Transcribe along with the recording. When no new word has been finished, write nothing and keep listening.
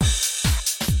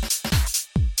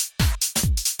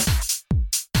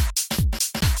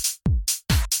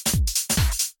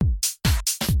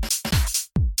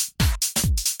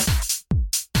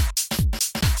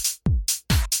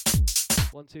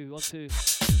2, 1, 2.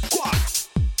 What?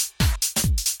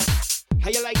 How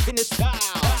you liking the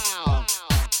style?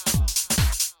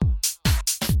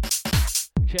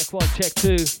 Check 1, check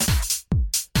 2.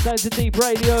 Sounds of Deep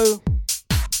Radio.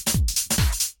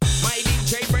 My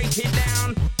DJ break it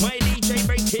down. My DJ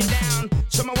break it down.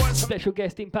 Someone wants some Special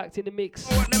guest impact in the mix.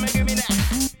 what them give me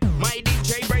that. My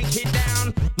DJ break it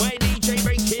down. My DJ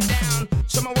break it down.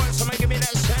 Someone wants some give me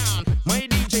that sound. My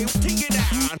DJ take it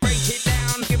down. Break it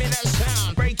down. Give me that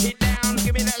sound. Break it down.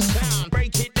 Give me that sound.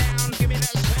 Break it down. Give me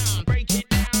that sound. Break it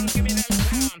down. Give me that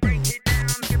sound. Break it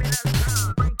down. Give me that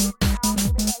sound.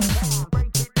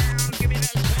 Break it down. Give me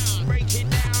that sound. Break it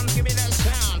down. Give me that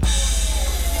sound.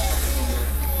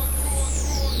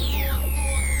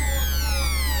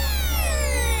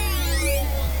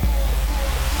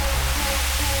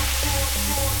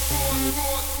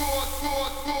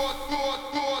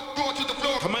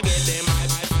 Come and get them.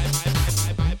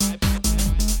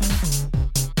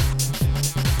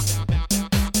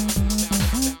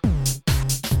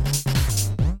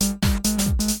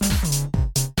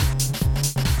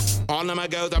 All of my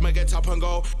girls, I'ma get up and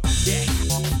go. Yeah,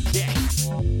 yeah,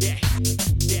 yeah,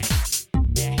 yeah,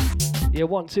 yeah. Yeah,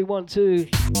 1, 2, 1, 2.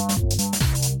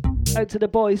 Out to the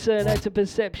boys, and out to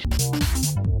Perception.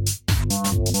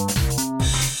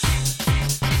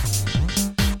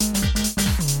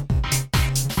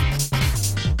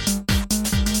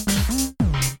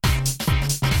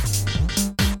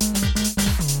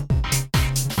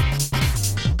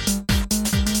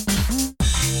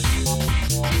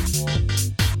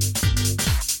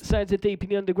 Sounds of Deep in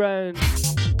the Underground.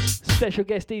 Special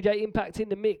guest DJ Impact in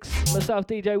the mix. Myself,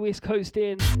 DJ Whisk,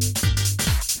 hosting.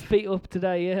 Feet up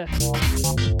today, yeah.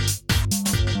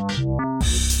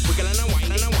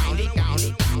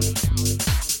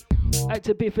 Out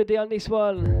to Biffy on this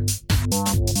one.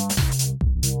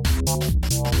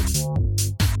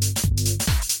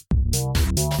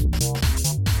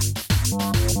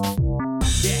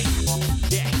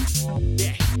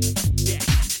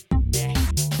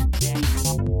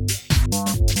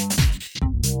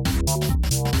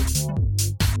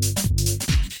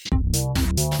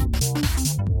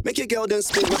 Make your girl then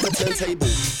spin like a turntable.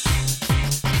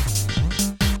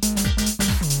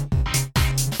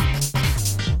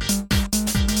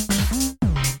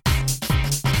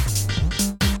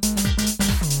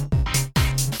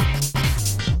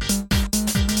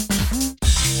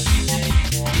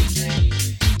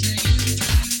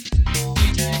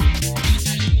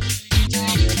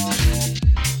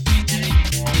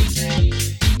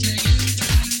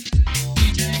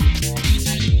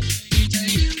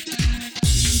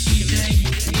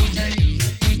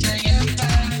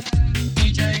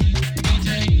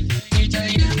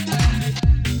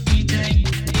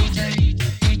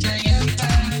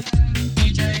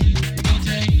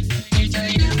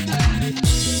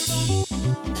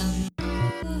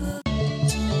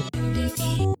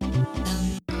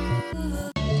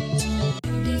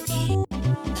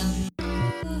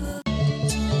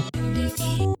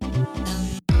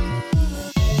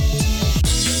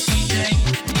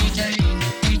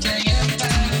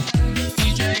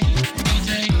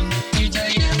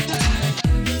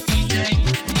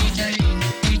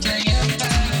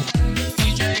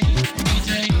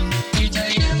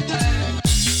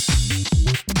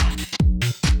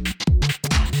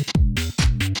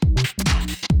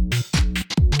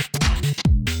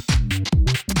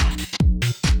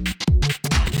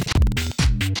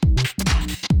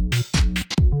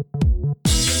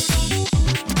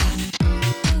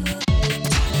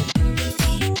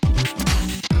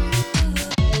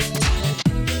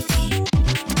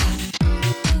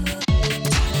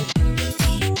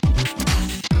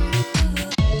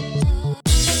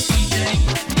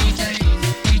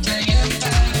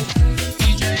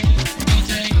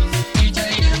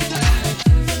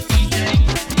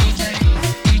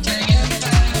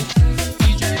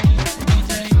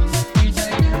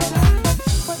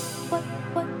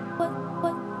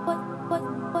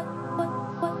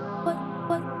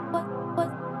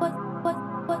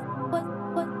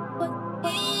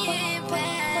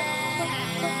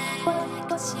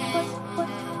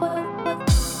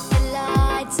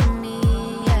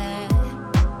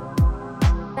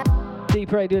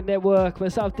 Radio Network,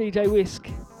 myself DJ Whisk.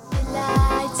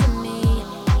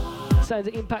 Sounds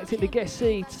of Impact in the guest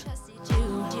seats.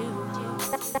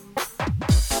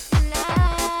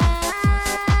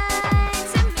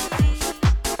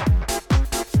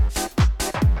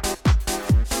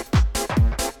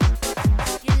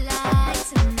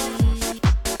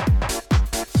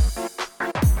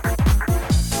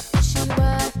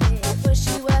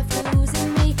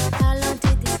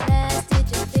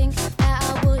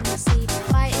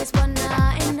 One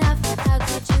night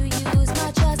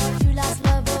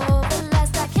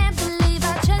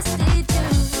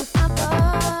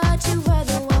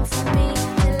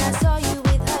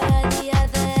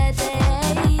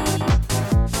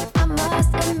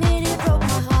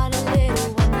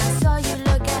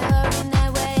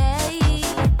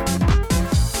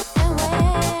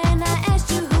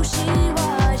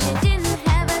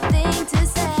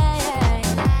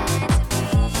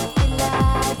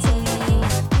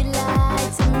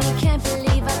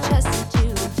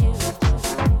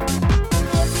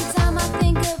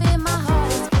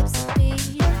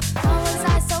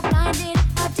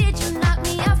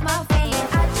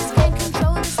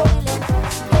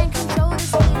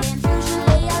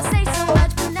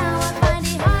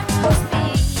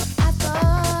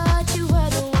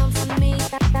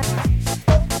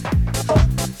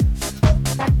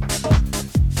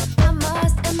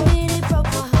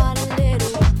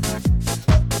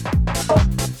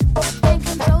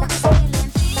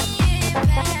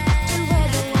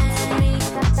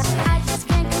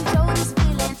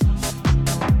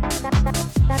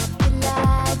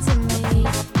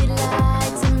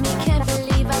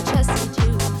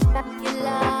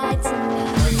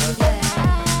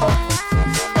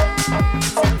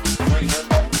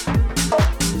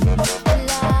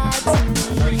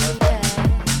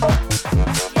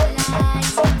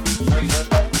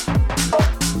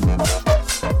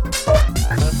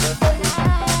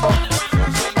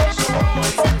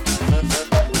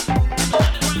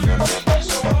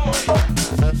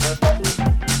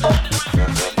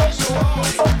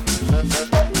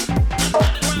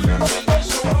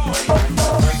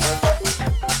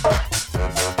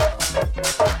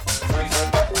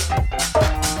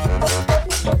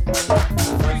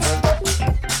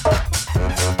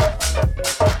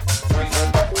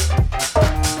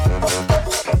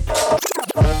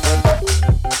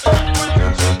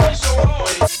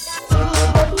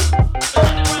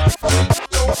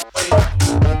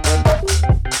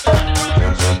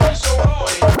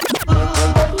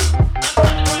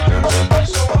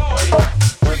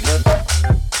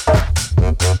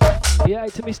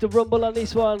Massive rumble on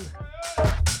this one.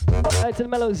 Out to the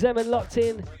Mellow Zeman locked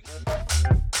in.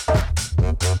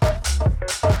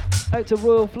 Out to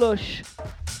Royal Flush.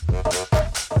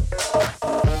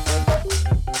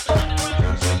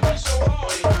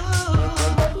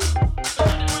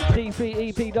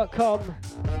 D3EP.com.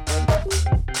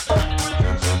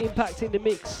 Impact in the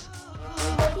mix.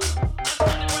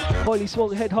 Holy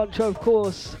Swung head honcho, of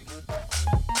course.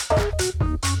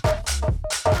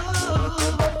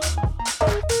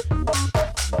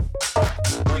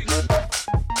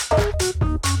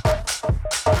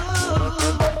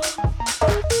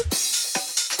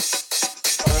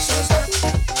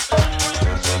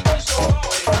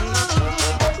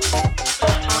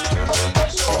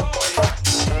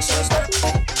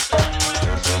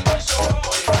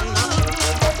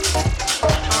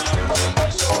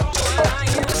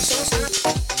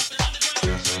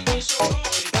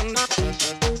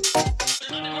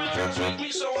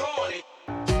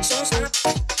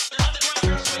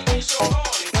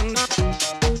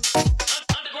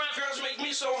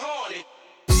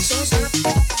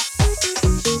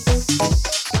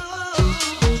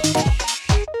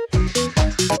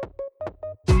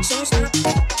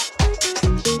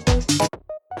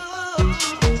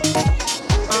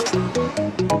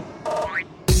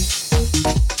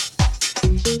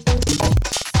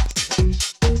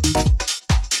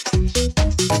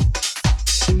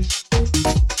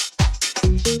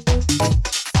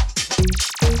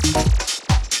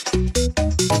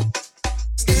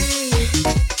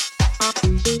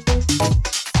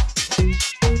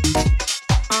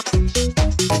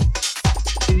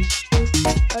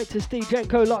 Steve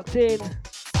Jenko locked in.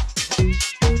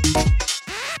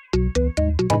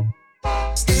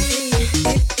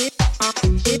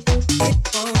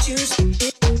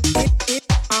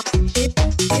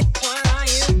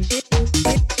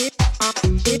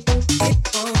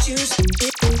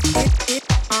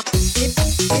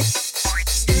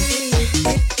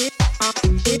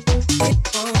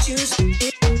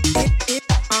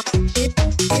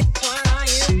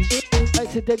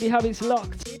 Out to Debbie Habits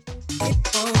locked.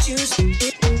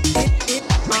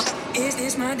 Is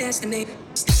this my destiny?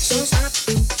 So stop.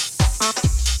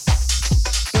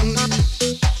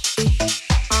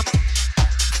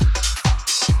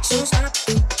 So stop.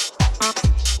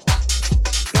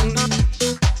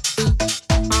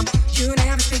 You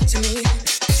never speak to me.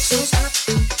 So stop.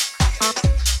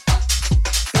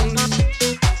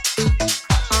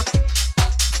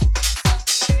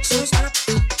 So stop.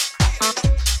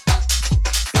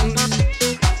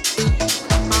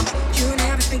 You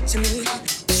never speak to me.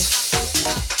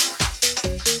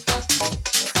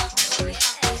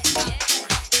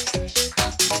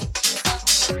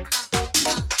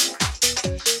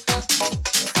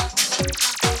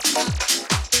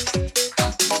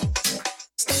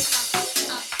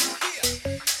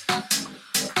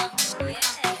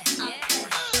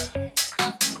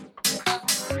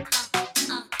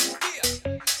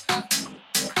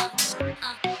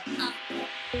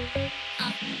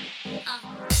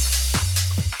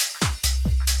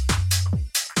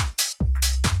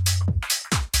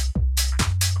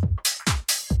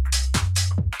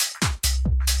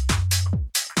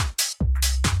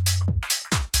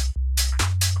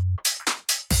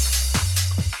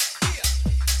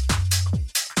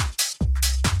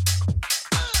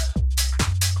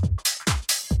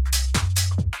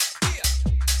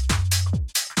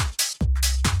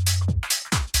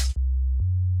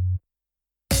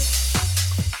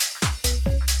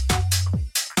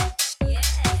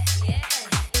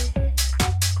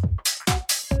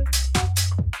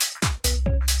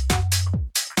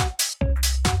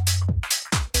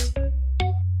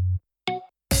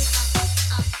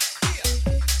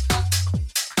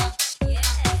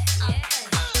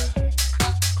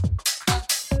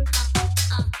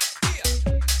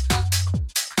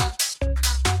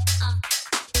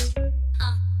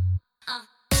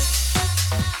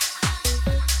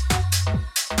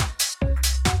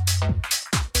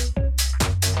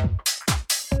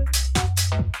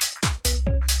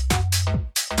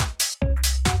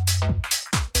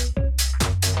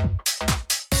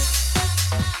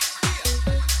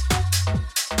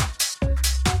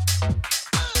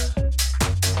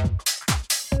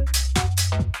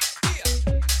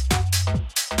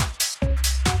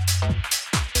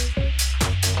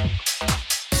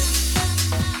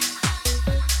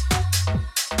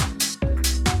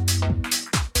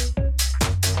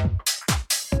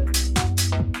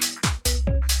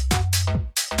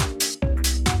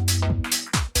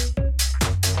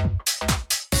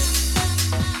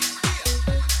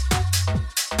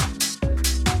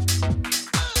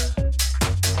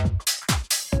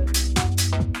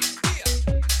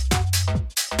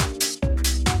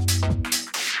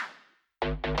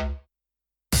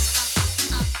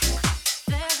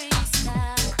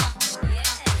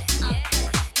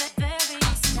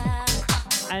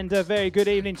 and a very good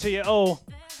evening to you all.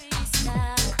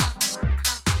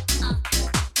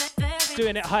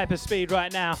 Doing it hyper speed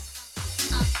right now.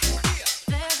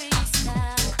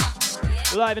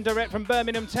 Live and direct from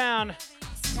Birmingham town.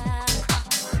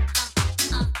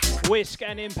 Whisk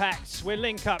and Impact. We're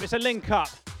link up. It's a link up.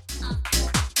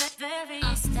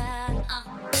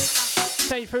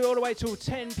 Take you through all the way till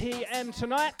 10 p.m.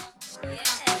 tonight.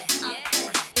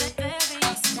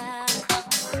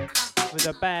 With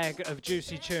a bag of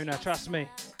juicy tuna, trust me.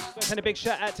 Got to send a big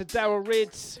shout out to Daryl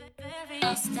Ridds.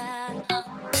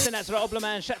 Send out to the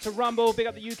Oblerman, shout out to Rumble, big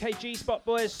up the UK G-Spot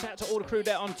boys, shout out to all the crew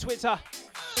there on Twitter.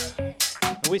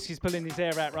 Whiskey's pulling his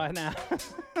hair out right now.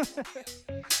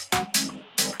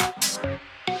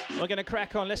 We're going to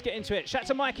crack on, let's get into it. Shout out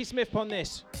to Mikey Smith on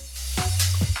this.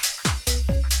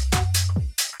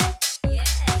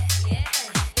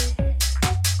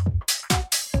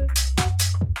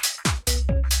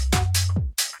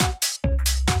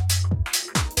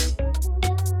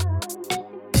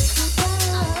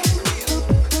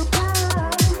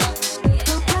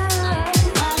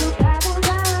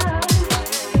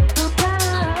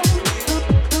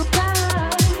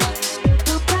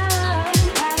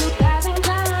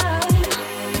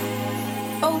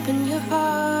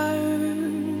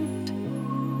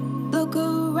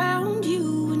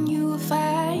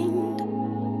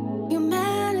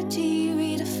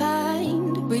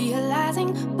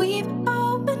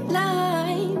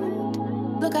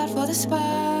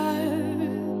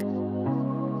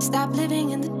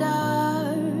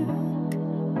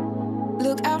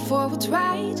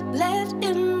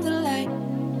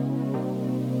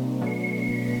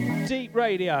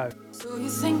 Radio. So you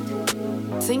think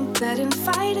that in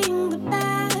fighting the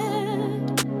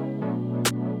bad,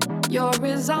 your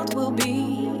result will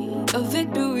be a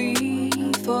victory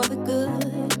for the good.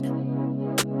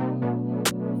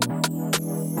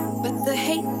 But the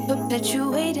hate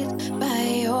perpetuated by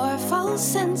your false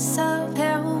sense of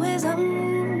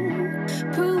heroism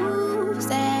proves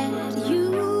that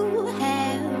you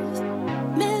have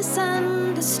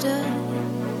misunderstood.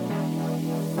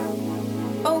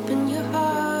 Open your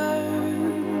heart,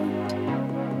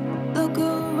 look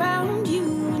around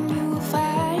you and you will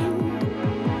find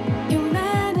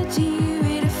humanity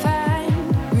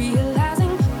redefined,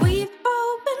 realizing we've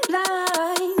all been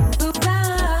blind,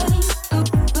 blind,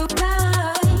 blind,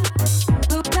 blind,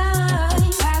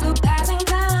 passing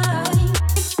blind,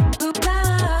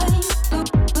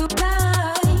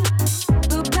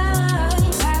 blind,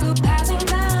 blind, passing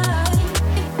blind.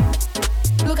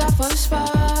 Look out for the spark.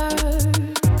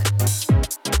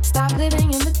 Stop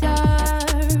living in the dark.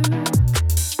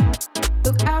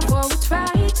 Look out for what's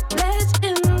right. Let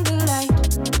in the light.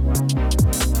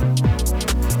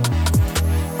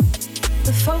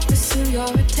 The focus to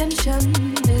your attention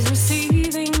is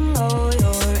receiving all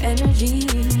your energy.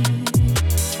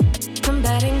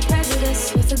 Combating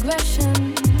prejudice with aggression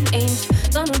ain't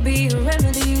gonna be a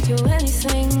remedy to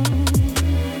anything.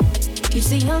 Teach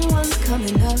the young ones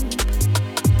coming up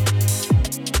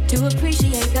to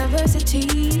appreciate diversity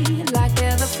like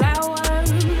they're the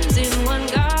flowers in one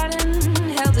garden,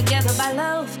 held together by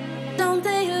love. Don't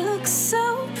they look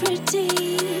so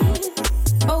pretty?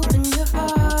 Open your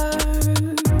heart,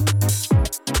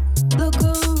 look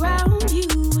around you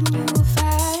and you will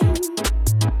find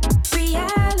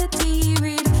reality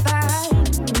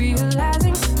redefined,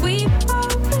 realizing we've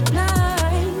all been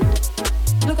blind.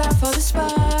 Look out for the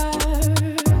spark.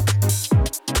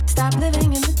 Stop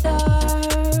living in the dark.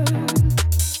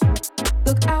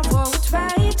 Look out for what's right.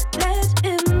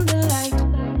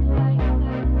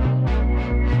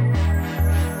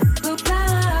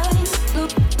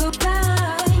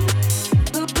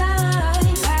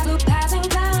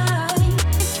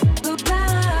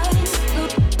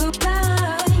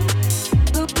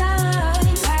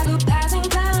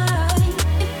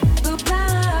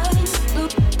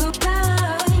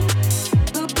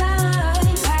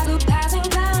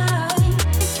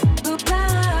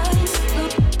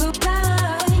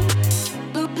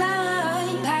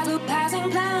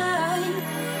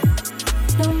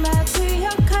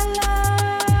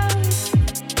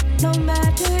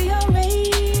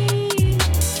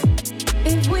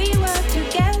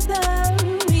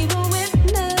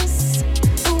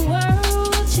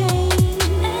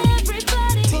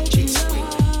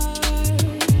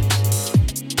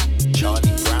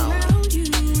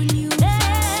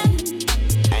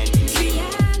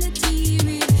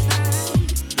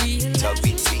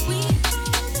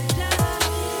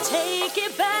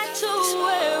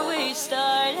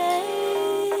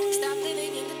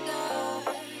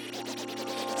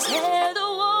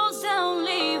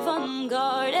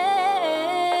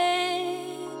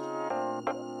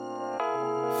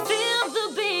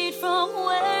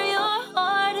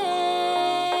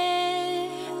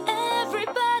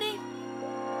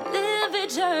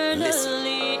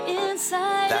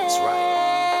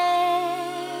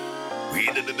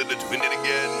 Doing it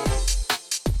again.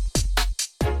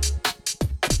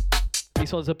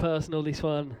 This one's a personal, this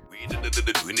one. We doing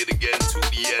it again to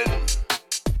the end.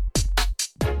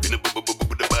 Been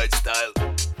the bite style.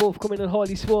 Forthcoming and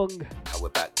highly swung. How we're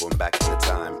back, going back in the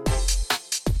time.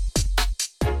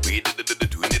 We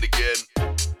doing it again.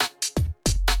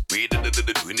 We doing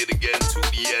it again to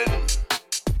the end.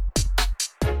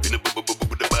 Been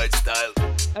the bite style.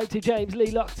 Out to James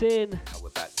Lee, locked in. How we're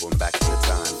back, going back in the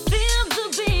time. Feel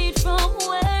the beat from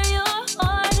where your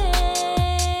heart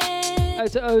is.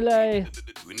 Out to Ole.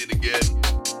 Doing it again.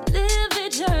 Live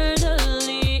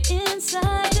eternally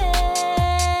inside it.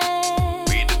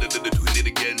 We doing it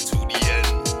again to the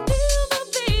end. Feel the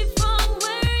beat from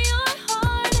where your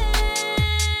heart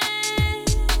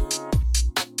is.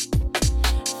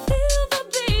 Feel the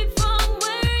beat from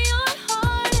where your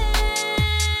heart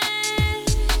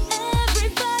is.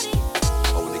 Everybody. I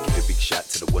want to give a big shout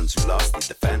to the ones who lasted,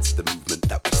 the fans of the movement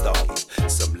that we started.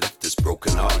 Some left us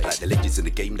broken hearted, like the legends in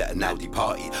the game that are now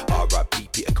departed. R.I.P.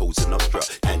 Peter Cosa Nostra,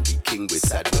 Andy King, we're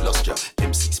sad we lost ya.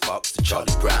 MC Sparks to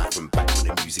Charlie Brown, from back when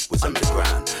the music was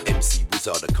underground. MC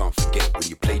Wizard, I can't forget when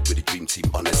you played with the dream team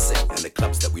on a set. And the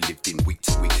clubs that we lived in week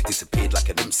to week disappeared like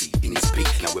an MC in his peak.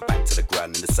 Now we're back to the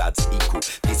ground and the sides are equal.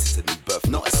 This is a new birth,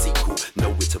 not a sequel.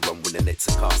 Nowhere to run when the nets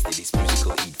are casted. It's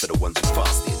musical Eid for the ones who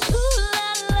fasted. Ooh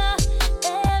la la,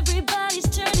 everybody's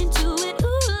turning to it.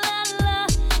 Ooh la la,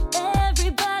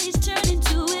 everybody's turning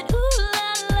to it. Ooh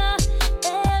la la,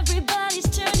 everybody's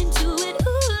turning to it.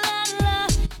 Ooh la la,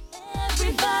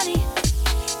 everybody,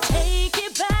 take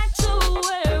it back to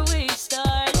where we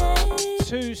started.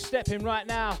 Two-stepping right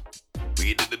now.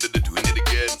 We doing it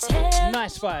again.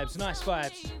 Nice vibes, nice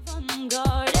vibes.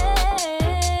 Unguarded.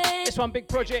 This one, big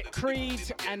project,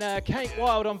 Creed and Kate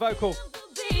Wild on vocal.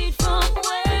 Beat from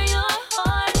where your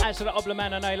heart As for the Obla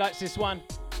man, I know he likes this one.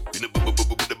 Been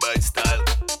the bite style.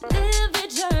 live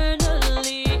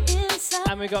eternally inside.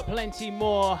 And we got plenty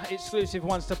more exclusive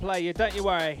ones to play you, don't you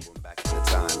worry. Going back in the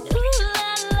time. Ooh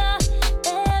la la,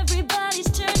 everybody's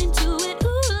turning to it.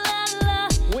 Ooh la la,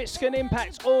 Whiskin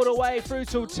Impact all the way through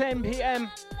till 10 p.m.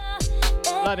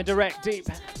 Live and direct, Deep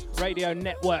Radio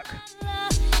Network.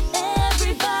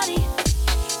 everybody,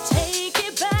 take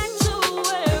it back to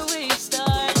where we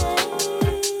started.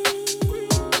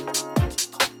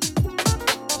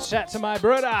 Shout to my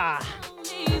brother.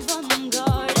 Leave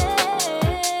unguarded.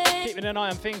 Keeping an eye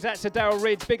on things. That's to Daryl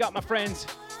Ridge. Big up, my friends.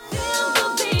 Feel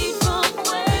the beat from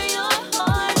where your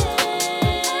heart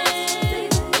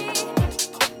is.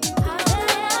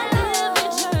 Live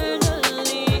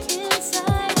eternally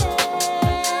inside it.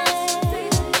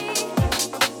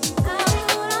 How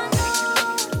could I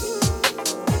know?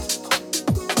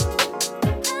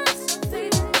 Have some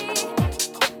faith in me.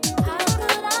 How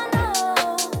could I know?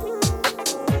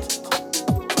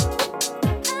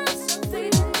 Have some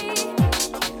faith in me.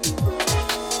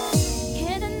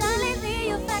 Can't deny lately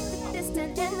you're back to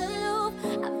distant and aloof.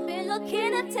 I've been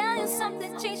looking to tell you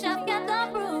something changed, I've got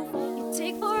the proof. You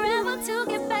take forever to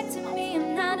get back to me,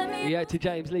 I'm not a me. Yeah, to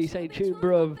James Lee saying tune,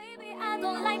 bruv. Baby, I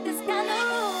don't like this kind of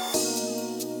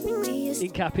rule. We used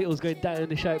In capitals going down in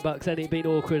the shout box and it being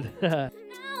awkward. now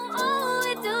all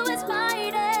we do is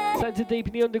fight it. Sent to Deep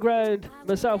in the Underground.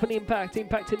 Myself and Impact.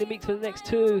 Impact in the mix for the next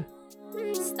two.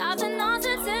 Stop the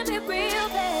nonsense and be real,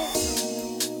 babe.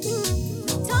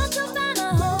 Talk about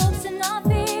our hopes and our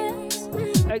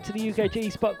fears. Out to the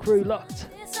UKG Spot crew locked.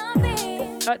 It's our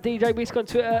fears. At DJ Whisk on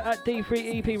Twitter. At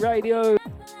D3EP Radio.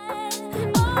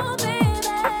 Oh, baby,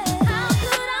 how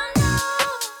could I know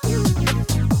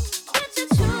that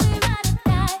you're truly ride or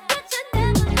die, that you'd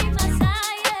never leave my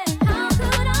side? Yeah. How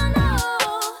could I know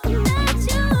that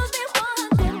you'd be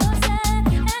 100%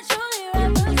 and truly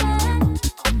represent?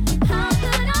 How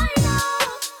could I know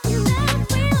that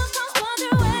we'll cross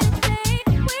through anything?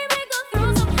 We may go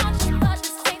through some hardships, but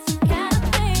this takes some kind of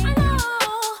thing. I know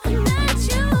that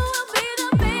you will be the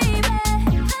baby.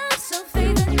 Have some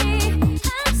faith in me.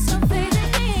 Have some faith in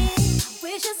me.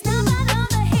 We should stop out of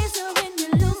the haze when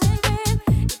you're losing grip.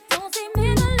 You don't seem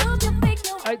in a loop, you fake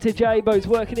your Out to J-Bo's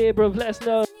working here, bruv. Let us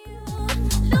know.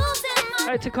 losing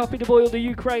my Out to Copy the Boy, all the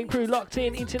Ukraine crew locked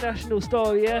in. International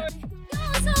style, yeah.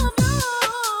 so blue.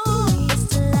 We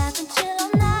used to laugh and chill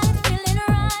all night, feeling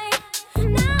right.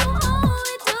 Now all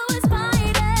we do is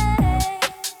fight it.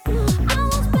 I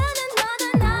won't spend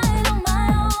another night on my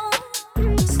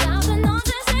own. Stop the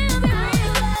nonsense and be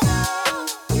real.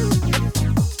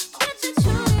 That you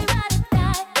truly ride or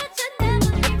die, that you'd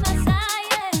never leave my side.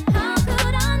 Yeah. How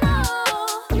could I know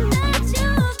that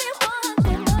you'd be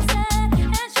 100%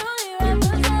 and truly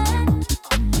represent?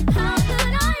 How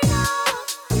could I know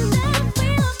that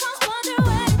we'll cross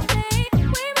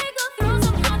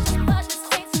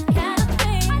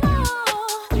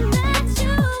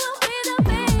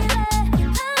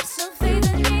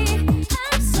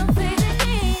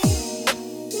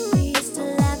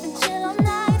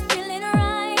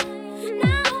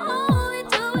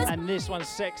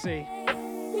sexy.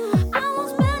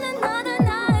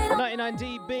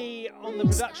 99DB on the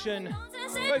production.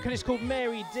 Vocalist called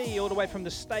Mary D, all the way from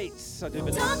the States, I do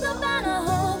believe.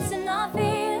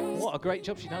 What a great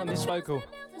job she done on this vocal.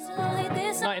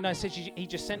 99 said he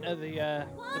just sent her the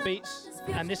beats,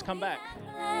 and this come back.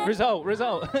 Result.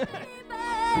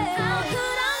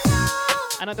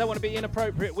 And I don't want to be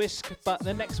inappropriate, Whisk, but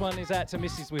the next one is out to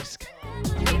Mrs. Whisk.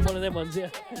 One of them ones, yeah.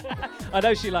 I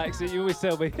know she likes it, you always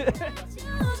tell me.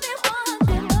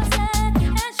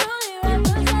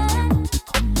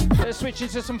 Let's switch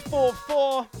into some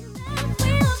 4/4.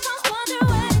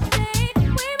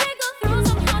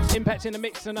 Impact in the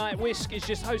mix tonight. Whisk is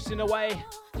just hosting away,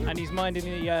 and he's minding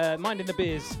the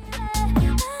beers.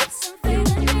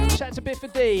 Shout to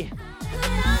Biffa D.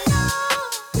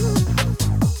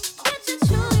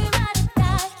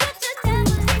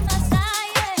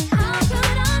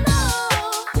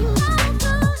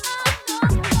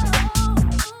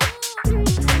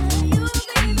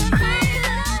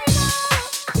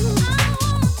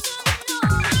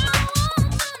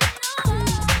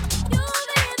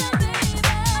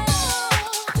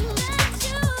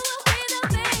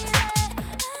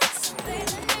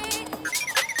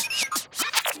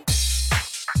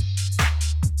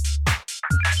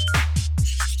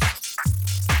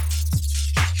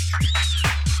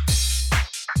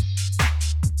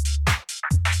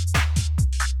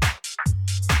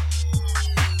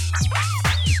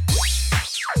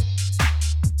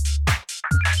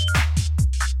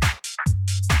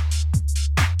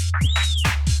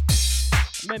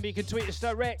 Remember, you can tweet us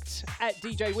direct at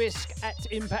DJ Whisk, at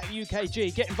Impact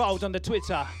UKG. Get involved on the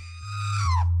Twitter.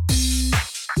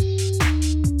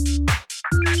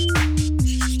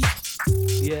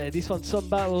 Yeah, this one's Sun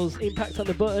Battles, Impact on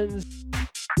the buttons.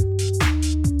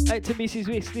 Out to Mrs.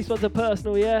 Whisk, this one's a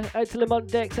personal, yeah. Out to Lamont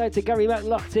Dex, out to Gary Mac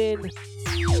locked in.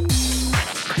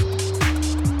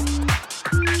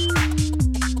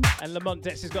 And Lamont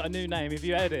Dex has got a new name, have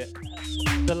you heard it?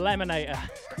 The Laminator.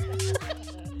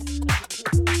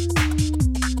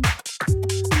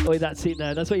 Oh, that's it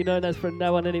now. That's what you're known as from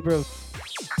now on, innit, bro?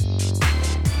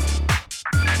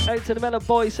 Out to the Mellow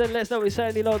Boys, and let's know what we're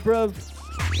sounding like, bruv.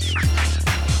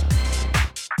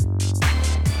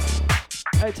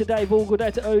 Out to Dave Allgood,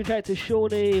 out to OJ, out to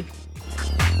Shawnee.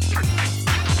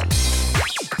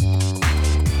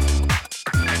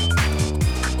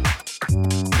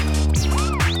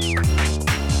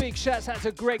 Big shouts out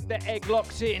to Greg the Egg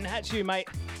locked in. That's you, mate.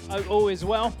 Hope all is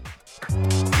well.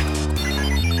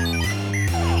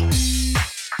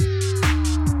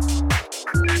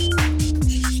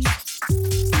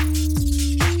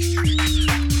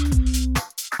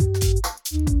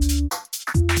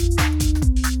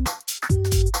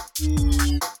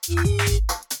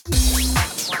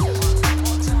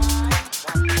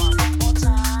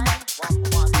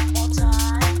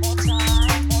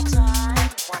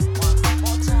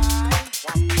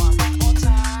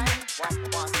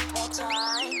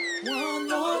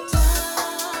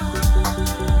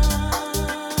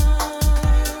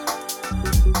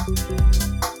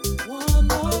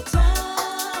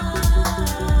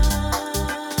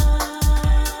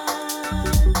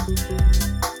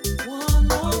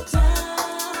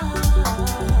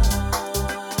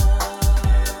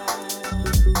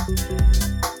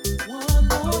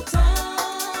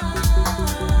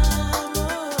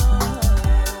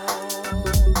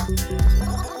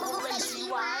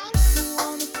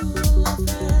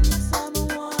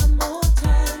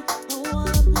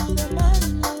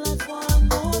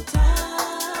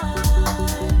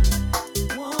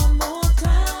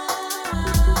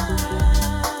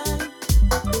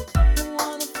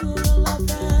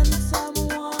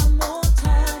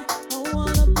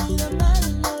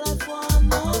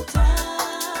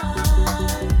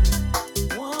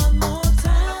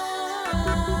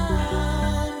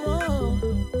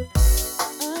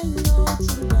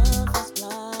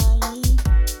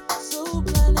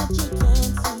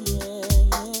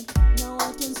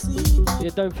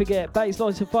 Don't forget,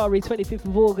 Baseline Safari, 25th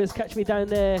of August. Catch me down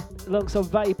there alongside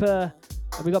Vapor.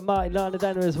 And we got Martin Lana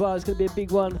down there as well. It's going to be a big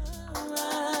one.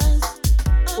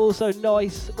 Also,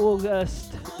 Nice,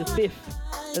 August the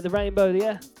 5th at the Rainbow,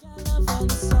 yeah?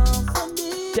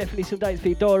 Definitely some dates for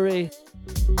you, Dory.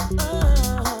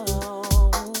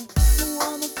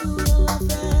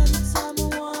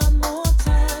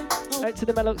 Out to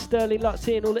the Mallock Sterling, locked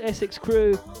in, all the Essex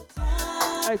crew.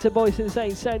 Out to Boys and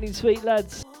Saints, sounding sweet,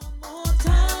 lads.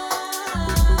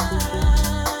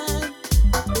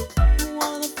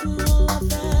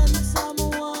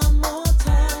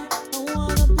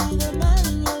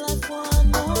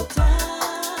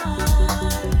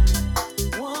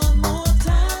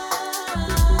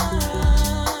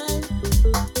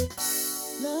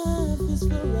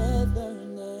 together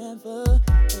and ever.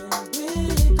 And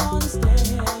we're gonna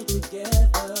stay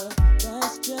together.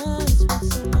 That's just what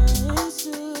someone's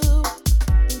do.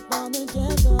 Keep on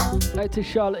together. Out to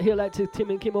Charlotte Hill, out to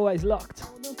Tim and Kim, always locked.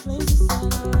 The places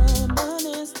that I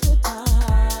reminisce the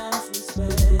times we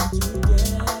spent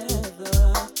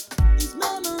together. These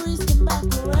memories come back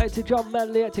around. Out to John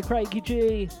Manley, out to Craigie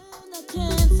G. I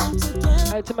can't seem to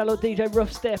get Out to Mellow DJ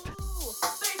Rough Step.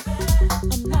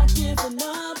 I'm not giving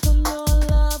up on your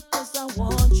love, 'cause I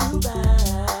want you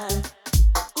back.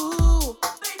 Ooh,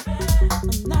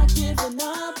 I'm not giving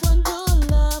up on your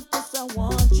love, 'cause I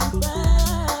want you back.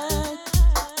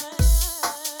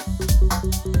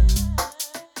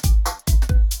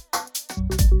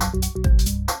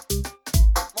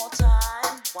 More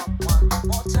time, one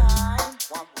more time,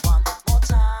 one more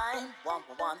time, one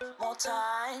more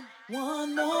time,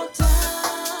 one more time.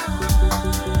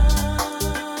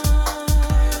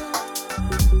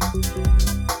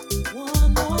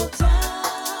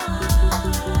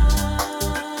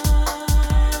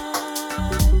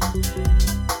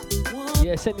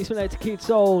 Yeah, send this one out to Cute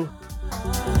Soul.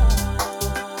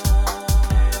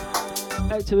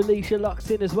 Out to Alicia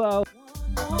locked in as well.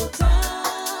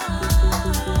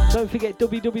 Don't forget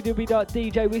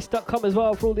www.djwist.com as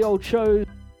well for all the old shows.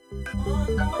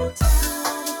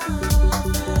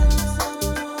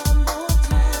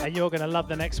 And you're going to love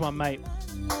the next one, mate.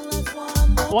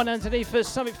 One underneath us,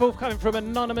 something forthcoming from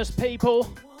anonymous people.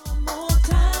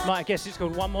 Might have guessed it's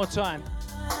called One More Time.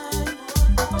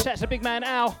 Shout to big man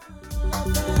Al.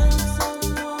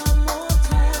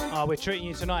 Oh, we're treating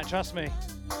you tonight, trust me.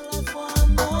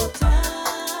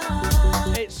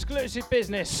 Exclusive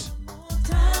business.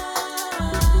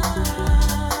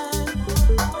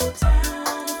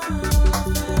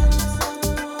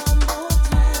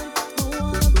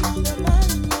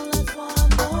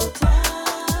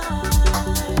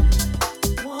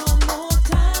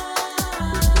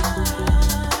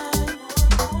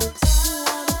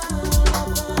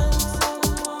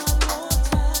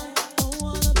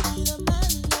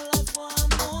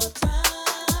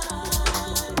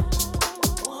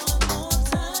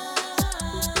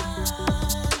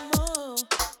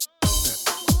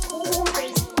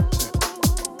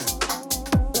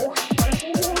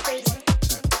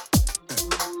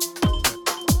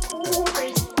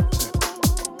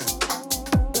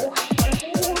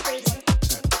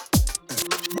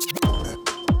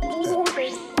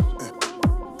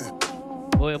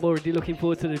 Boy, I'm already looking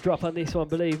forward to the drop on this one,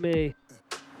 believe me.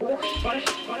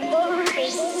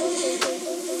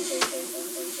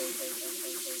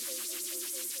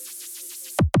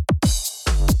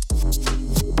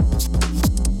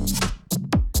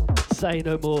 Say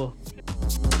no more.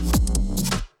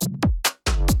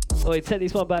 Oh, take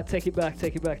this one back, take it back,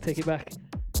 take it back, take it back.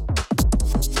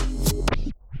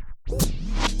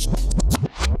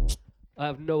 I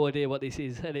have no idea what this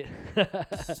is, innit?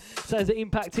 Sounds like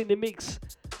impact in the mix.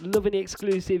 Loving the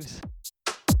exclusives.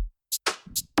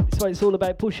 That's what it's all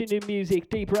about, pushing new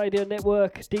music. Deep Radio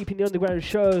Network, Deep in the Underground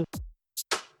Show.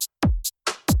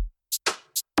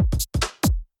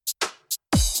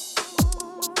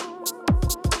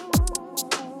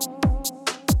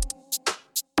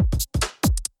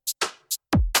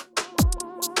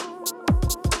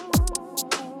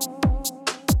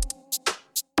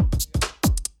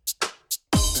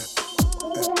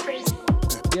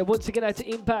 Yeah, once again out to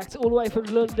Impact, all the way from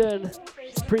London.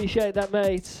 Appreciate that,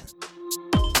 mate.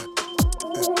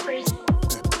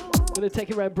 Gonna take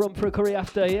him around Brum for a curry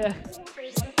after, yeah?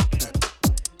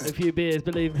 A few beers,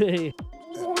 believe me.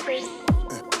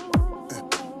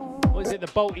 What is it, the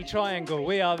Balti Triangle?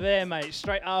 We are there, mate,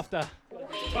 straight after.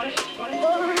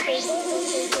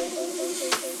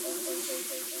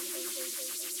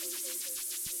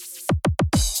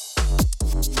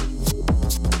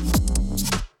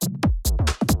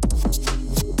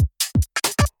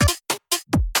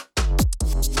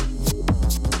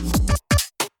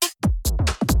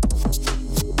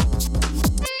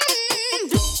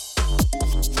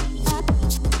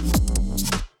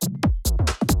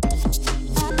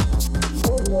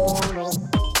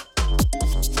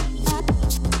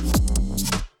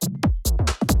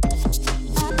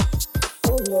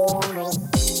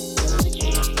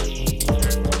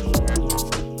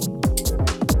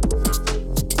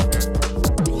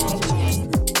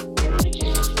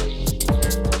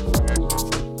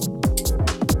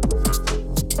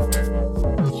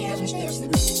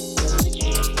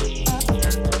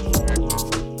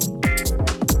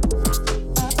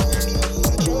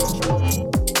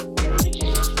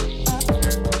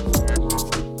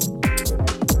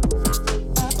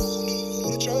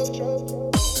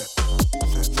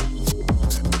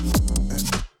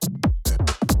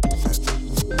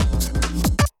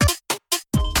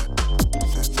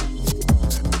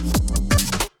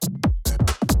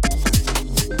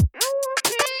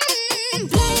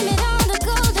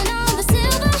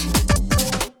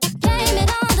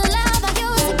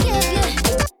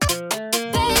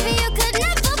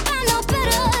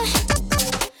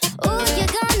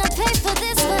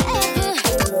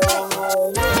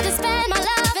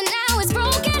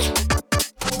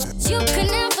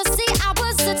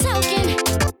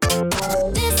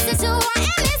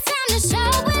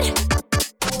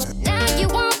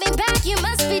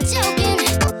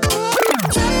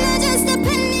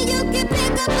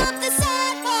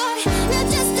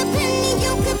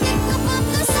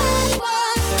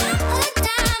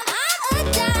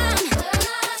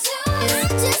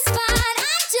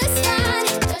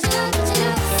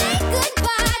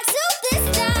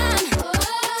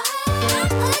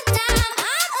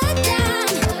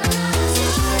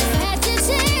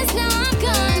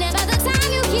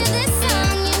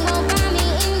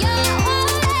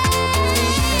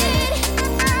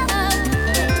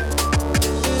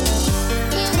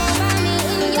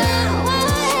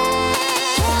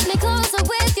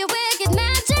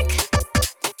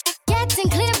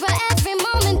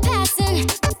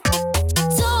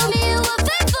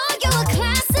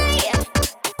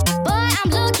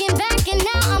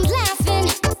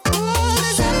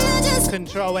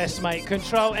 Yes, mate.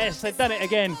 Control S. They've done it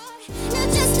again.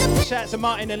 Shout out to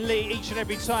Martin and Lee each and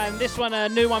every time. This one, a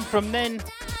new one from Nen.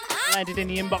 Landed in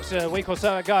the inbox a week or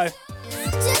so ago.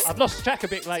 I've lost track a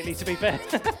bit lately, to be fair.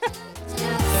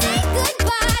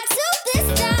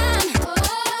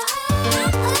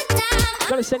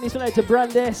 Gotta send this one out to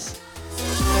Brandes.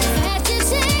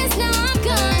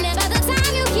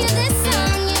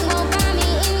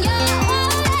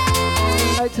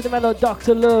 Out to the mellow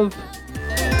Dr. Love.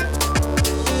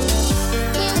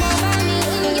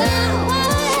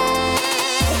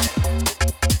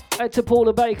 Out to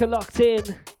Paula Baker, locked in.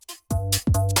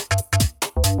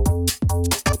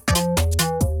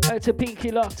 Out to Pinky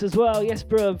locked as well, yes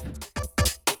bruv.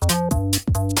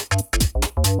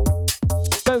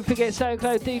 Don't forget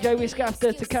SoundCloud DJ Whisk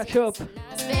After to catch up.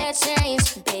 Spare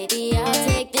change, baby, I'll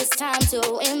take this time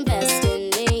to invest in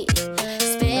me.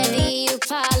 Spare the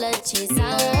apologies,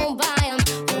 I won't buy them.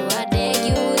 Oh, I dare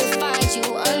you to find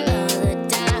you another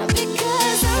dime.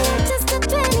 Because I'm not just a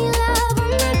penny, love, I'm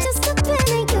not just a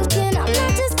penny you can. I'm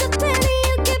not just a penny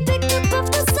you get picked up off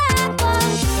the sidewalk.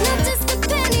 Not just a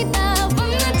penny, love,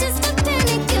 I'm not just a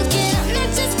penny you can. I'm not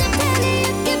just a penny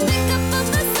you get picked up off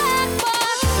the sidewalk.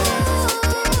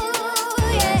 Ooh,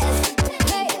 yeah,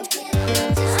 hey, I'm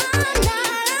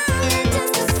not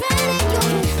just a penny you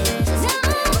can.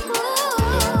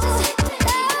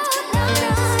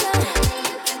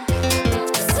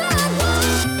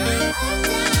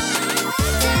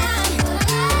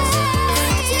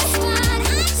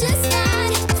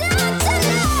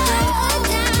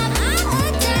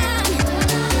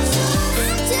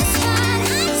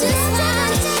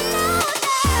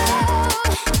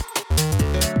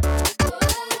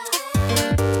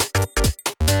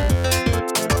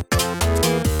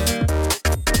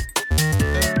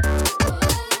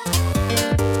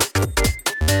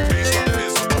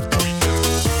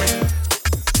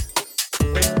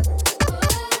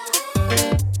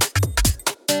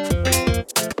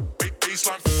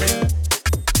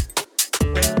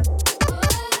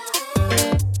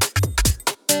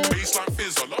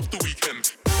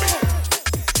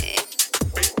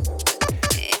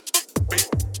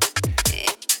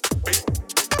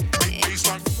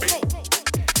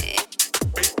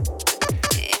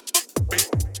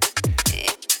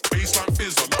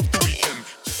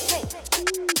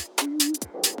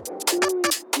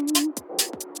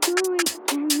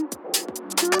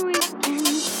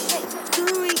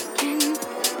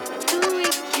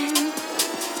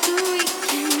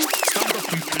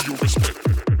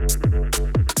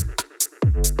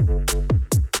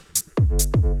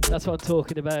 That's what I'm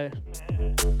talking about.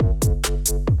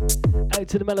 Out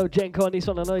to the mellow Jenko on this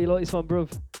one. I know you like this one,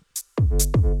 bruv.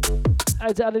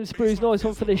 Out to Adam Spruce, nice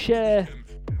one for the share.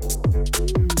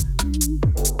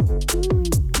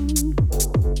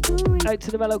 Out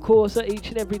to the mellow Corsa each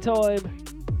and every time.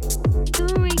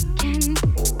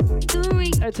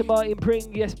 Out to Martin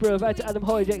Pring, yes bruv. Out to Adam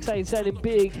Hijack saying sounding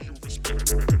big.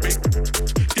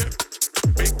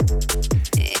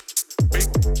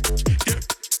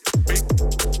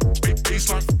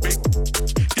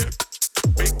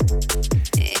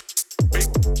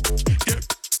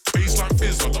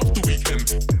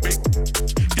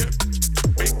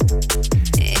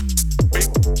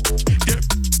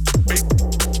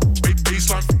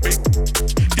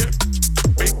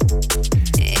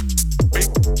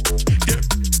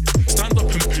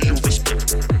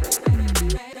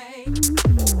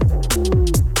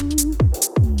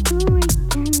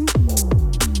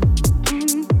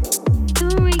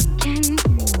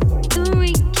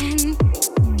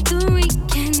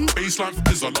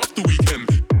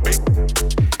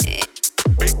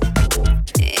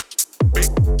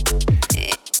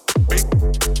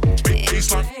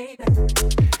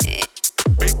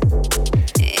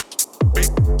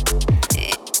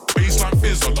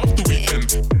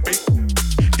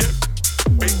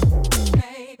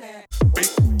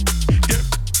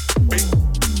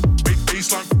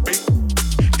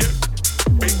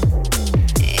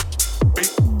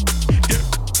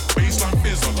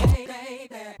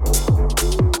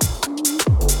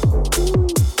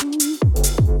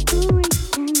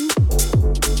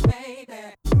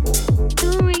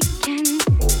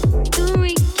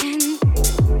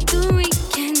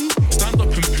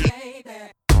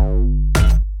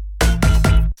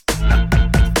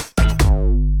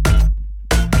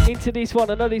 Into this one,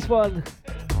 I know this one.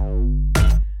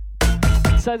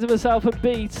 Sounds of Myself and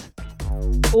Beat.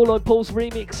 All on Paul's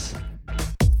remix.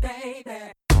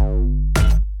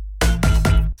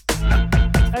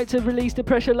 Out to Release the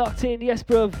Pressure locked in, yes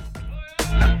bruv.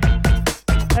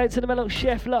 Out to the Mellow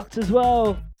Chef locked as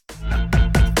well.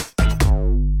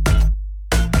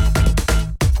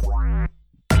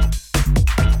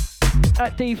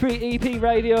 At D3EP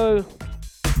Radio.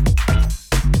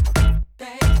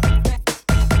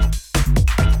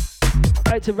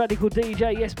 Out to Radical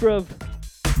DJ, yes bruv.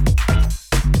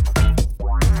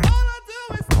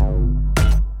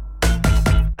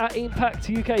 At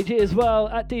iMPACT UKG as well.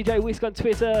 At DJ Whisk on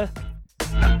Twitter.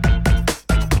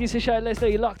 Give us a shout, let us know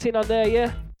you're locked in on there,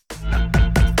 yeah?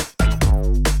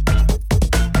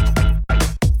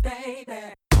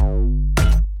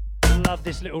 Love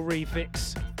this little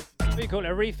refix. What do you call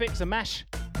it? A refix? A mash?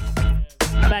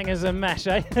 Bangers and mash,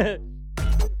 eh? Got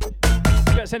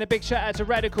to send a big shout out to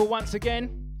Radical once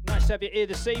again. Nice to have you here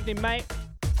this evening, mate.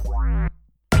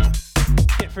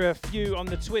 Get through a few on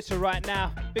the Twitter right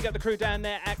now. Big up the crew down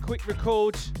there at Quick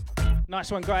Record.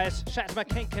 Nice one, guys. Shout out to my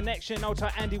Kent Connection, old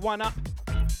tight Andy One Up.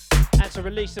 And to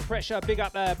Release the Pressure. Big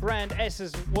up Brand S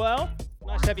as well.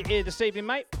 Nice to have you here this evening,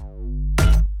 mate.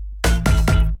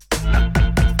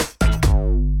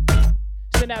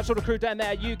 Send out to all the crew down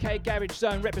there, UK Garage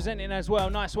Zone representing as well.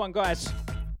 Nice one, guys.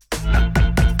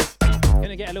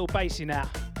 Gonna get a little bassy now.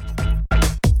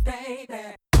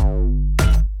 Baby.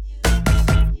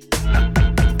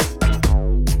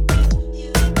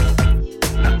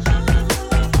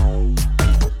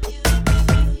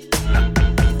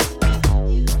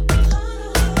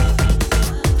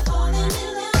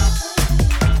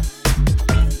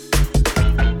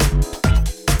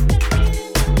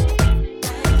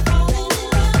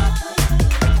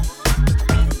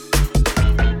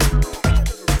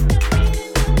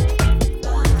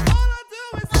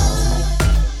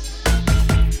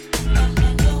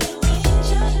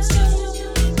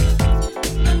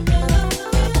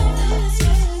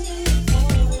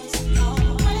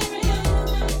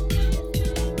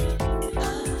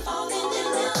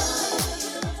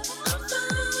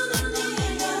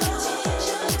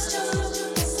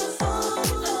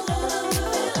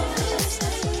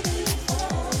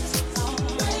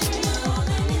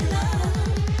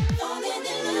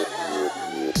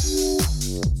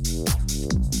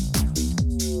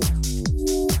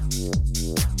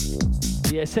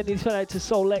 Sending this one out to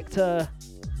Soul Lecter,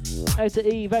 out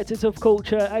to Eve, out to Tough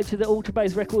Culture, out to the Ultra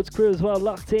Bass Records crew as well,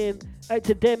 locked in, out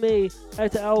to Demi,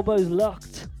 out to Elbows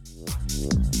Locked,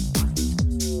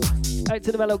 out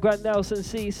to the Mellow Grant Nelson,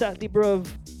 see you Saturday bruv,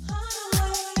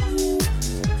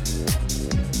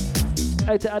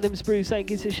 out to Adam Spruce saying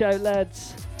give us a shout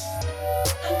lads.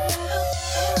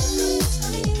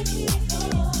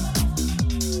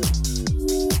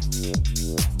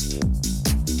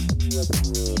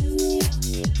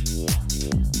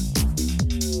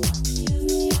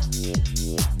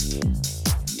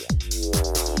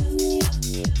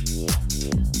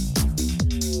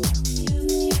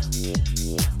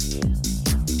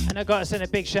 I've got to send a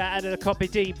big shout out to the Copy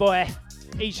D boy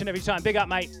each and every time. Big up,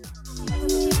 mate.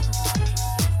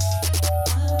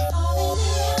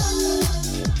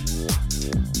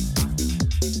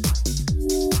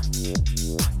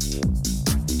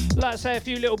 Like I say, a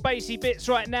few little bassy bits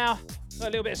right now. Got a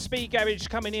little bit of speed garage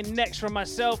coming in next from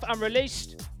myself,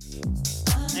 unreleased.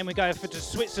 And we go for to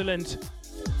Switzerland.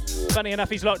 Funny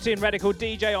enough, he's locked in, Radical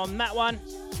DJ on that one.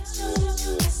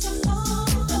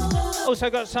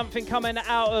 Also got something coming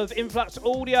out of Influx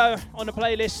Audio on the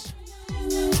playlist.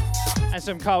 And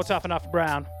some Carl Tough Enough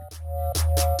Brown.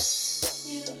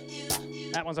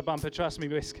 That one's a bumper, trust me,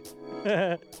 Whisk.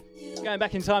 Going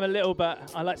back in time a little,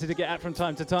 but I like to get out from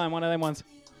time to time, one of them ones.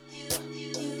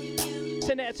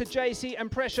 Send it out to JC and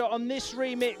Pressure on this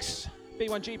remix.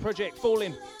 B1G Project,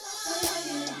 Falling.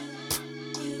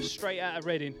 Straight out of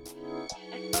Reading.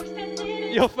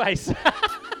 Your face.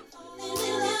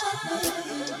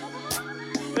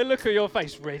 The look of your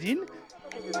face, Reading?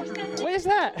 Where's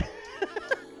that?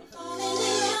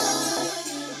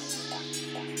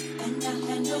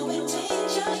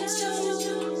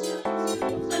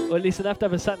 Well, listen, I have to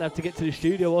have a sat-nav to get to the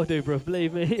studio, I do, bro,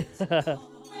 believe me.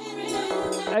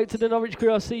 Out to the Norwich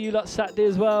crew, I'll see you lot Saturday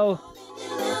as well.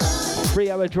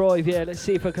 3-hour drive, yeah, let's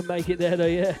see if I can make it there though,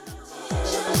 yeah.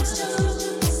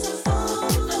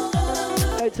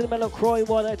 Out to the Mellow Crime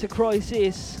one, out to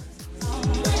Crisis.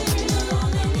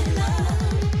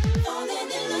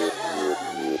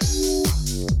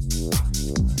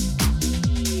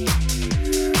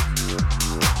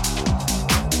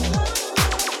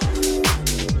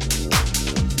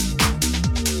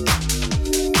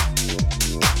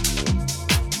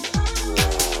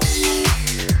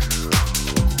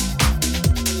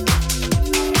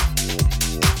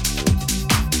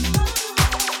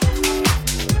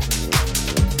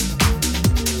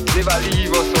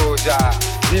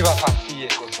 Viva Fassi e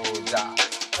Kosoja.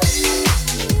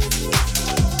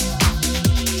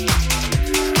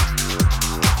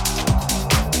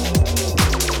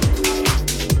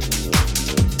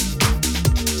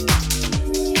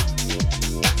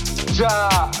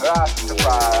 Jah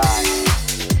Rastafari.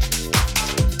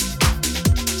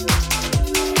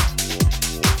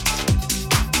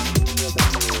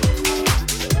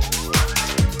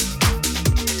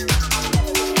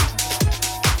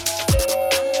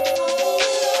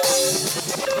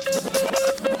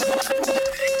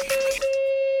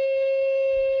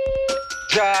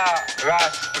 Jah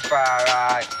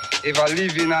Rastafari. If I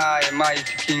live in I, mighty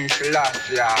King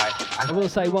Selassie. I will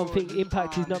say one thing,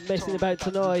 Impact is not messing about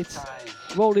tonight.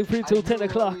 Rolling through till 10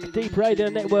 o'clock, Deep Radio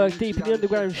Network, Deep in the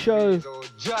Underground show.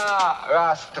 Jah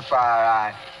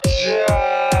Rastafari.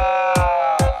 Jah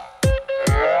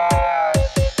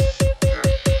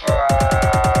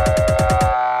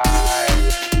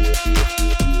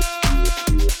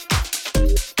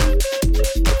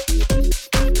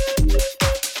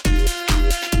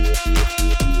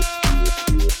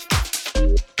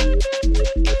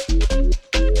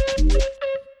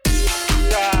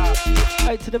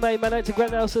Out to the main man, out to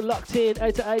Grant Nelson, locked in,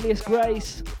 out to Alias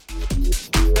Grace,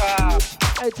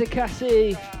 out to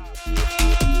Cassie,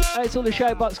 out to all the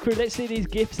Shoutbox crew. Let's see these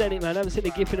gifts in it, man. I haven't seen a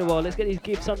GIF in a while. Let's get these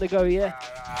gifts on the go, yeah?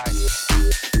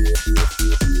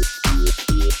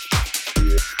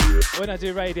 When I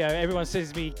do radio, everyone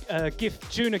sends me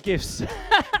tuna gifts.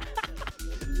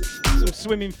 Some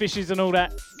swimming fishes and all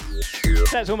that.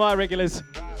 That's all my regulars.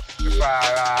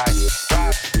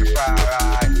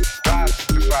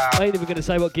 I ain't even going to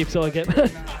say what gifts I get.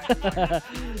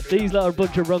 These lot are a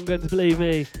bunch of wrong guns, believe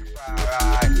me.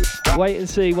 Wait and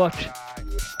see, watch.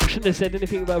 I shouldn't have said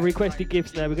anything about requested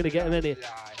gifts now, we're going to get them in here.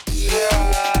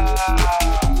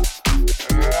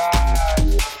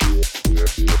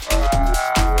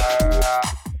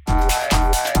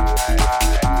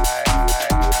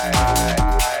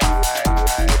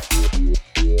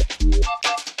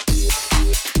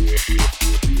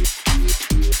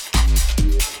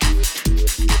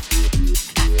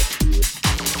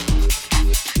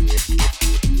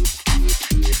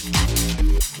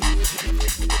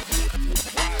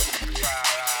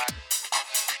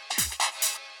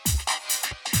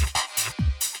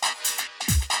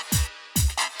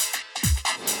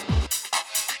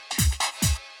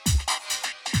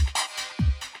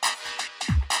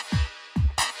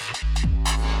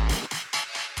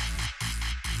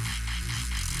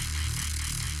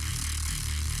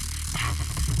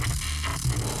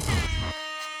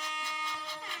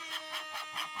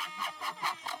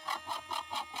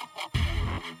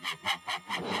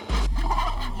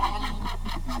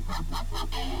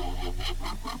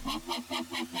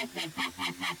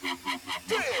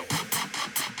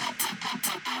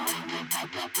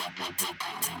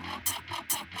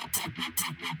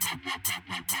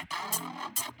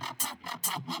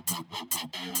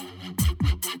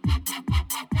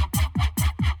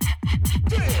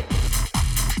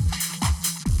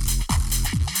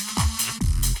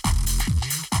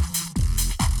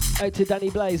 Out to Danny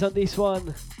Blaze on this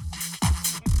one.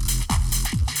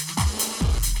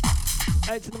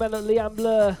 Out to the man at Liam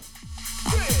Blur.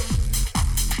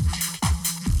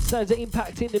 Sounds of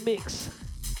Impact in the mix.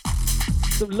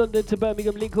 Some London to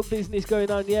Birmingham link up business going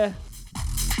on, yeah?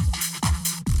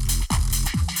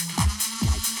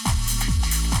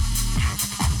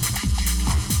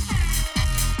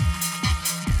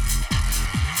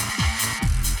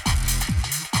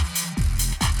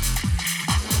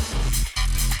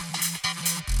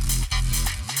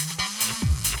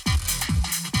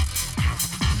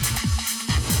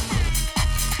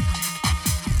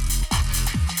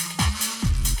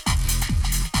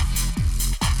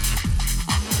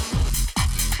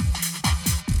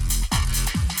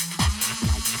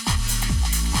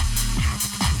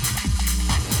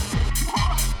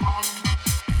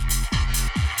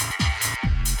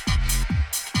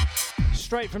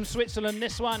 Straight from Switzerland,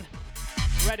 this one.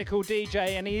 Radical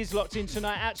DJ, and he is locked in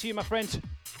tonight. Out to you, my friend.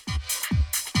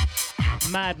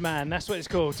 Madman, that's what it's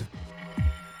called.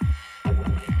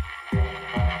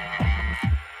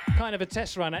 Kind of a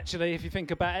test run, actually, if you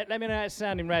think about it. Let me know how it's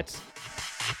sounding, Reds.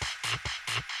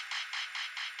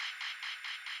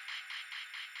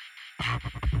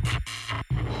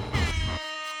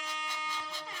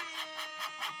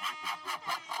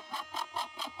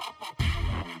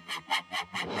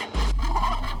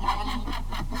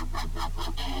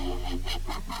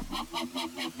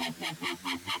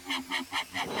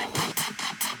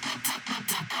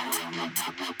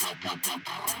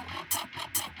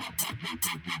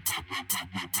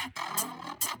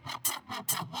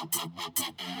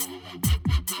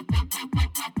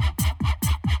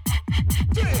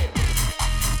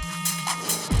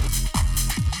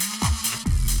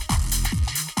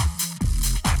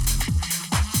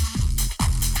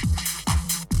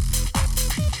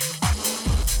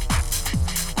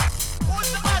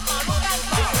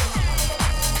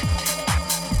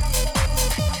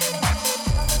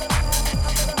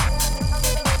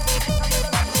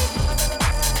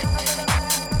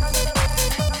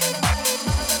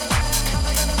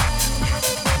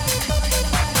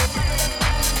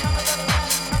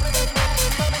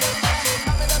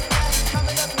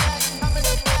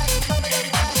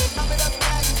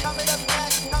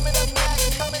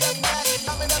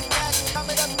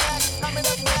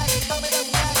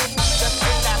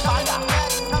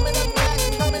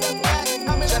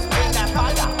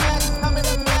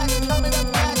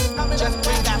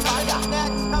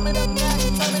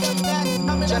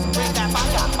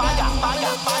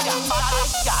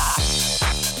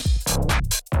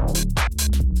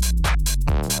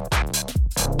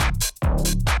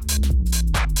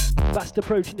 Fast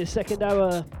approaching the second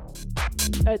hour.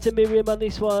 Out to Miriam on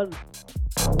this one.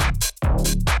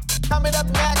 Coming up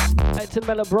next. Out to the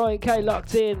Mellow Brian K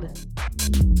locked in.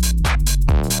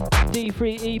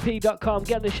 D3EP.com.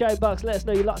 Get in the shout box. Let us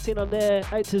know you're locked in on there.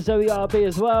 Out to Zoe RB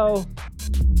as well.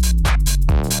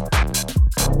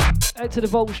 Out to the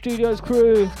Vault Studios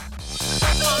crew.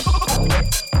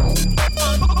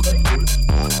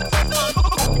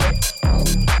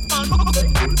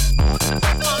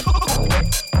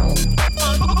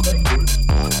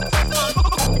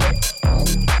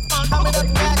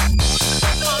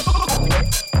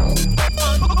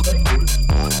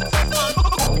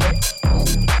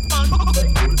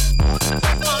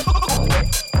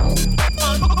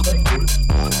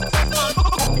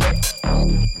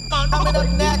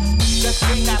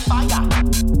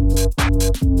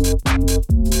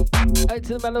 Out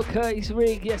to the Mellow Curtis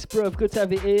rig, yes bruv, good to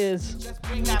have your ears. Just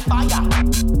bring that fire.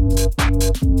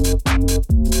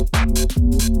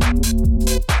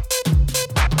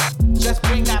 Just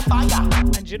bring that fire.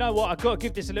 And you know what? I've got to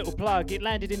give this a little plug. It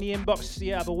landed in the inbox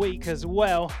the other week as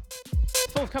well.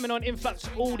 Forthcoming on Influx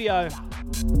Audio.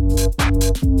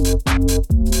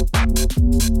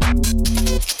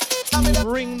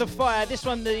 Ring the Fire. This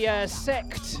one, the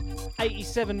Sect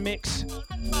 87 mix.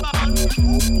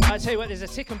 I tell you what, there's a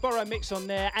Tick and Borrow mix on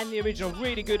there and the original.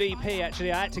 Really good EP,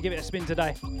 actually. I had to give it a spin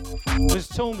today. Was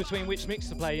torn between which mix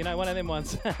to play, you know, one of them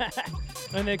ones.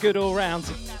 And they're good all round.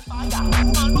 Just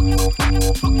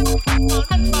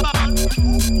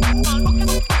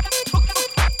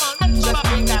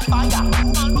bring that fire.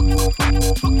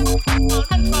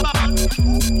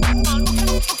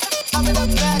 Coming up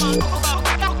next.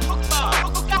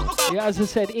 Yeah, as I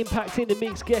said, Impact in the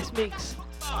mix, guest mix.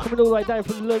 Coming all the way down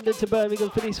from London to Birmingham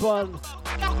for this one.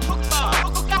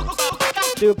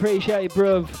 Do appreciate it,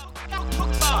 bruv.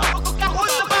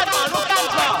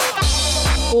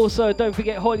 Also, don't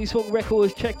forget Highly Swung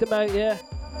Records, check them out, yeah?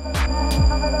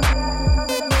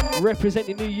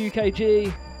 Representing New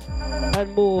UKG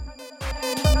and more.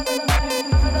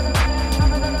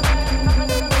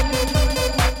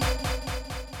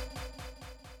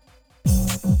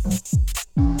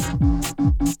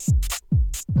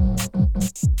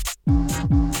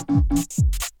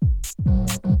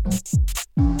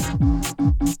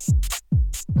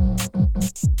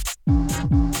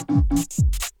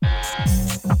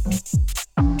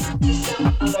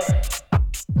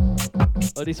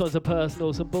 Oh, this one's a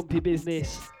personal, some bumpy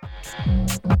business.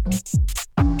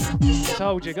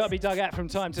 Told you, gotta be dug out from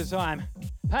time to time.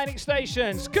 Panic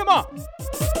Stations, come on!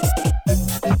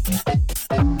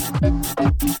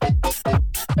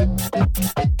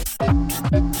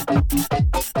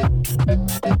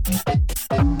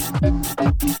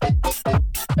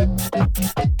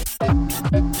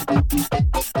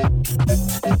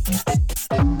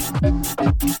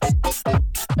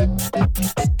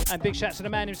 And big shout to the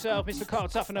man himself, Mr. Carl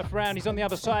Tough Enough Round. He's on the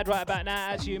other side right about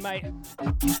now. That's you, mate.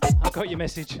 I've got your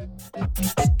message.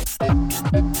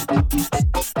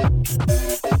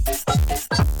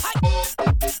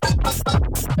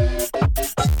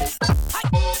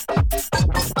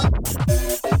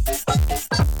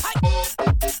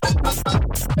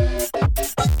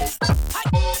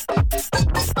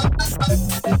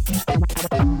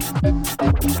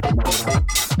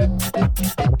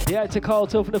 Yeah, to Carl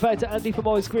Tough Enough, out to Andy from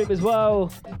Ice Cream as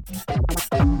well.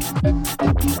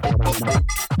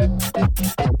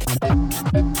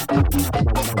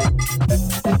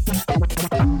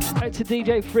 Out to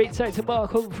DJ Fritz, out to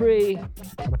Mark Humphrey.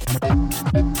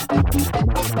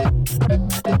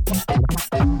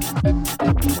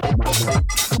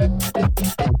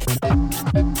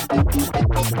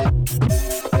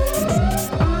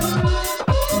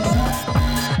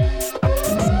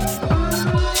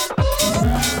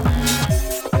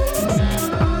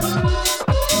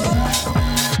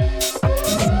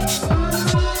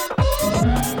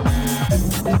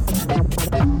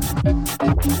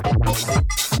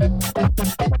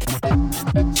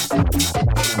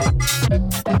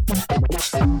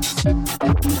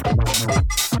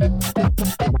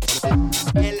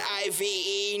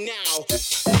 L-I-V-E now.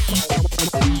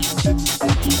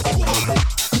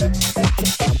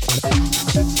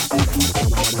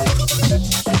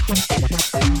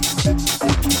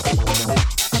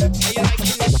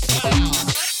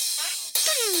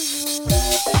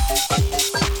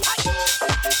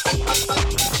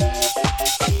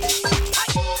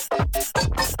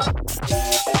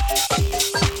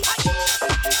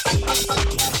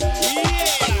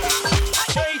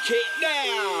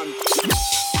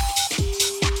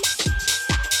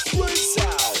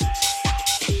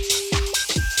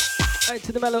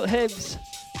 Mellow Hebs.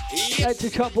 Out to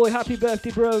Chop Boy, happy birthday,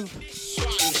 bro.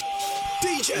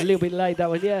 A little bit late that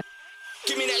one, yeah.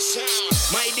 Give me that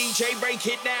sound. My DJ break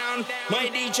it down. My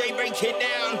DJ break it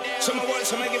down. Someone want,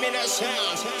 someone give me that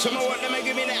sound. Someone want, let me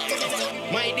give me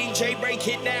that. My DJ break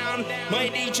it down. My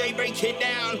DJ break it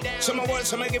down. Someone want,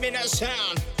 someone give me that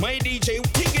sound. My DJ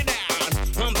take it down.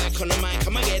 I'm back on the mic,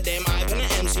 I'ma get them. I'm gonna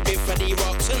MC bit for the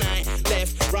rock tonight.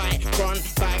 Left, right, front,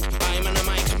 back. I'm on the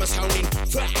mic, I'm a sounding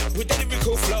flat with the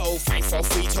lyrical flow. 5, 4,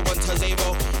 3 to 1 to 0.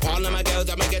 All of my girls,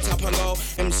 I'ma get up and go.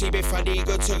 MC bit for the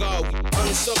good to go.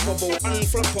 Unstoppable,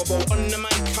 unfloppable. On the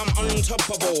mic, I'm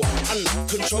untoppable,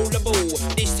 uncontrollable.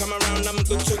 This time around, I'm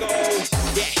good to go.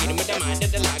 Yeah, hit him with the mind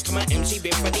of the light. Come on, MC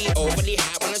bit for the overly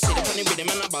high. When I sit up on the rhythm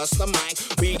and I bust the mic,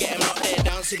 we get him up there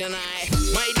dancing tonight.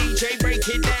 My DJ break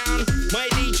it down. My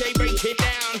DJ break it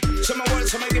down. Someone want,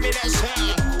 someone give me that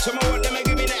sound. Someone want, let me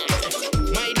give me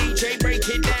that. My DJ break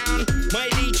it down. My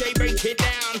DJ break it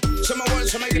down. Someone want,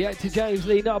 someone give me that. Yeah, to James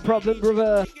Lee, not a problem,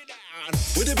 brother.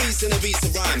 With the beats and the beats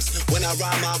of rhymes. When I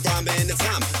rhyme, I rhyme in the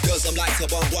time. Girls, I'm like to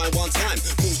bump one time.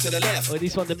 Move to the left. Oh,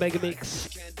 this one, the mega mix.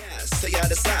 Stay out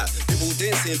the side. People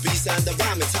dancing, beats and the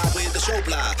rhyme. It's tied with the show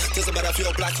blind. Doesn't matter if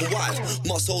you're black or white.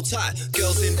 Must hold tight.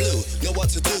 Girls in blue, know what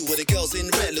to do. With the girls in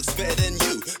red, looks better than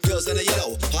you. Girls in the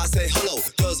yellow, I say hello.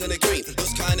 Girls in the green,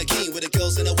 looks kinda keen. With the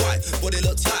girls in the white, body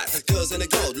look tight. Girls in the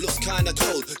gold, looks kinda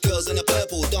cold. Girls in the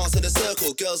purple, dance in the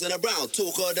circle. Girls in the brown,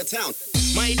 talk of the town.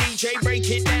 My DJ break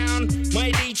it down.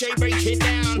 My DJ break it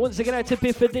down. Once again, out to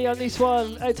Bifford D on this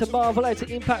one. Out to Marvel, out to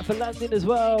Impact for landing as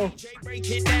well. Break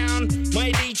it down.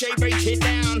 My DJ break it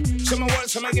down. Someone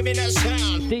wants, someone give me that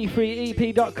sound.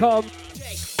 D3EP.com.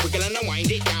 We're gonna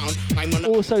wind it down. I'm on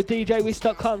Also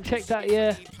DJWist.com. Check that,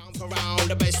 yeah. around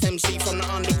the best MC from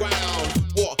the underground.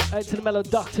 What? Out to the mellow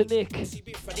Dr. Nick.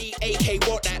 For the AK,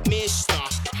 what that mister?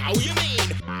 How you mean?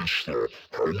 Now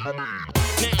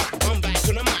I'm back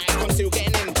on the mic. I'm still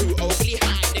getting them too overly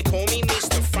high. They call me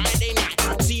Mr. Friday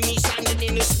Night. See me standing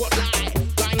in the spotlight.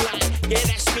 Limelight, yeah,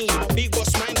 that's me. Big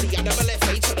boss man, the double F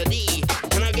A to the D.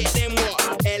 And I get them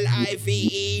what?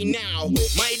 L-I-V-E now.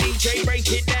 My DJ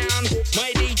break it down.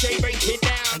 My DJ break it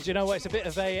down. And do you know what? It's a bit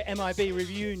of a MIB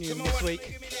reunion this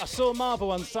week. I saw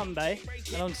Marvel on Sunday,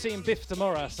 and I'm seeing Biff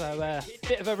tomorrow, so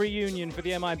bit of a reunion for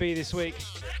the MIB this week.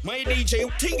 My DJ,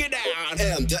 take it down.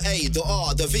 M, the A, the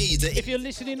R, the V, the If you're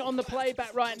listening on the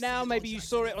playback right now, maybe you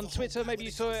saw it on Twitter, maybe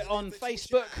you saw it on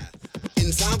Facebook.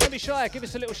 Don't be shy, give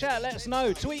us a little shout, let us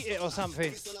know, tweet it or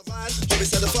something.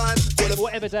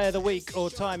 Whatever day of the week or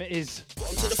time it is.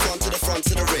 To the front, to the front,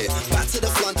 to the rear. Back to the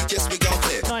front, yes, we gon'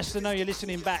 clear. Nice to know you're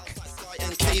listening back.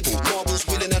 Cable, marbles,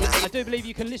 wheeling and I do believe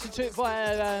you can listen to it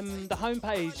via the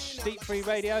homepage, D3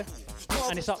 Radio,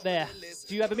 and it's up there.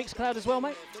 Do you have a Mixcloud as well,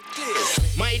 mate?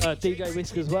 DJ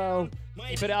Whisk as well.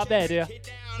 You put it up there, do you?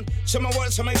 Someone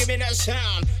wants, someone give me that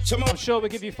sound. I'm sure we'll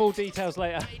give you full details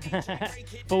later.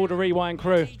 For all the Rewind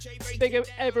crew. Big up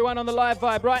everyone on the live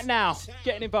vibe right now.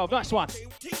 Getting involved. Nice one.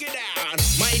 Take it down.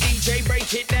 My DJ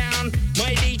break it down.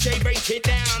 My DJ break it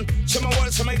down. Someone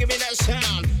wants, someone give me that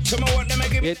sound. Someone want them to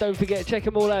give me. Yeah, don't forget, check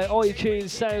them all out. iTunes,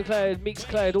 SoundCloud,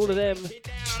 Mixcloud, all of them.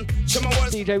 Someone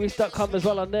wants DJWist.com as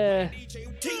well on there.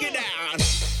 take it down.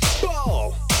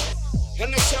 Ball.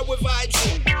 And that's how we're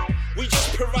vibing. We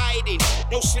just providing.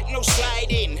 No slip, no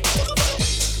sliding.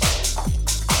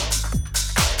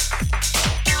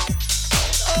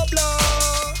 Oh, blow.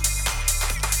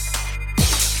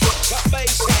 That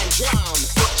bassline drum.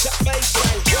 That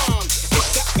bassline drum.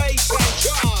 It's that bassline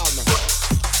drum.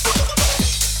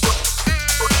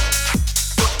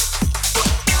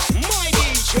 My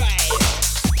DJ.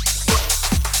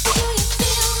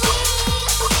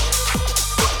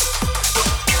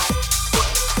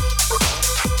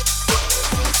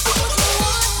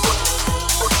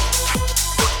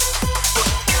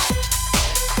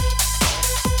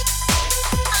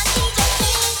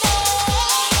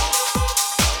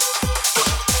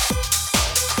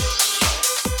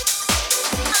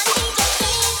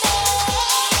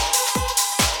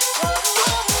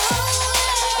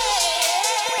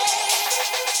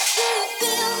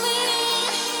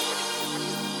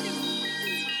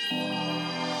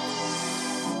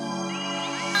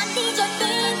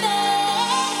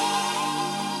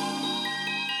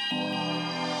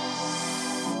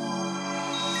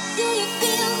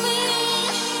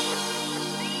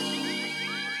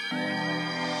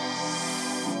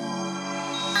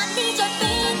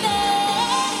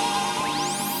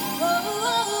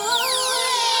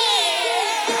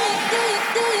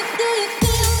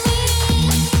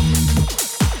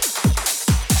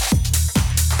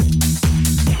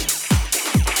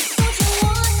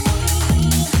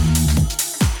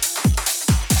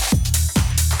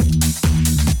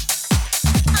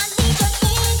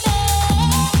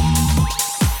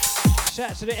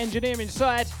 to the engineering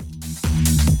side.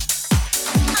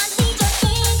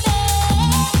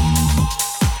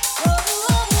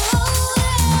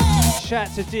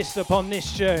 Shout to Distop on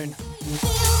this tune.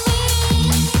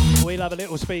 We love a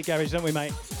little speed garage, don't we,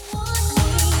 mate?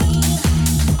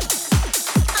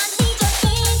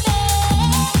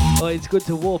 Oh, it's good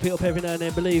to warp it up every now and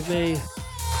then, believe me.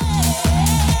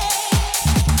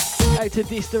 Out to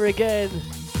Dista again.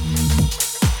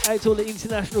 Out to all the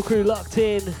international crew locked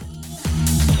in.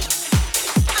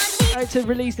 Out to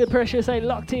Release the Pressure saying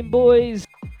locked in, boys.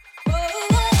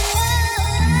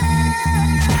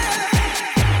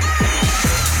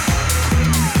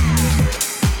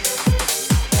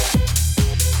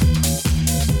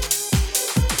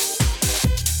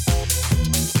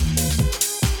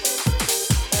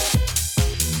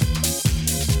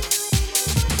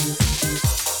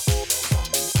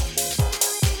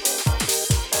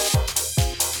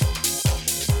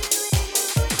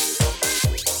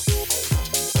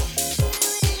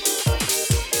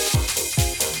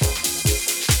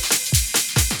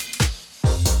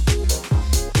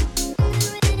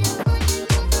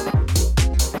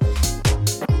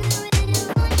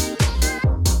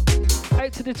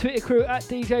 The Twitter crew at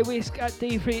DJ Whisk, at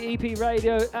D3EP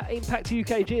Radio, at iMPACT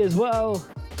UKG as well.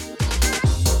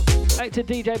 Out to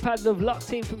DJ Padlove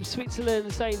locked in from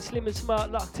Switzerland saying Slim and Smart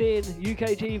locked in,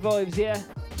 UKG vibes, yeah.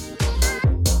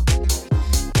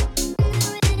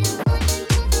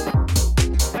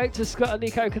 Out to Scott and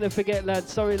Nico, can I forget,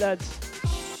 lads? Sorry, lads.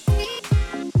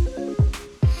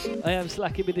 I am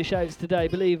slacking with the shouts today,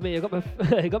 believe me. I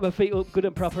got my feet up good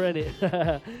and proper, innit?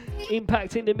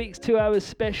 iMPACT in the mix, 2 hours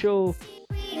special.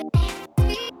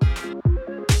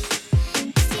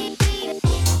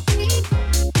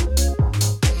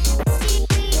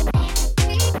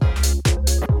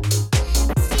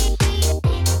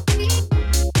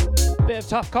 Bit of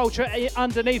tough culture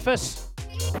underneath us.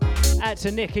 Out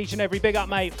to Nick, each and every big up,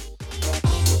 mate.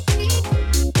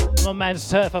 My man's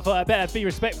turf, I thought I'd better be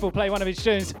respectful, play one of his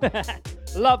tunes.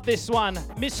 Love this one.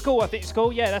 Miss School, I think it's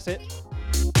called. Yeah, that's it.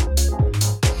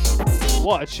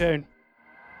 What a tune.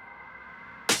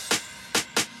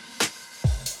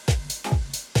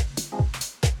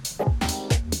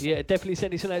 Yeah, definitely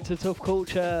send this one out to Tough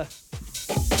Culture.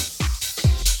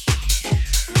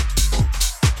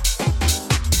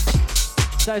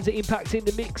 Sounds of iMPACT in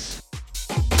the mix.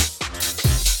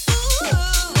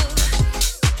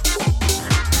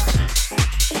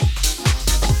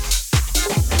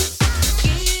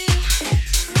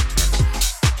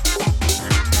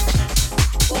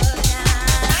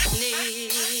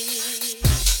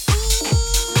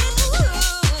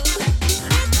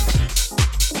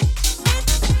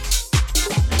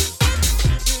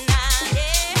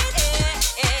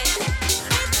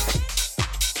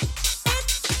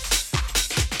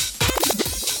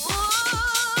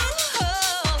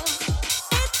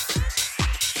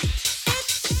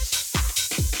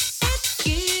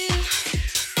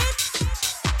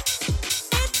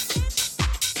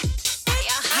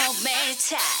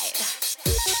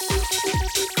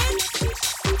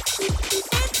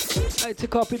 To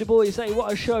Copy the Boy saying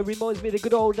what a show, reminds me of the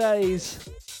good old days.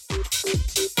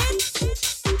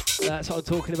 That's what I'm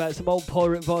talking about, some old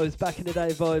pirate vibes, back in the day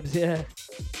vibes, yeah.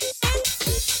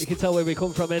 You can tell where we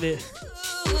come from, innit?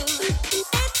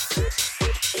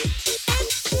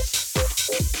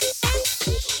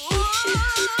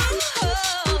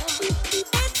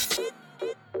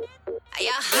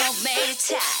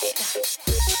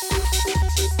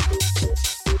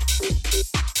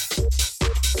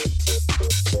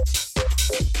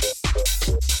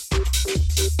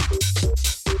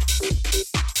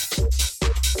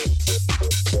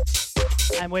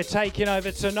 And we're taking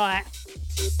over tonight.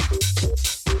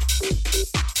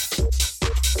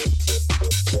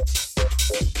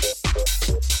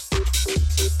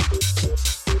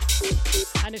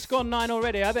 And it's gone 9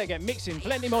 already. I better get mixing.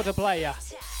 Plenty more to play ya.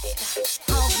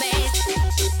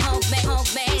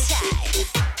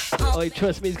 Oh,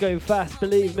 trust me, it's going fast,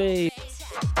 believe me.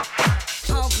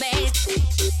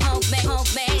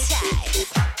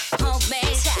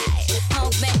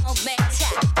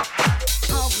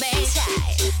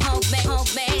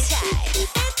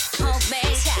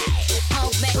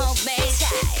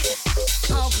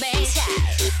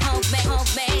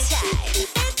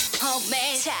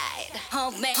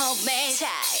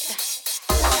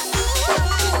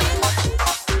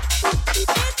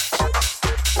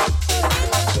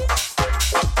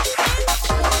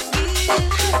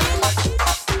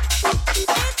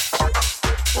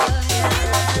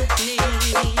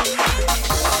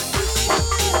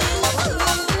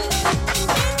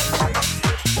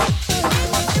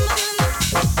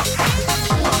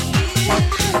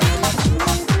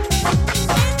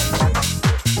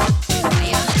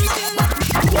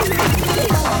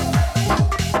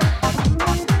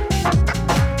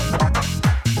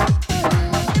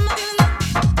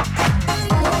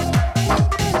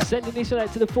 Shout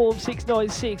out to the Form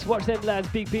 696. Watch them lads,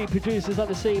 big producers on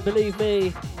the scene, believe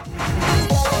me.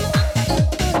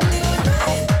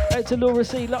 Out to Laura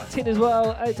C, locked in as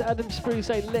well. Out to Adam Spruce,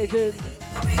 a legend.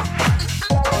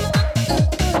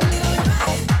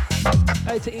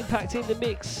 Out to Impact in the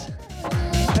mix.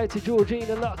 Out to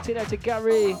Georgina, locked in. Out to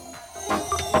Gary.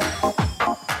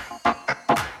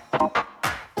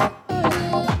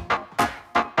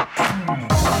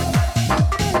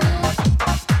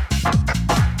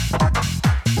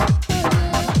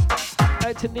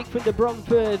 Out to Nick from the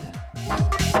Bromford.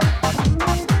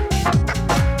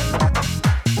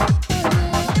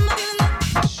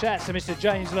 Shout out to Mr.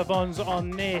 James Levons on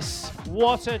this.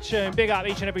 What a tune. Big up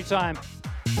each and every time.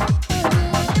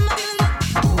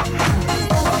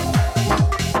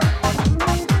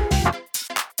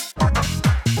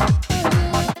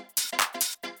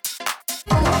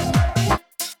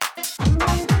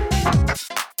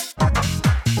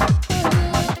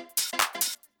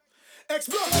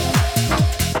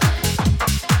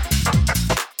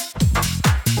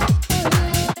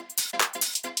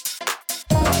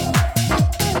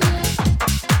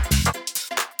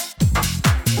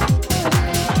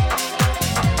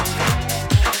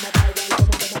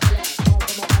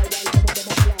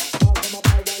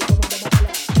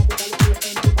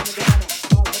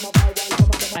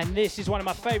 This is one of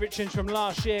my favourite tunes from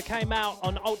last year. Came out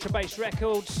on Ultra Bass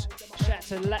Records.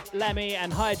 Shout out to Lammy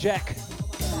and Hijack.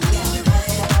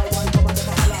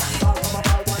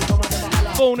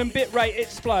 Born and bitrate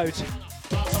explode.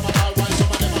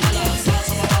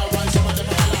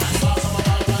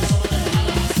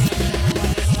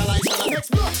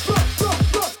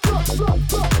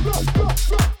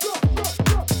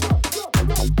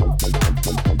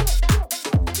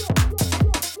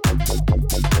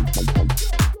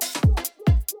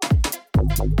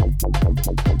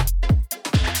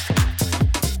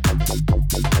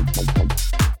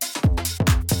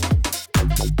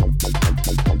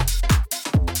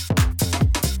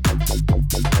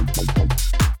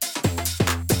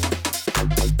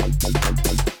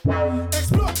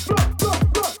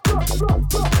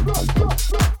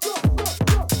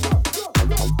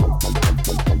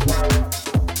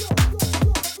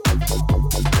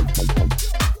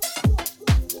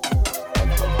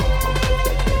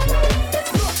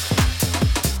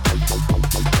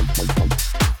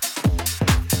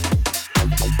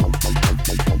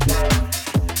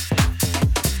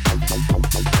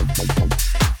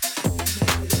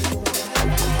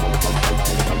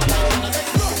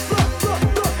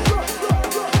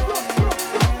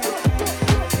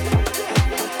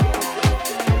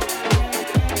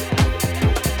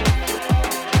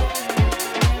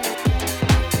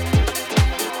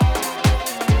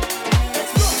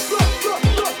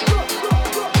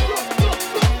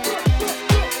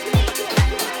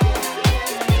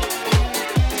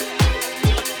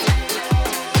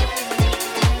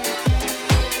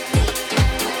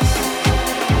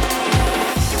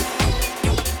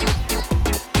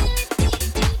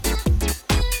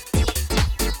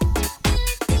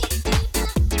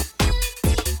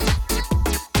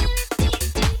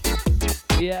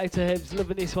 Out to Hebs,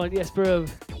 loving this one, yes, bro.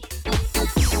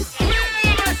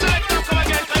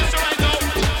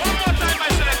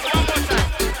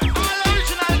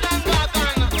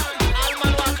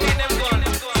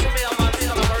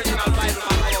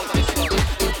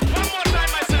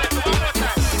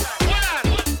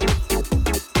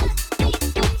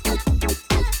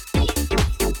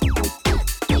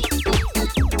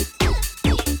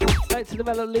 Out to the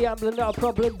melody, Ambler, not a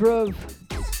problem, bro.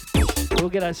 We'll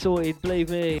get that sorted, believe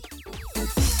me.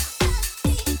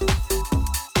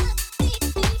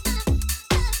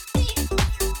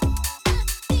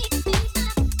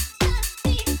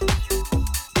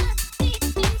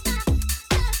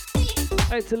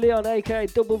 Out to Leon, aka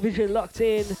Double Vision, locked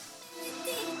in.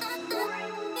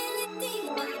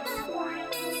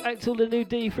 Out to the new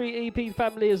D3EP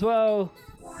family as well.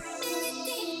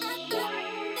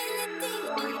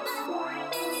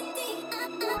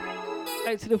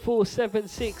 Out to the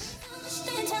 476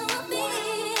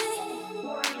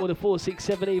 or the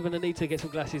 467 even. I need to get some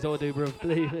glasses. I do, bro.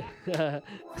 Believe me.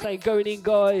 Saying going in,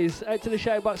 guys. Out to the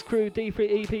Shoutbox crew.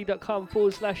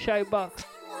 d3ep.com/shoutbox.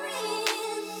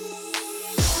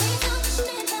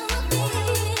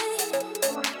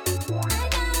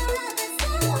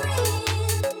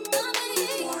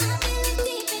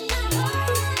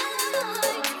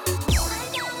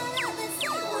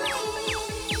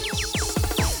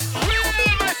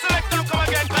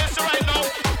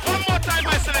 One more time,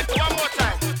 my selector.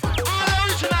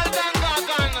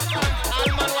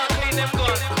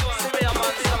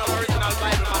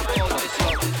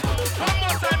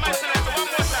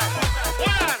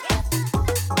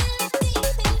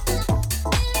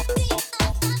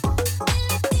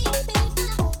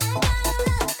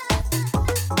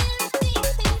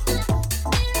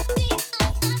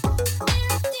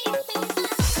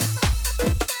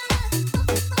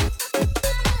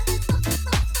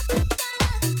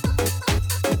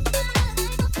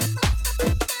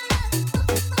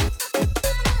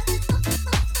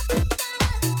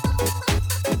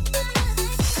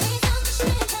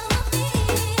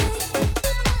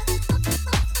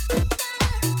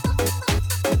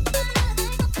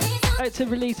 out to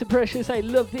Release of Pressure, say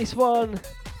love this one.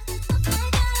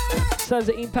 Sounds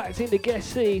of Impact in the guest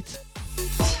seat.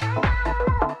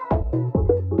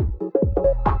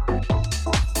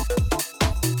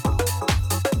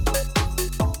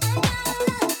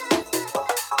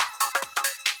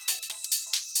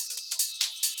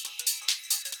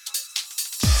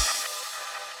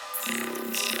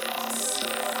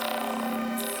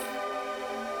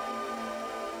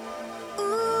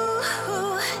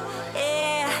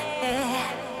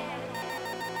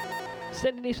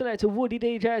 Sending this one out to Woody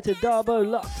DJ, out to Darbo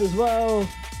Lux as well.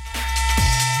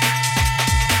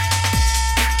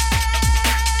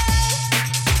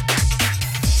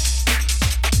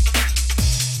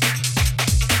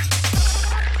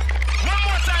 One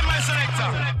more time, my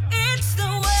selector. It's the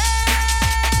way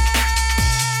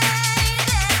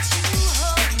that you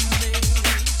hold me,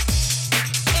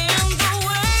 and the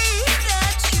way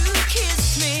that you kiss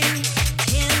me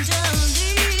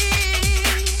tenderly.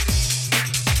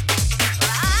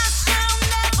 I shall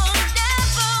never,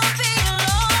 never be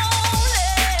lonely.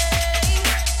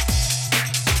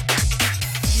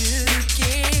 You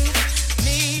give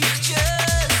me just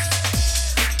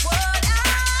what I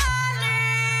need.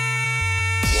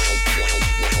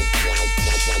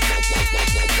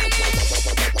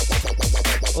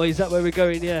 Oh, is that where we're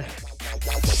going? Yeah.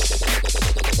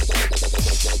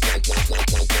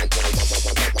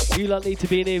 You lot need to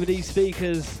be in here with these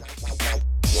speakers.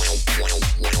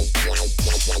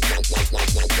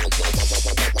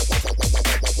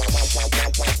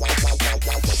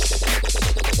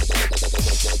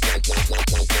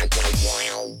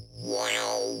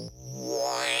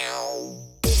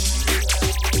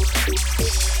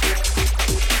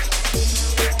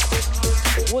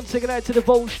 Once again, out to the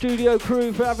Volt Studio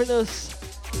crew for having us.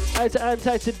 Out to Ant,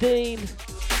 out to Dean.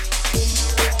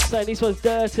 Saying this one's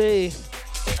dirty.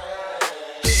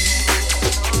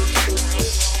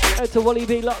 Out to Wally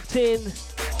B locked in.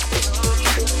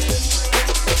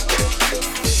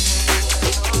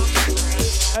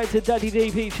 Out to Daddy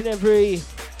Deep each and every.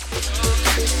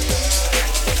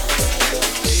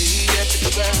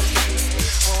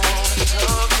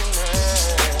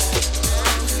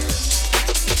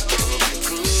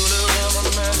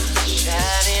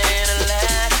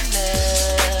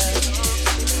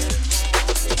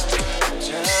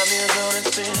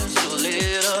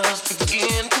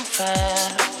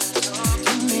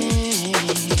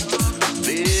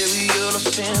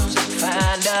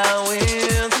 Find out when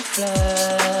to fly.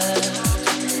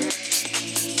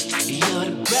 You're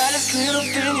the brightest little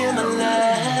thing in my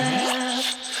life.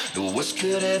 No words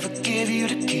could ever give you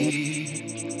the key.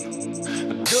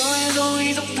 The door is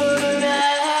always open and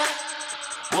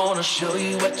I wanna show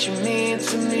you what you mean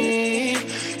to me.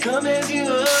 Come as you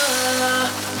are,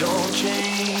 don't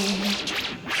change.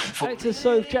 Out to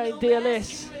Soph Jane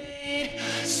DLS.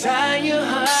 Sign your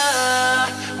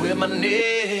heart with my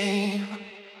name.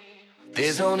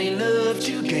 There's only love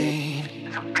to gain.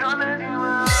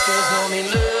 There's only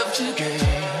love to gain.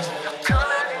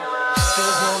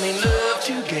 There's only love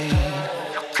to gain.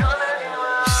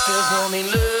 There's only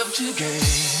love to gain.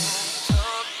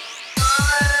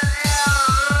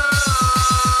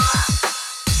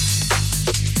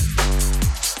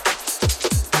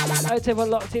 Out to everyone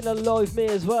locked in on Live Me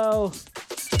as well.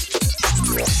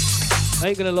 I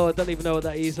ain't gonna lie, I don't even know what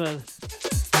that is, man.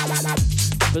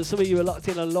 But some of you are locked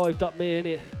in on Live.me,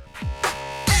 innit?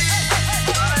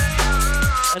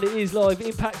 And it is live,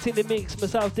 Impact in the mix,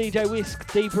 myself, DJ Whisk,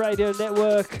 Deep Radio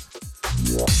Network.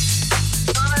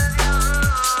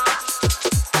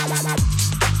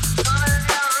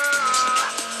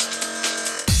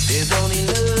 There's only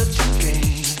love to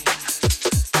gain.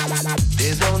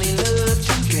 There's only love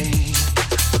to gain.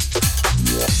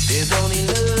 There's only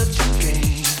love to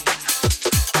gain.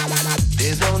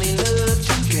 There's only love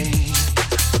to gain.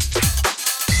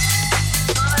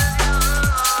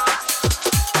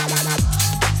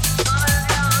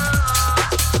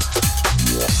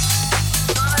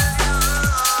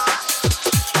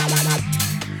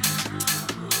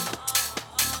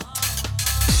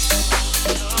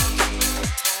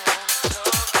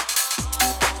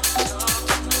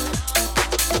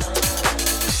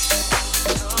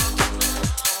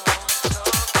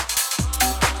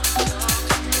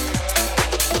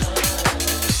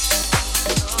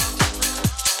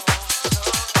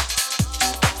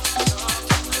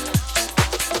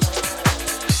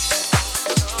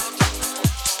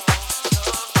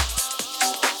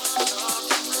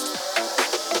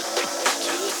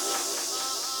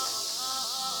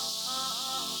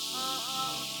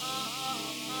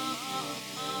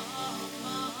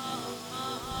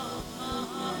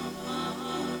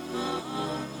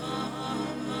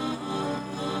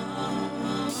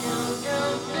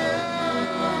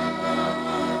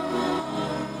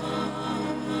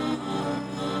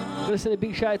 Gonna send a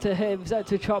big shout out to Hevs, out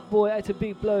to Chop Boy, out to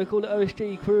Big Bloke, all the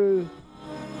OSG crew.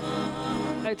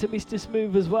 Out to Mr.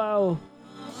 Smooth as well.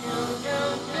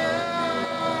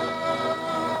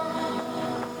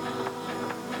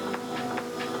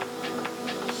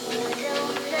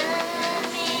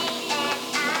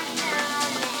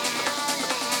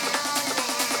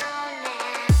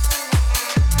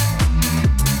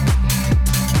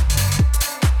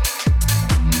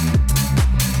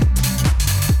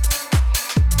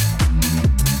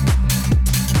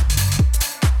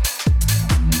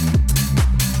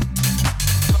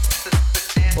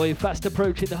 We're fast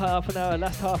approaching the half an hour,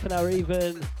 last half an hour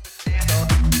even.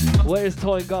 Where's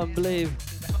time gone, believe?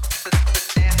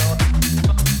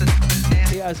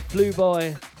 It has flew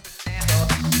by.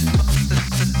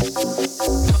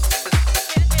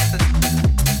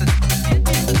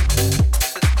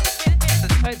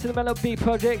 Out to the Mellow B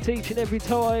project each and every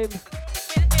time.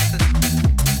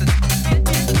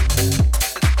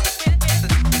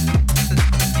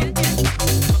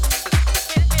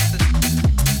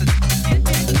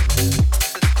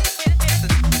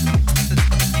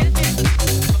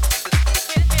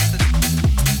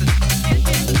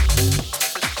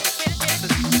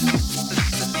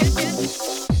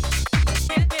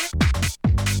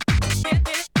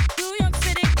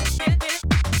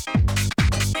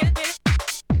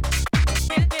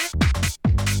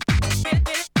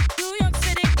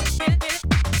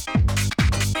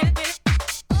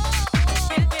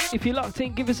 If you're locked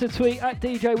in, give us a tweet at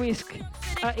DJ Whisk,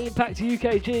 at iMPACT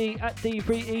UKG, at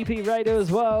D3EP Radio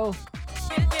as well.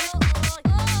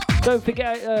 Don't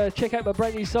forget, check out my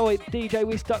brand new site,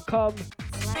 djwhisk.com.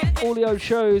 All the old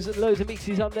shows and loads of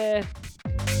mixes on there.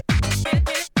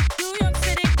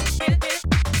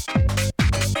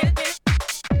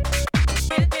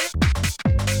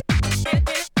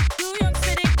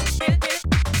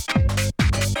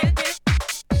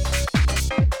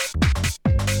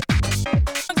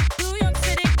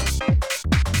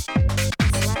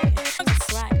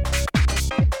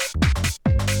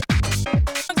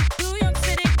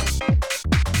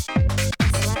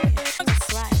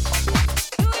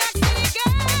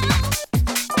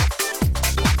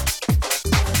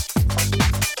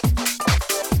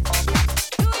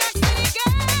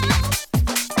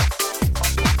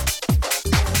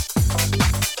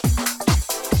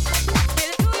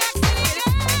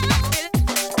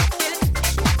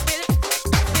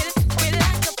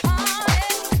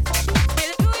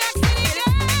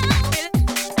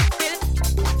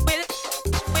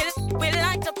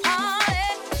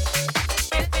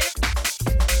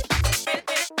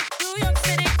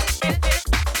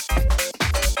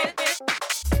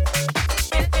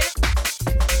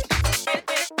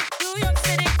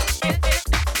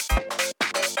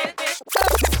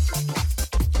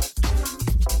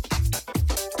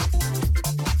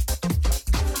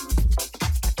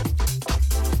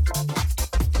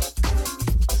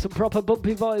 Proper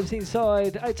bumpy vibes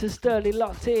inside. Out to Sterling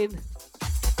locked in.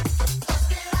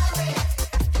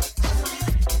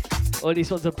 Oh,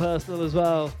 these ones are personal as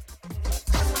well.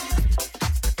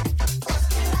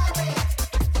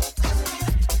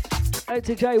 Out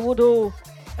to Jay Woodall.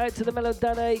 Out to the Mellow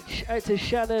Dan H. Out to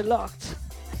Shannon locked.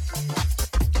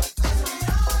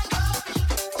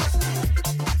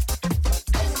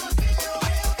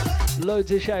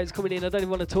 Loads of shouts coming in. I don't even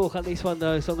want to talk on this one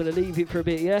though, so I'm going to leave it for a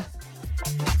bit, yeah?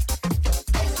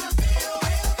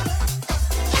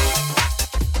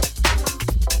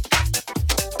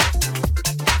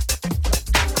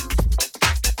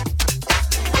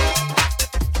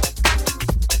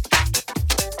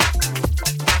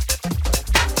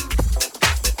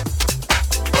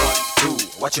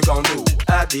 What you gon' do?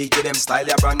 I dig give them style,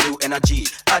 a brand new energy.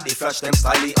 I dig flash them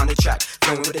style on the track,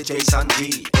 flowing with the Jason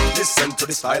G. Listen to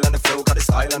the style and the flow, cause the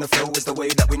style and the flow is the way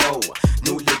that we know.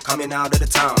 New look coming out of the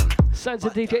town. Sounds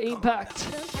of DJ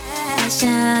iMPACT.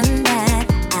 Passion that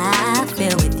I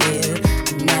feel with you,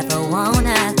 I never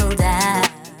wanna go down.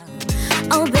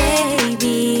 Oh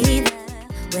baby,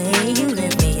 the way you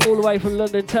lift me all the way from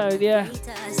London town, yeah.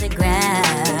 touch the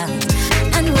ground.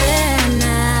 And when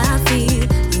I feel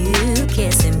you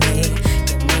kissing me,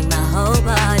 you make my whole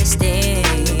body sting.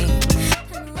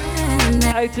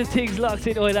 Out of Tiggs locked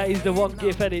in, oh that is the one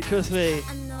gif edit, trust me.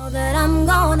 I know that I'm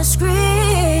gonna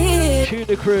scream. Tune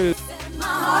the crew. Set my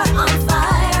heart on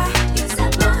fire. You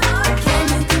set my heart.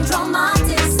 Can you control my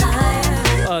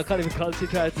desire? Oh, I can't even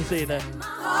concentrate to see that. My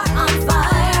heart on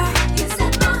fire. You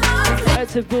set my heart. Out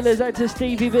to Villas, out to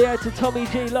Stevie B, out to Tommy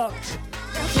G locked.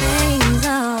 The flames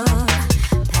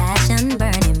of passion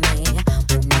burning me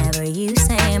whenever you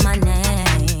say my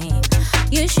name.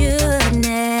 You should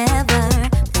never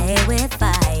play with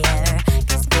fire,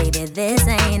 'cause baby this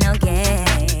ain't no game.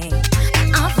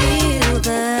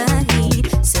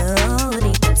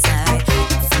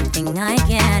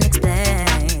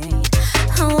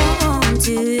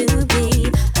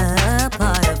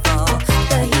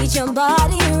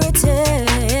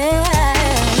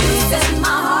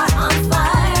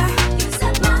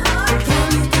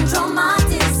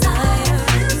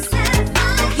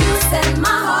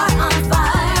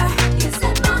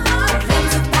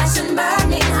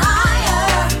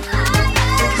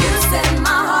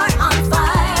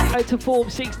 Storm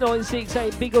 696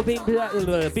 saying big up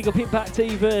Impact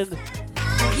even. You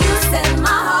set my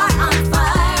heart on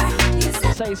fire. You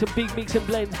set Saying some big mix and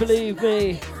blends, believe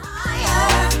me.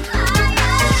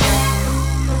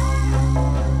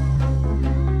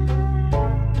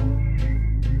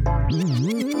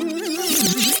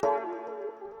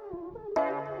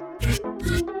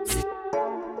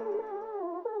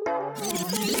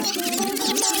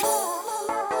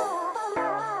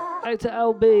 Out to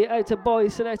LB, out to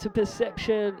Boyce, and out to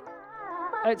Perception,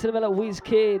 out to the man like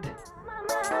WizKid,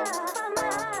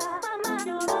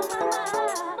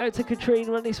 out to Katrine,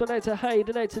 run this one out to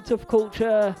Hayden, out to Tough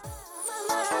Culture.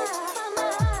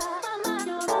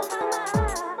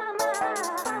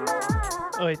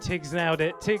 Oh, Tiggs nailed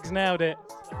it. Tiggs nailed it.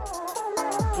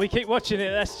 We keep watching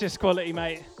it. That's just quality,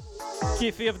 mate.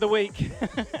 Giphy of the week.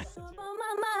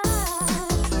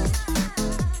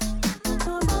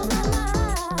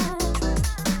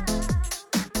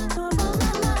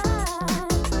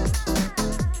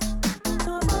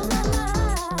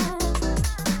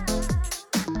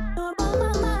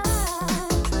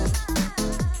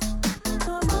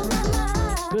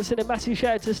 Send a massive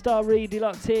shout out to Star Reed, he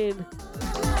locked in.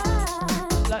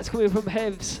 That's coming from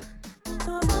Hevs.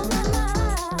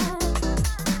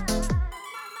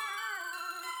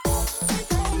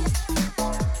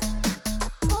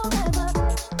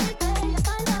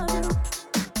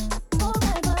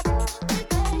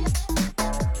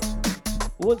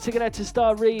 Once again out to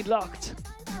Star Reed, locked.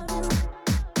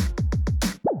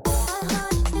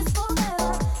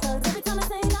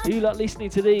 You lot listening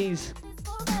to these?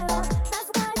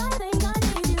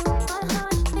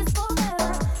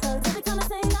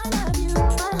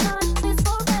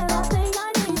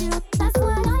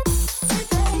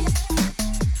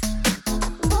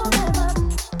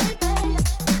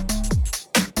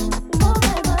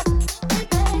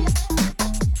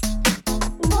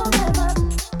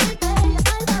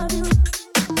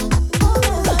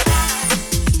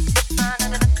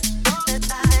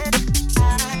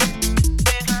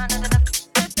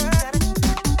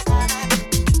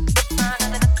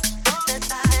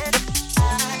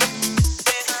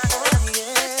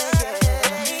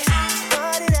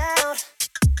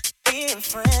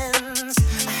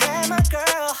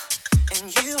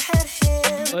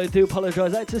 I do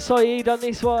apologise out to Saeed on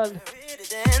this one.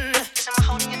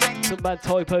 Some mad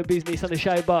typo business on the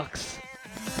show box.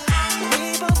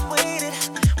 We both waited,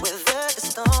 weathered the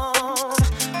storm.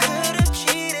 Could have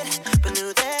cheated, but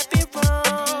knew that'd be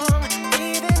wrong.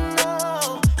 Even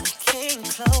though we came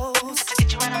close to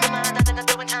get you out of my mind, I've been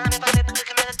doing time if I never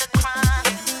committed the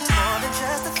crime. More than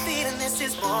just a feeling, this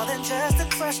is more than just a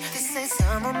crush. This ain't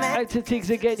some romantic. Out to Tiggs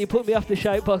again, you put me off the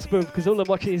shout box, bro, because all I'm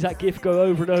watching is that GIF go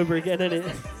over and over again, isn't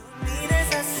it?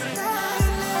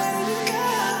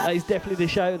 That is definitely the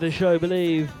shout of the show,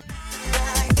 believe.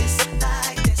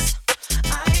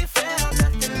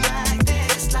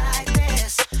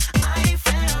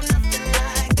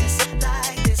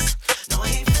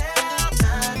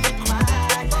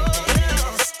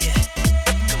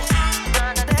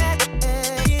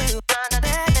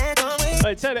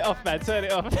 Oh, turn it off, man. Turn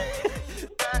it off.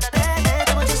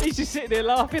 He's just sitting there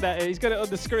laughing at it. He's got it on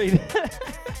the screen.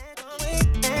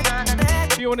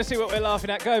 If you want to see what we're laughing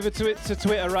at, go over to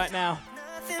Twitter right now.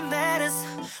 Nothing matters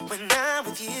when I'm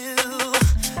with you.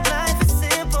 Life is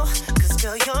simple, 'cause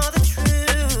girl, you're the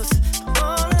truth.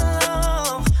 All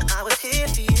along, I was here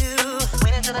for you.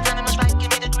 Wait until the timing was right,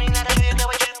 give me the green light, I'll show you girl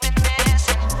what you've been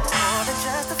missing. More than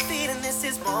just a feeling, this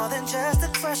is more than just a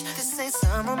crush. This ain't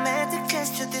some romantic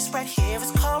gesture, this right here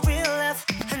is called real love.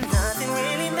 And nothing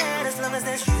really matters, long as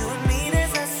there's you and me,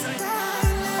 there's us and I.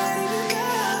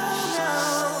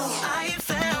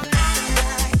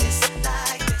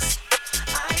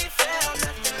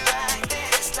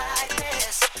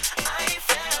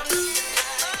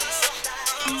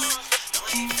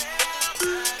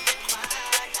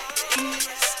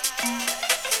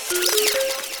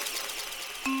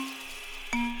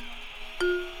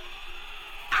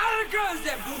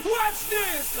 Watch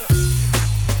this!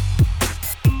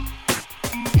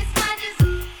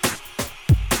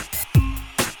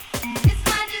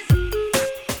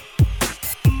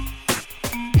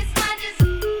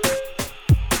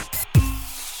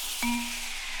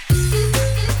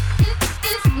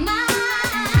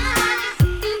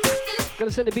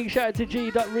 Gotta send a big shout out to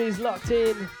G.Riz locked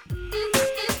in.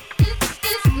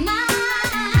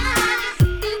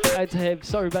 Out to him,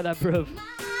 sorry about that, bruv.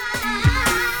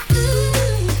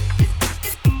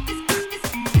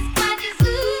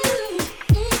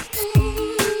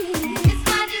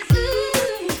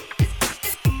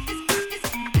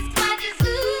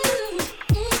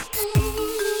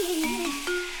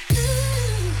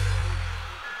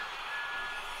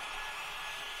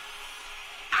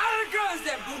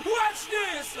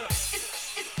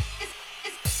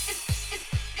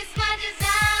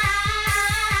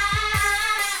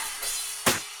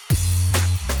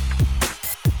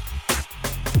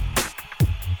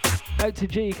 Out to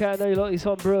GK, I know you like this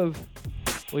one, bruv.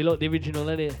 We like the original,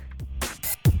 innit?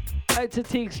 Out to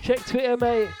Tiggs, check Twitter,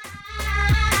 mate.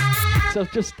 So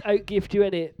I've just out-gift you,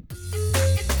 innit?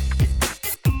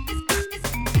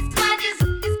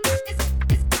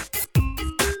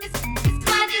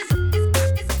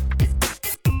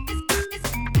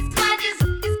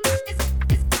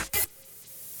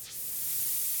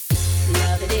 The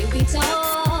other day we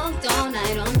talked all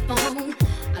night on the phone.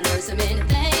 I learned so many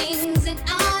things that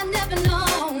I've never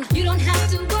known. You don't have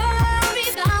to worry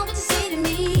about what you say to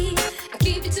me. I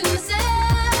keep it to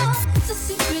myself so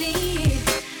secretly.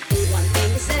 One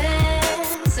thing you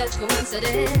said, such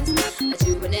coincidence, but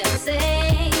you would never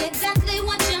say exactly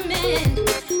what you meant.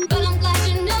 But I'm glad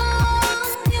you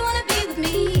know you wanna be with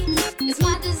me. It's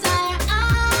my desire,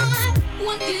 I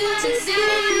want you to see.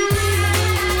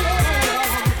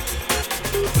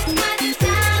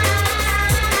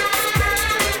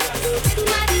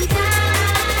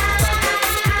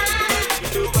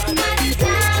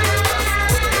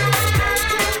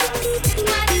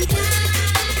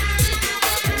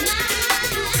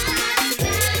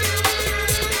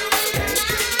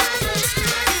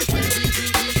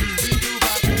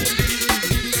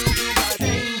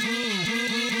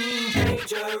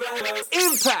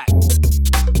 Impact.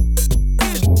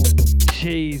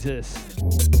 Jesus.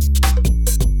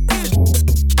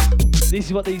 This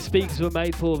is what these speakers were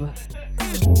made for.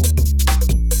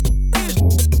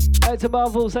 Out to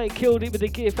Marvel saying killed it with the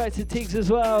gift. Out to Tiggs as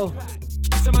well.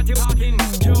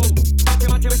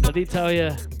 I did tell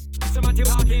you.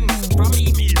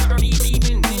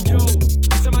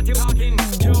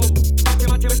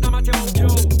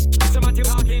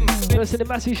 First, a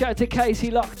massive shout out to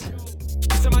Casey Locked.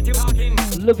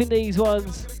 Loving these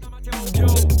ones.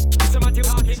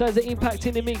 Sounds of impact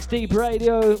in the mix, deep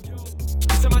radio.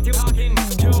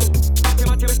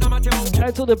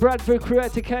 Out to the Bradford crew,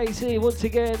 out to Casey once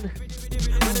again.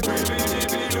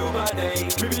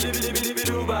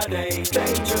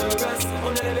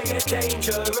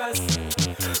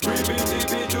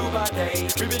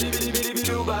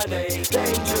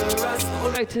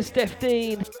 Out to Steph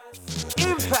Dean.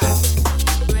 Impact.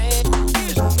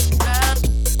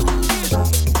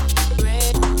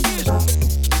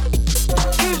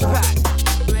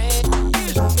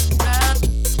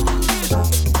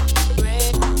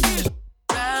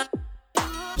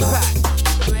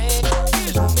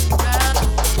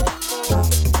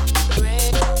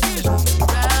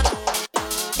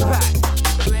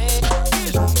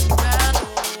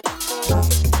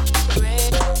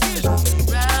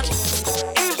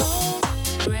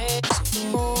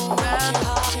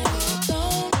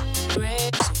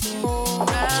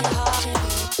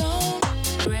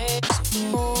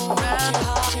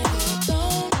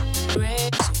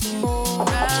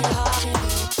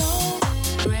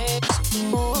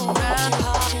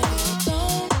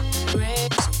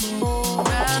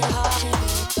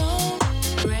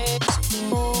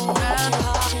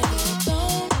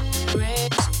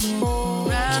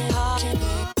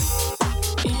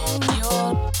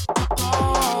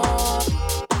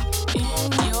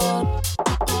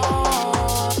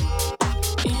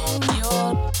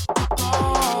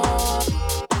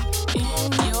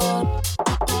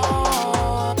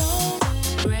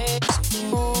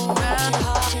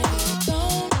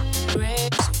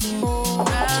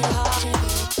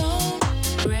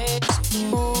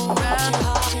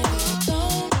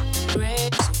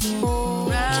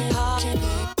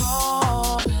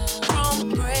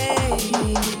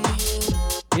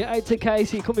 Out to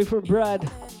Casey, coming from Brad.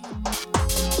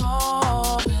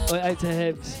 Out to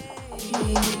Hebs.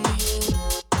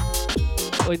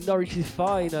 Norwich is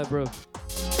fine now, bro.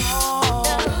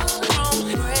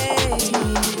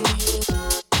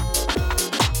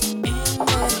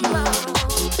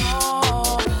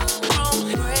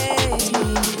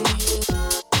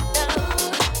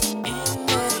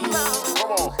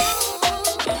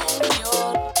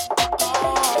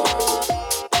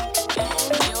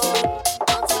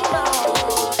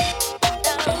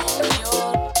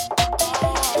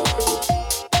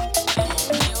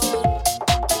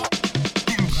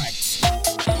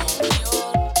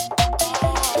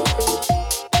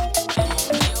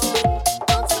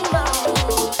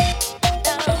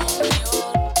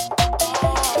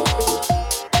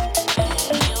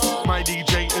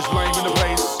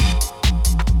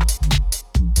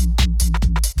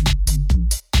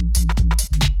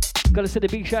 Gotta send a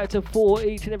big shout out to 4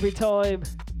 each and every time.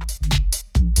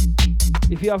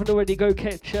 If you haven't already, go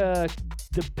catch the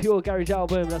Pure Garage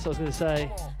album, that's what I was gonna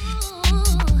say.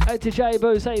 Out to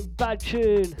J-Bo saying bad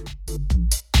tune.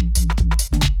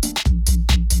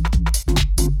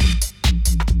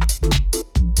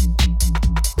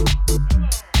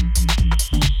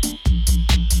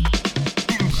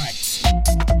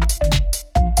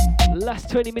 last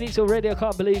 20 minutes already. I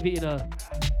can't believe it, you know.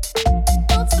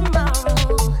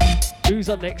 Who's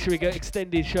on next? Should we go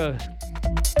extended show?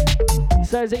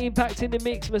 Sounds of Impact in the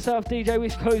mix. Myself, DJ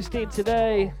Wish, hosting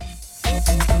today.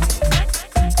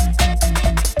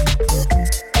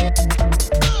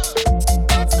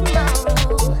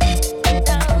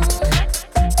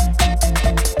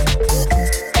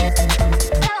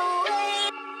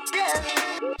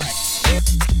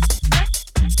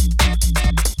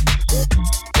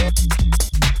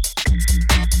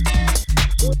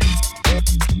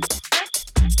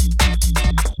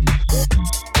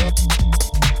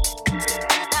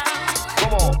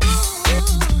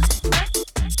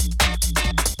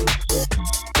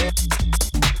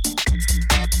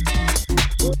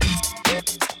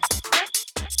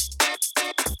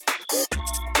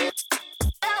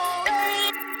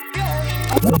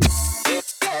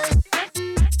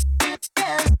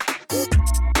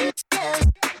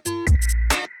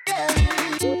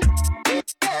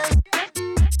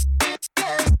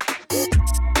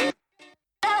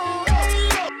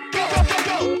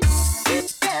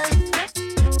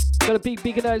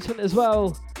 Big announcement as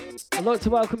well. I'd like to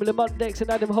welcome Lamont Dex and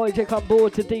Adam Hijack on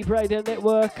board to Deep Radio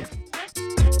Network.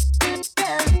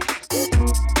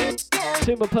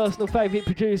 Two of my personal favourite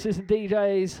producers and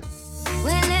DJs.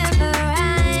 Whenever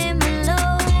I'm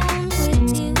alone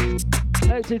with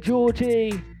you. Out to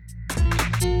Georgie.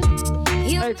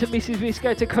 Out to Mrs.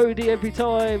 Visco, to Cody every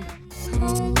time.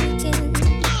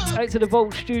 Out to the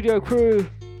Vault Studio crew.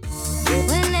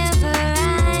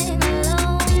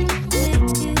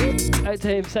 Out to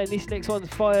him saying this next one's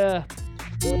fire.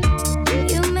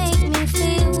 You make me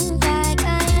feel like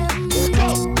I am.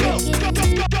 Go, go, go, go,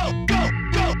 go,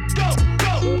 go, go,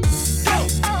 go,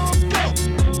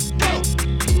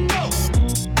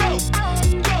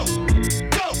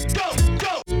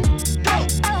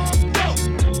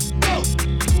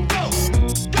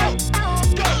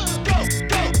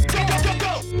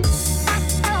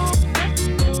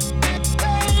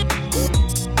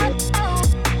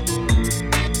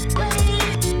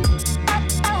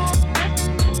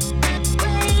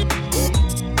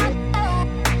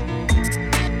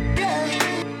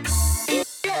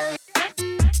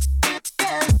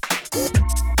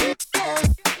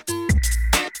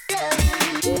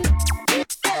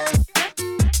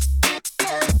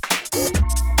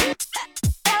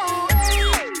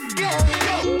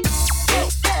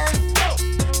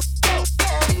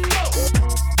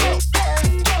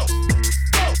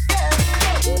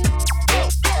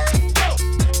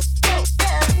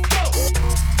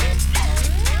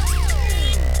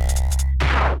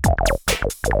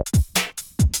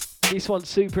 This one's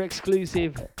super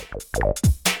exclusive.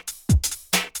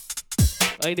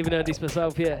 I ain't even heard this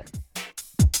myself yet.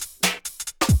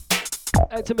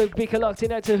 Out to Mabika locked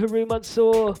in, out to Haru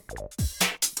Mansour.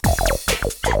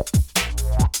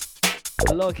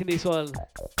 I'm liking this one.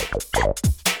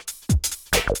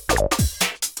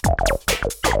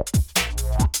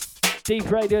 Deep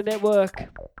Radio Network.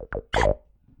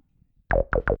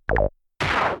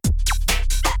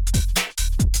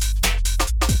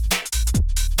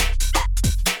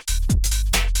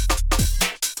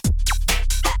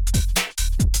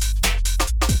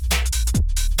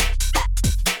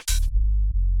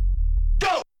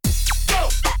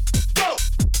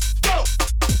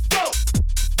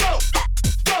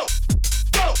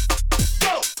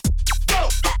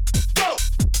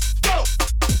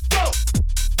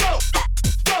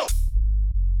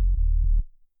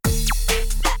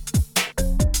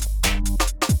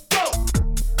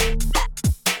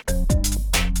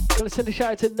 Send a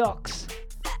shout out to Knox.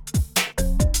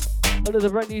 Another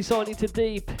brand new signing to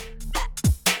Deep.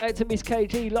 Out to Miss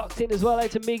KG locked in as well. Out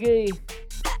to Miggy.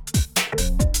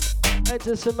 Out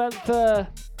to Samantha.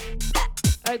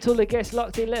 Out to all the guests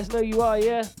locked in. Let us know you are,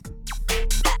 yeah?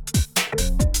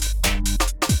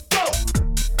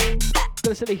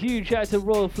 Gonna send a huge shout out to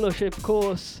Royal Flush, of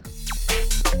course.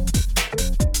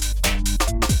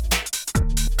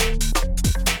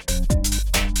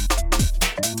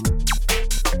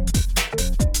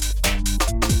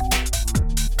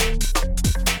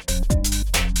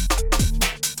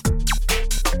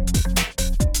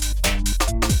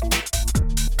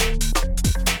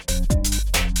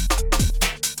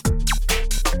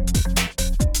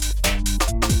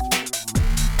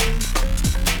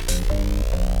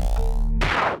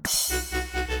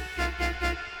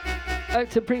 Out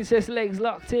to Princess Legs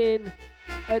locked in.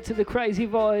 Out to the Crazy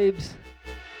Vibes.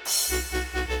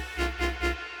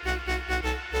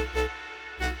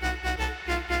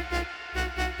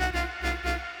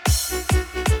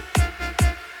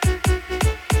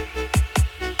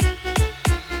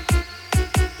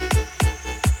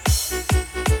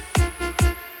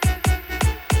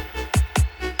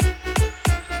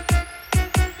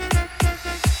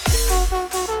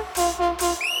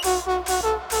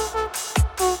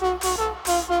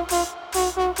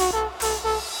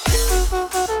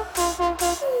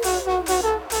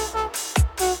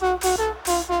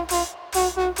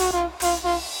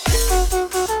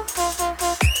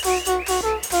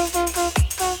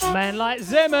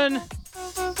 Lemon,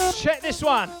 check this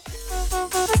one.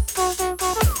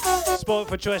 Spoiled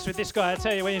for choice with this guy, I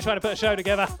tell you, when you're trying to put a show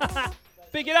together.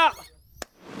 Big it up.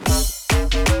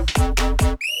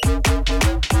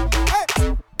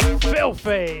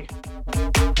 Filthy.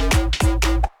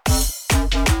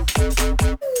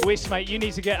 Wish, mate, you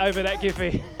need to get over that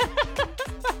Giphy.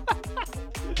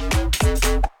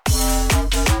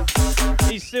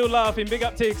 He's still laughing. Big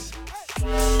up, Tiggs.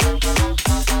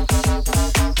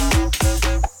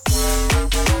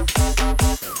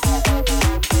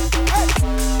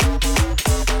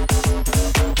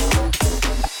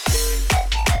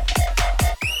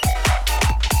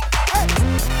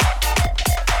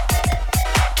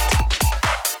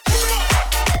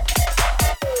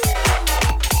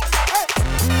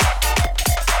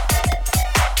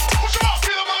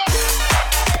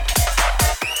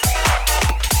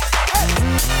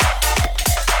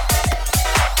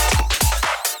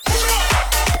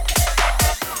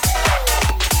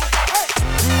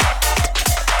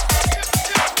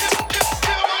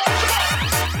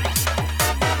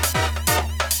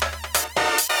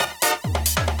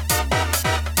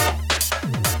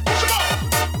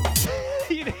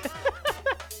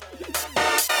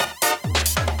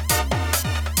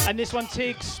 And this one,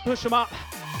 Tiggs, push them up.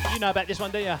 You know about this one,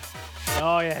 don't you?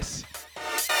 Oh, yes.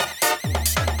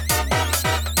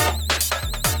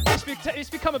 It's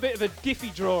become a bit of a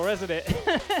Giphy draw, hasn't it?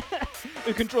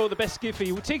 Who can draw the best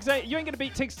Giphy? Well, Tiggs, you ain't going to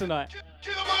beat Tiggs tonight.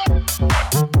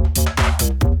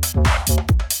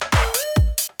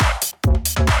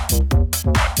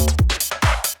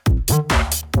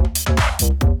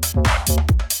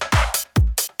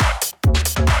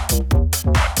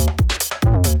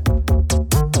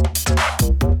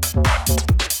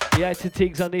 Yeah, to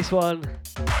Tiggs on this one.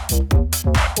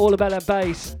 All about that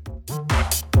bass.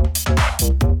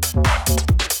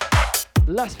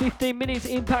 Last 15 minutes,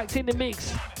 impact in the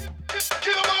mix.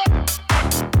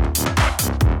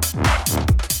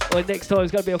 Well, next time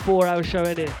it's going to be a 4-hour show,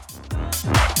 isn't it?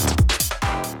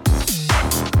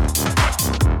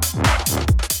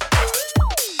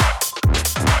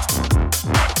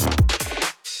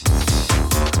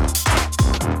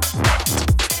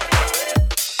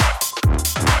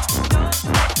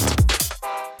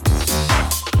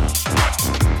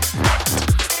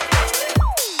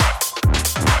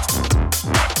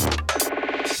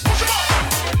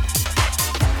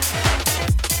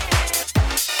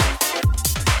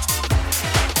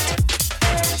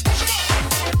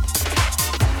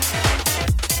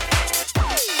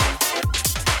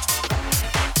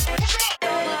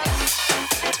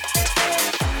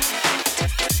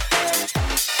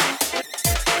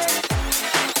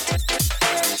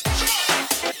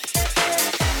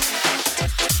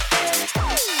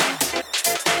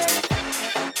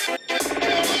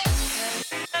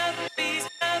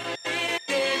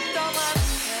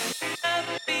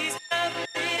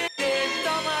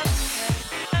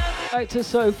 Out to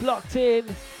Soph, locked in.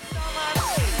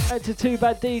 Out to Two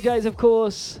Bad DJs, of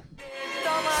course.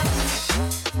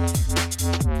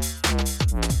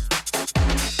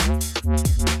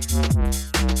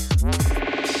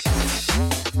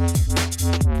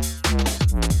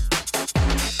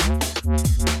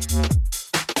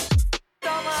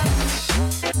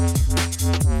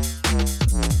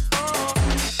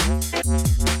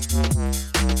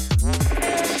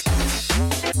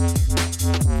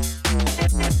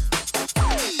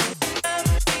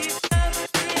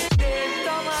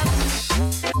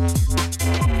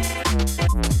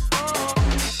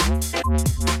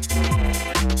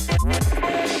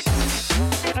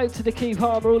 To the Keith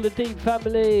Harbour, all the Deep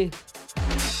family.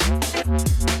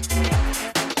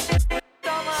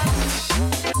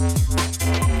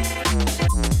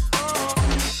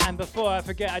 And before I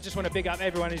forget, I just want to big up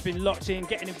everyone who's been locked in,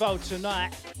 getting involved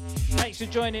tonight. Thanks for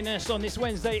joining us on this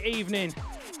Wednesday evening.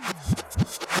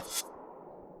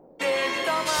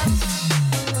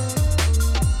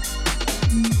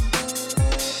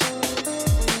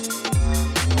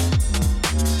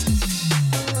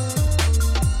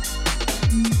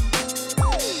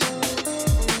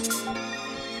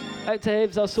 Out to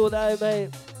Hibbs, I'll sort that out, mate.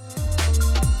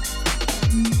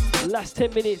 Last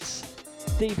 10 minutes.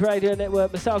 Deep Radio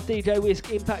Network, myself, DJ Whisk,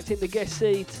 Impact in the guest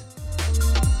seat.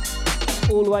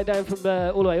 All the way down from,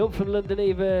 all the way up from London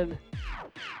even.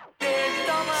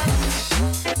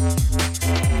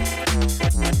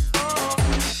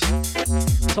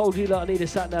 Told you that I need a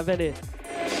sat nav, innit?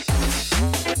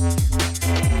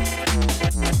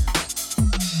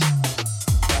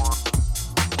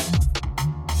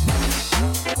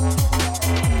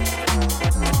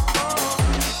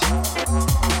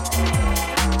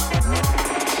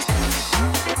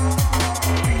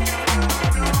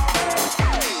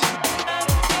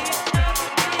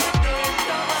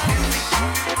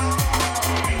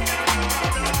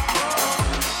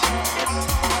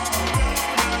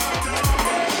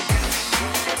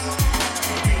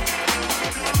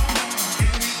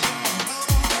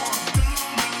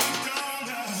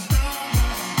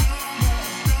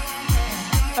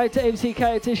 Out to MCK,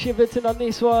 out to Shiverton on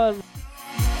this one.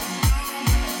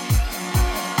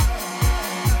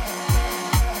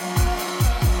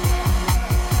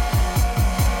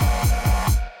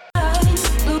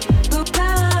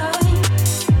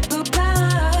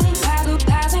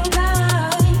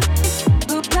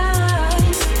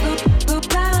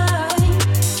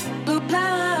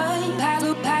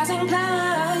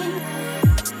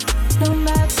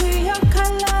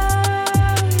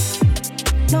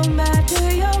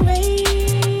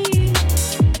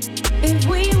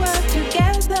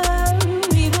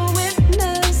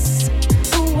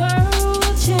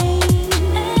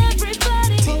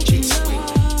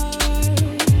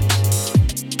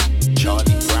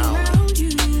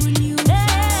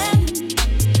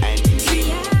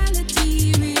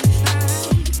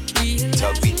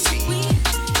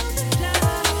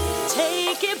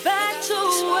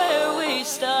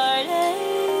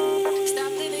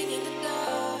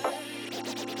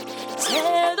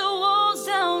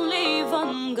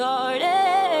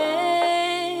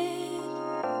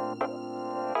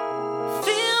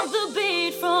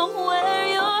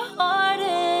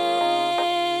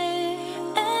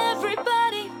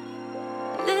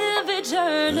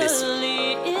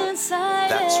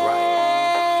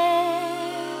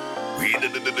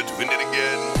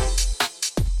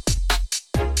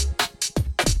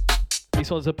 This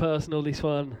one's a personal, this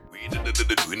one. Win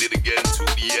it again to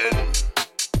the end.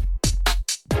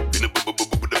 Win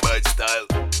the bite style.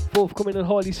 Forthcoming and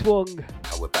highly swung.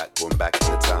 Now we're back, going back in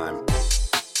the time.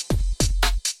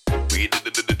 Win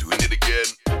it again.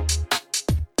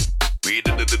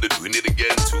 Win it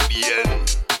again to the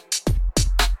end.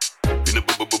 Win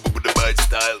the bite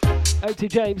style. Out to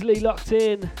James Lee, locked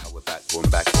in. Now we're back, going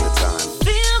back in the time.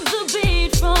 Feel the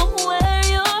beat from where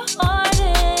your heart is.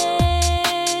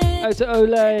 Out to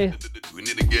Ole. Win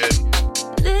it again.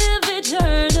 Live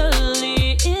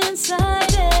eternally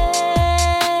inside it.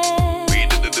 Win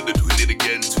it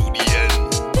again to the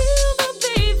end. Feel the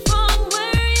beat from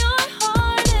where your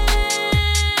heart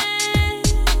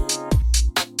is.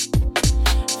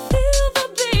 Feel the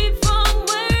beat from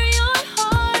where your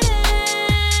heart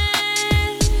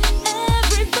is.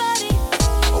 Everybody.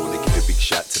 I wanna give a big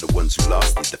shout to the ones who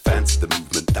lasted, the fans of the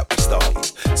movement that we started.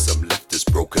 Some left us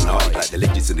broken hearted, like the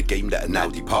legends in the game that are now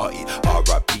departed.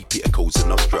 R.I.P. Peter Cosa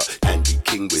Nostra, Andy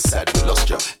King, we're sad we lost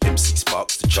ya. MC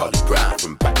Sparks to Charlie Brown,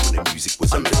 from back when the music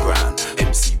was underground.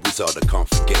 MC Wizard, I can't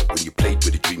forget when you played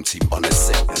with the dream team on a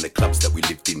set, and the clubs that we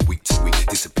lived in week to week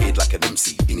disappeared like an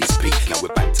MC in his peak. Now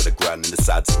we're back to the ground and the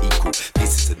sides are equal.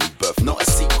 This is a new birth, not a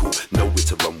sequel. Nowhere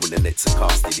to run when the nets are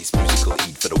casted. It's musical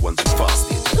Eid for the ones who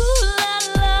fasted. Ooh la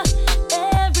la,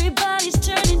 everybody's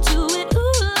turning to it.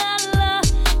 Ooh la la,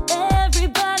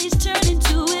 everybody's turning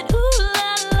to it. Ooh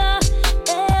la la,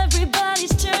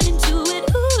 everybody's turning to it.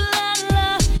 Ooh la la,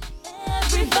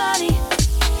 everybody,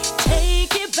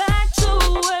 take it back to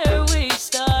where we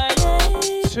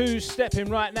started. Two-stepping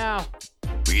right now.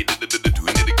 Doing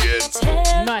it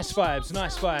again. Nice vibes,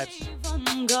 nice vibes.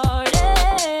 Unguarded.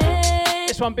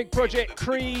 This one, big project,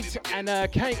 Creed and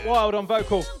Kate Wild on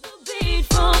vocal. Beat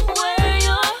from where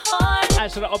your heart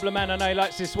As for the Obla man, I know he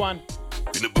likes this one.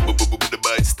 The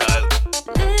bite style.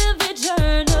 live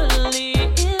eternally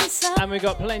inside. And we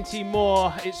got plenty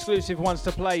more exclusive ones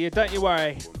to play you, don't you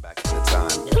worry. Going back in the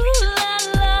time. Ooh la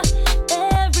la,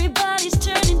 everybody's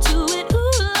turning to it.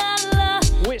 Ooh la la,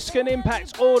 Whisk and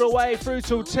Impact all the way through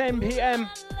till 10 p.m.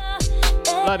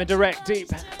 Live and direct, Deep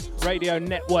Radio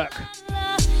Network.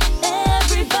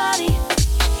 everybody,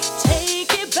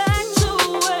 take it back to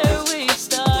where we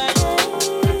started.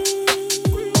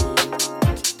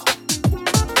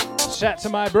 Shout to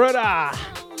my brother.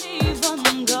 Leave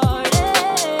unguarded.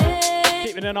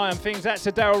 Keeping an eye on things. That's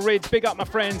to Daryl Ridge. Big up, my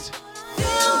friends. Feel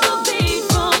the beat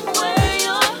from where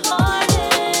your heart is.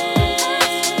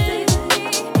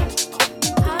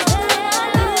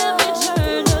 Live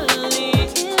eternally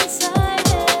inside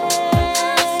it.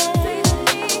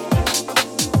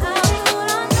 How could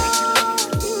I know?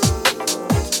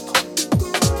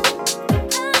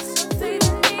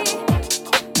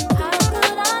 How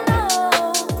could I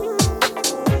know?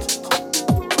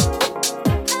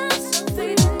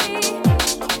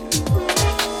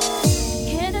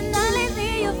 Can't deny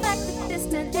lately you're back to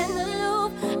distant and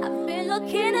aloof. I've been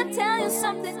looking to tell you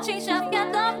something changed. I've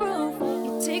got the proof.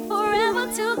 You take forever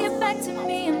to get back to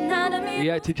me. I'm not a me.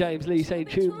 Yeah, out to James Lee, saying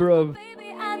tune, bruv.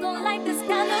 Baby, I don't like this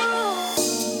kind of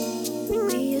rule.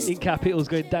 We used In capitals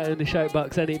going down the shout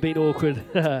box, and it been awkward.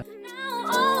 now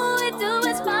all we do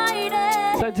is fight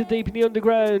it. Sound to Deep in the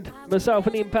Underground. Myself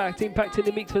and Impact. Impact in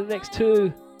the mix for the next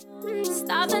two.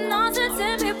 Stop the nonsense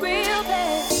and be real,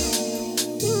 babe.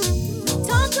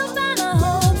 Talk about a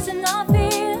hope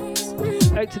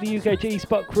Out to the UKG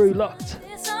Spot crew locked.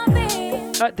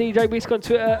 At DJ Whisk on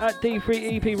Twitter, at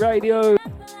D3EP Radio.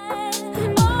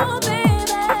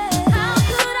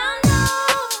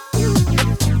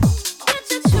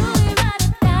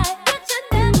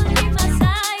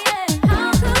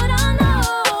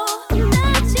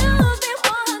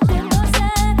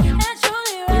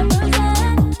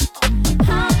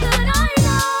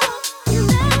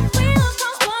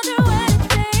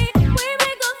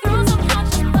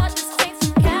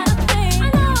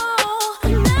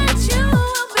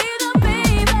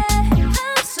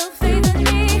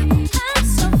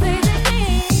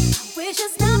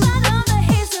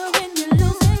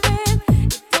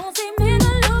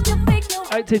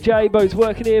 To J-Bo's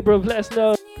working here, bruv, let us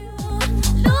know.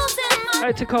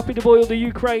 Out to Copy the Boy, all the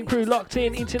Ukraine crew locked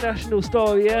in, international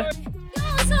style, yeah?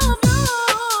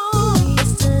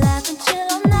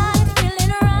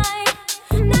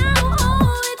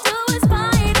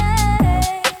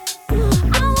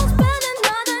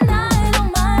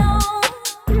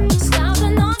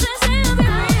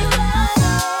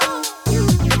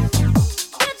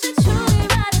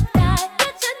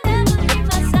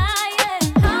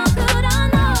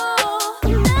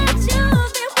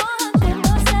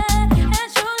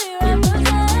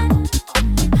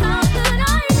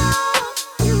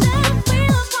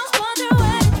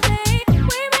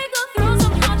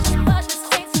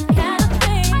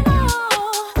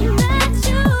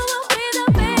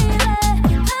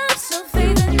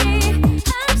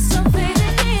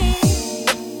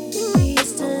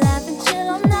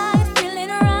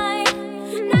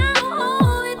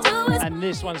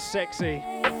 Sexy.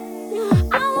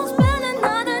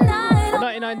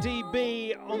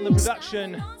 99dB on the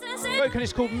production.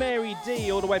 Vocalist called Mary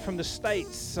D, all the way from the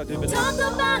States, I do believe.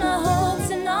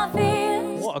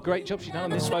 What a great job she done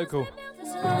on this vocal.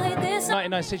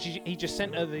 99 said he just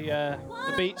sent her the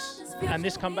beats, and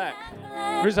this come back.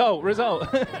 Result.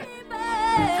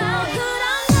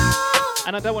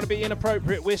 And I don't want to be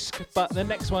inappropriate, Whisk, but the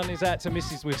next one is out to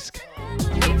Mrs. Whisk.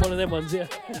 One of them ones, yeah.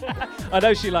 I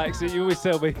know she likes it, you always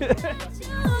tell me.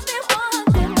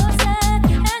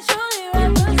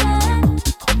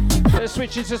 Let's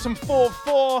switch into some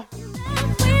 4/4.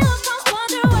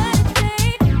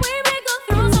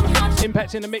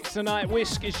 Impact in the mix tonight.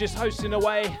 Whisk is just hosting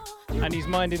away, and he's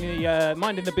minding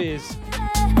the beers.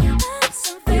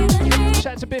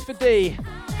 Shout out to Biffa D.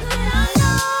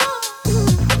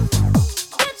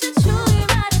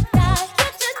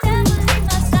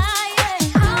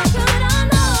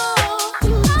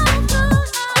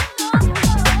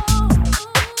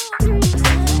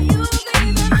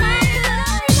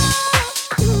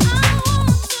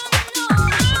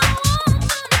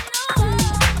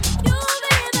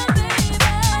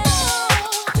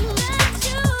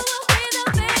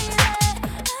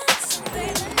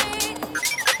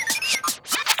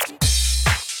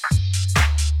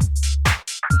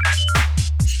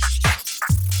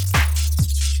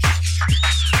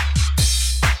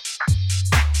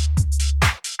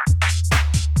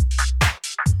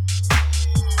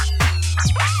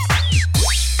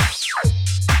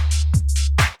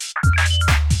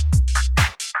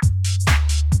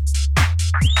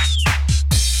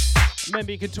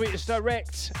 Remember, you can tweet us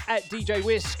direct at DJ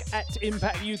Whisk, at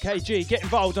Impact UKG. Get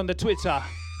involved on the Twitter.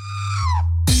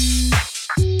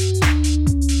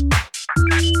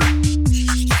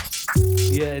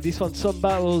 Yeah, this one's some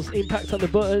battles. Impact on the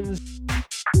buttons.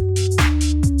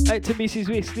 Out to Mrs.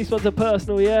 Whisk. This one's a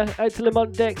personal, yeah. Out to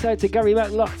Lamont Dex. Out to Gary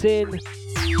Mac locked in.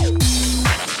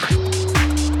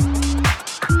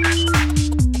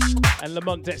 And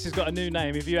Lamont Dex has got a new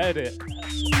name. Have you heard it?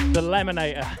 The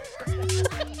Laminator.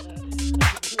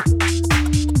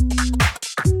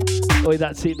 Oi,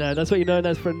 that's it now. That's what you're known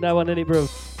as from now on, innit, bro?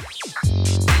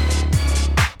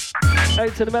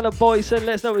 Out to the Mellow Boys, and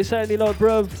let's know what you're sounding like,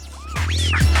 bruv.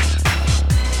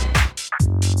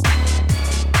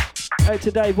 Out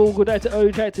to Dave Allgood, out to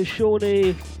OJ, out to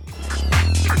Shawnee.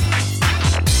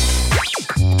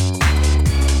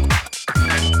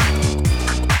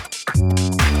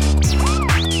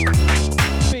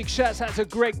 Big shouts out to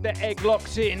Greg the Egg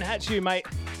locked in. That's you, mate.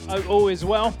 Hope all is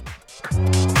well.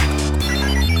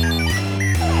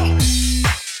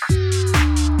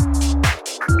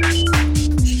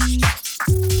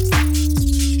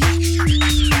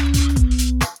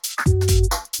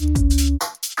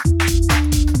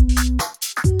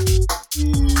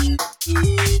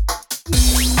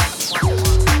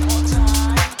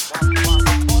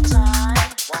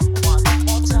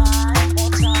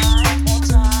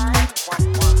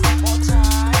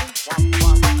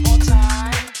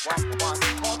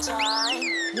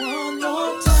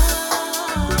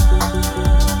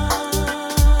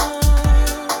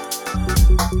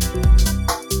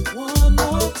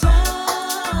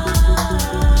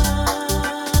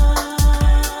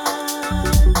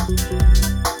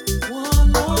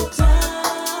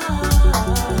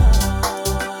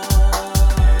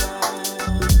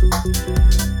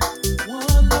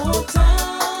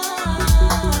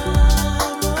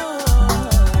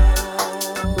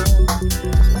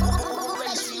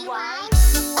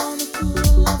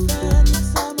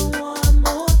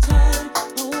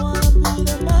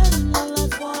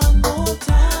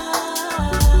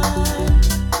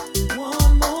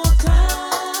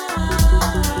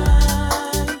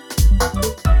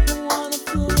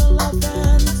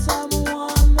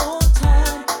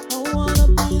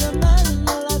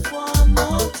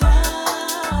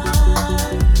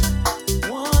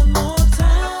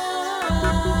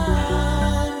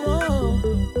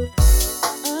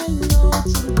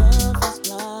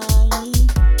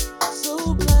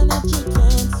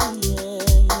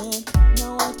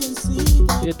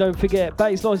 Don't forget,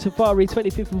 Baseline Safari,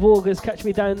 25th of August. Catch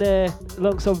me down there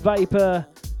alongside Vapor.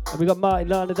 And we got Martin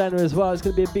Larnadana as well. It's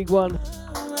going to be a big one.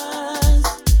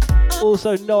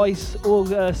 Also, Nice,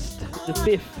 August the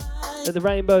 5th at the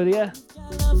Rainbow, yeah?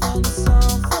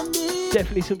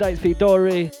 Definitely some dates for you,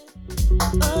 Dory.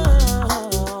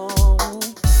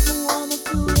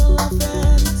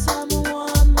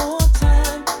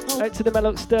 Out to the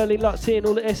Mallock Sterling, locked in,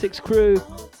 all the Essex crew.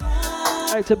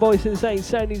 Out to Boys and Saints,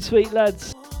 sounding sweet,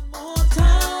 lads.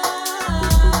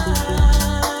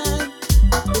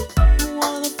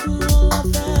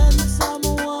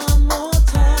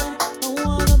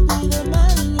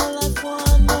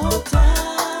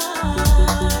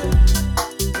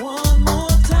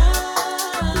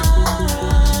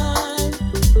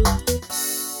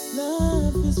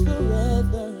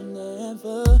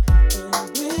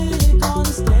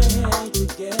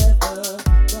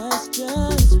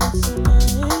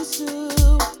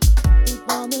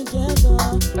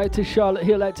 Out to Charlotte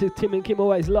Hill, out to Tim and Kim,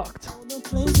 always locked.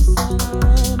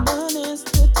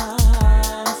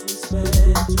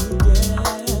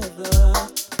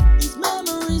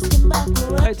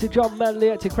 Out to John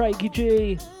Manley, out to Craigie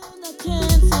G.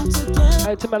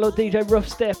 Out to Mellow DJ Rough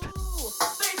Step.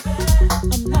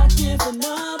 I'm not giving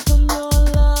up on your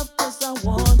love, 'cause I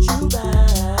want you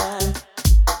back.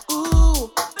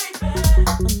 Ooh,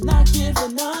 I'm not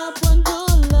giving up on your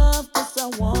love, 'cause I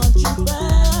want you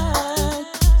back.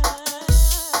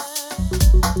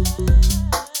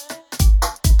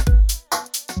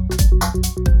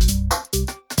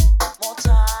 More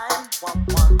time, one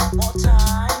more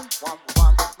time, one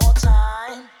more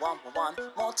time, one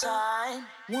more time,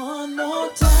 one more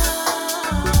time.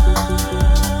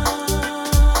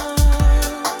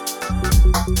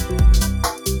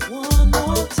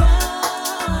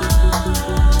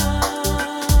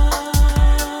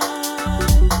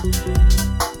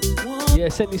 Yeah,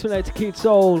 send this one out to Kid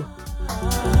Soul.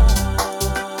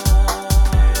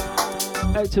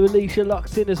 Out to Alicia,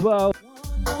 locked in as well.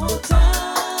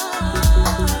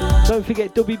 Don't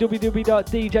forget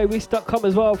www.djwist.com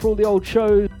as well for all the old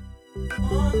shows.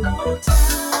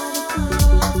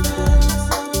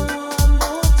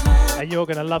 And you're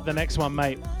going to love the next one,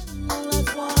 mate.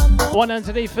 One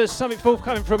underneath us, something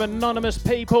forthcoming from anonymous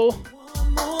people.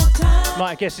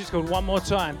 Might guess it's called One More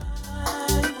Time.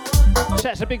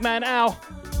 Shout to big man Al.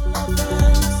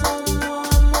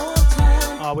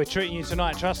 Oh, we're treating you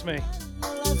tonight, trust me.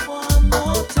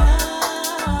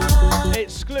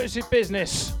 Exclusive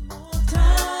business.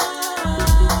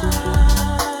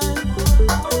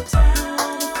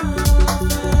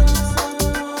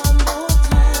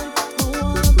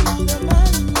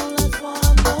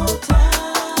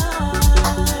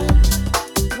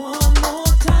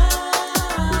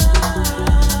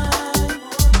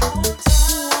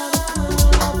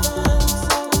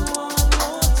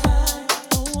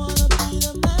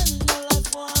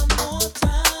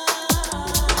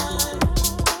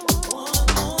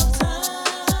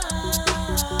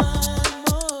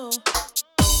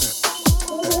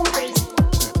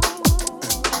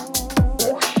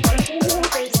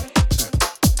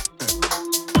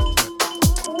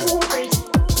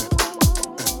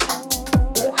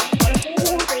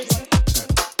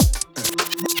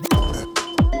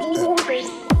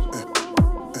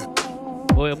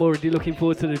 Boy, I'm already looking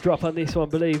forward to the drop on this one,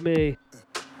 believe me.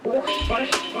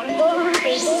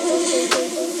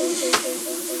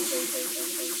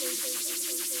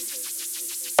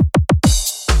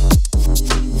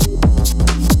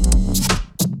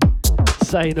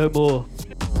 Say no more.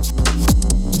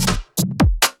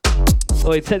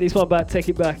 Oh, take this one back, take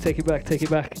it back, take it back, take it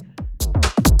back.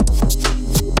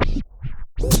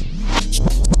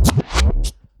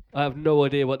 I have no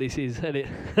idea what this is, innit?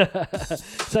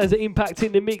 Sounds like impact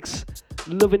in the mix,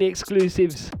 loving the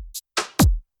exclusives.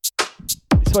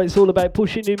 That's what it's all about,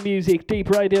 pushing new music, Deep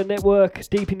Radio Network,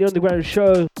 Deep in the Underground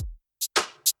show.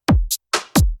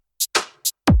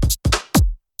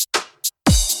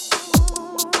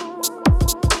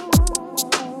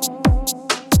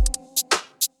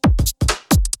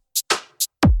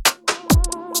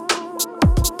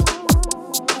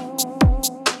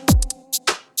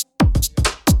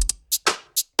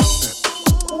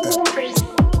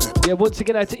 Yeah, once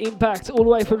again out to iMPACT all the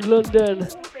way from London.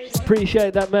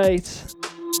 Appreciate that, mate.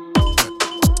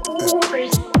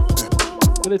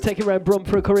 Gonna take him round Brum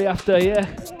for a curry after, yeah?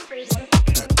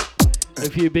 A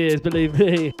few beers, believe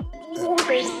me.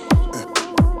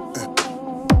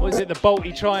 What is it, the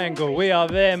Balti Triangle? We are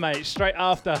there, mate, straight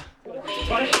after.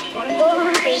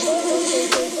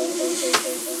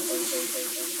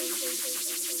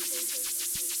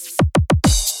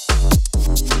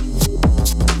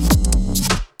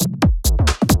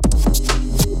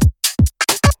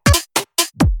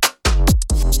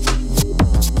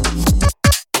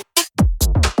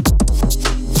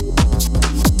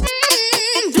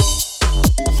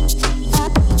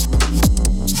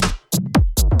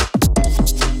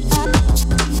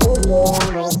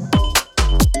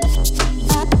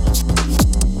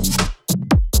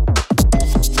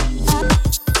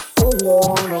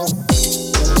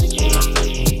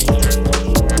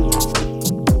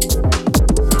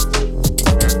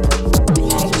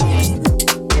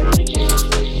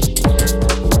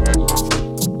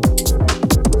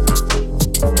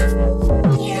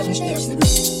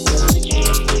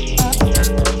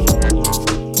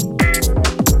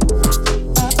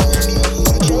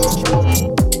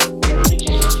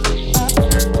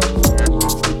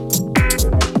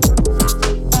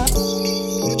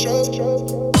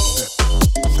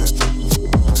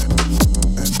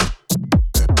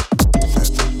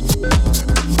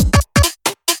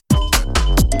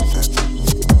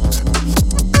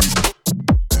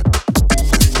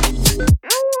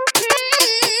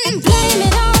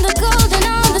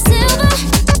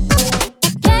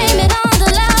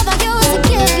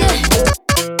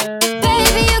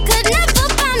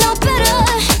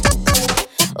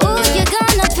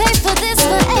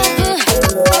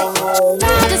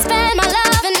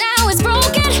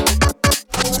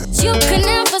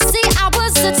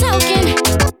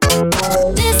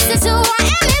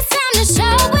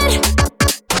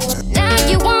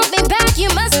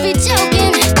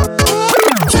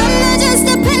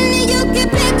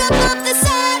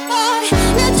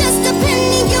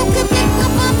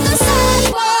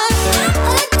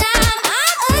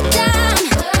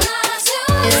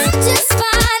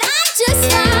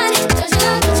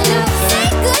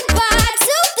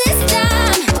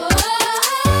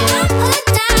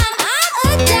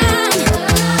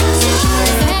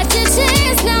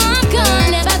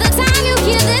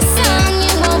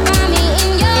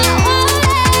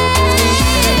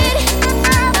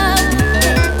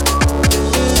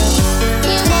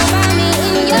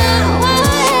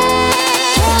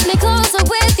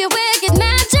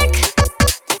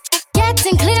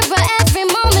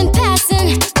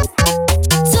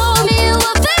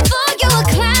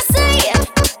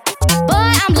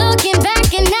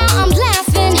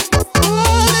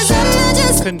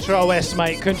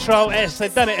 Control S,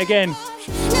 they've done it again.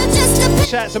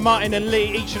 Shout out to Martin and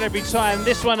Lee each and every time.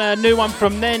 This one, a new one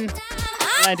from then.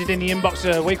 Landed in the inbox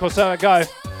a week or so ago.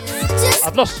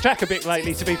 I've lost track a bit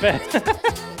lately, to be fair.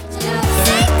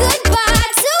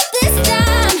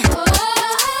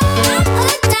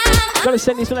 Gotta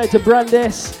send this one out to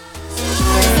Brandis.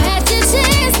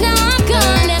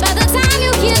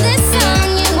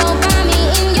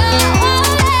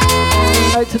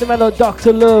 Out to the mellow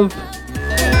Dr. Love.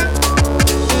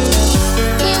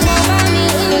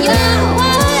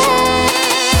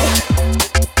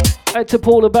 Out to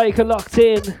Paula Baker, locked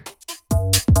in.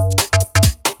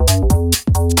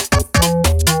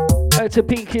 Out to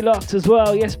Pinky locked as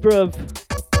well, yes bruv.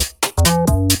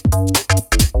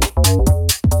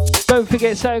 Don't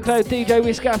forget SoundCloud DJ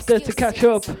Whisk After to catch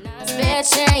up. Spare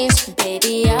change,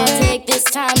 baby, I'll take this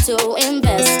time to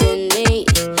invest in me.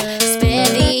 Spare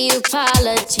the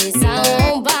apologies, I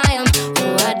won't buy them.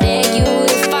 Oh, I dare you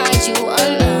to find you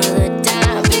another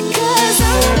dime. Because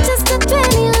I'm not just a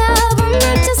penny, love, I'm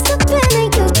not just a penny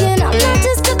you can. I'm not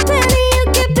just a penny you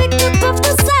can pick up off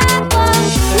the sidewalk.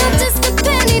 Not just a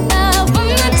penny, love, I'm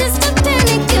not just a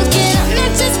penny you can. I'm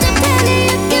not just a penny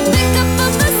you can pick up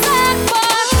off the sidewalk.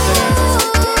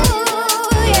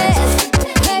 Ooh, yeah,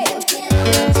 hey, I'm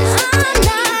not just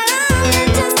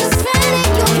a penny you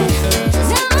can.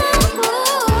 No, no,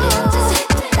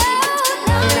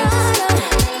 no.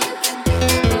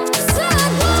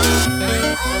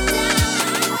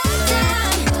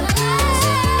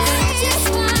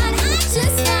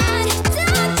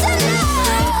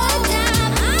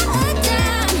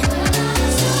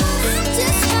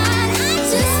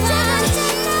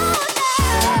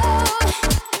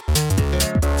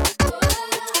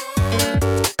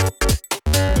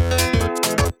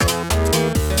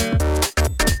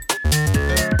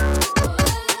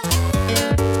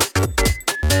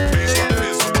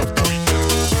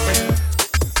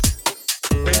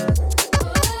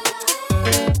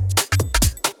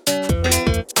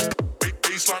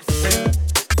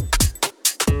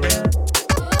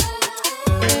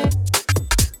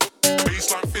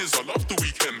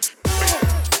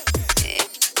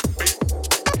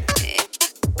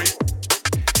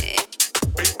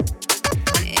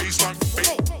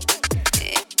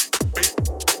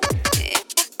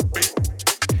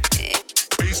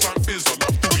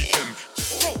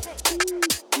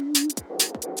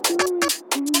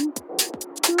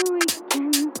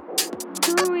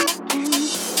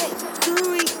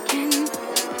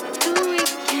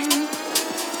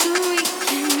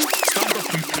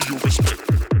 your respect.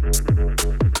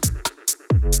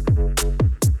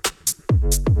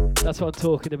 That's what I'm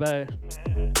talking about.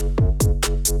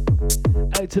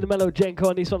 Out to the Mellow Jenko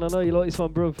on this one. I know you like this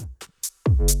one, bruv.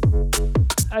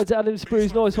 Out to Adam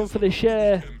Spruce, nice one for the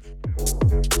share.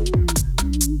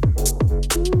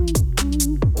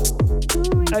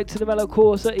 Out to the Mellow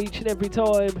Corsa each and every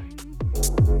time.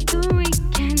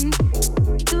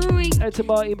 Out to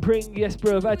Martin Pring, yes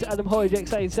bruv. Out to Adam Hijack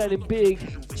saying sounding big.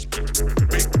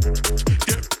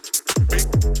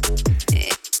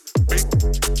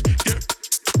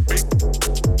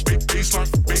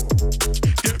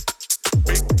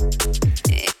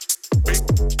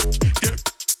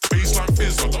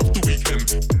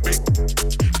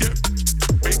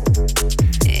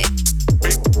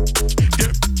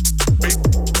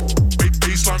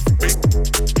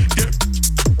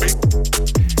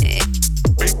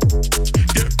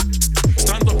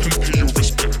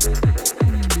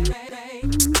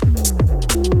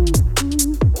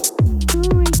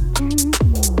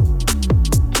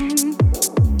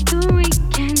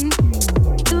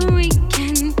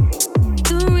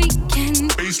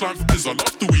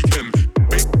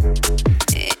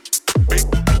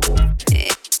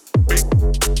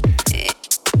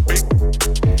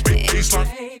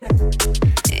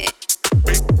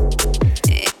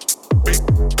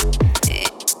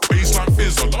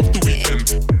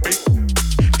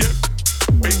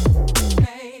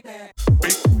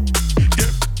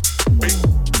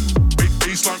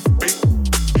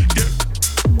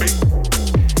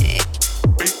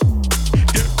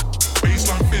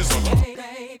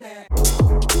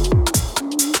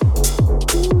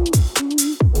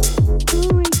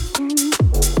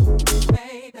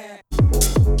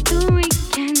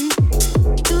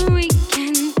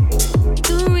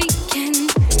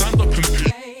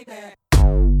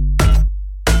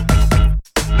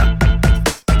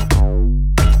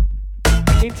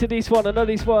 This one, I know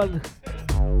this one.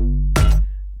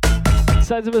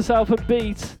 Sounds of myself and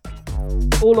beat.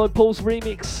 All on Pulse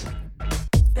remix.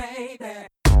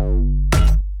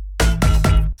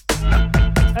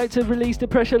 Out to Release the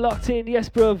Pressure locked in, yes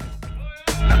bruv.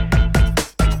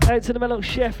 Out to the Mellow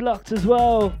Chef locked as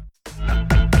well.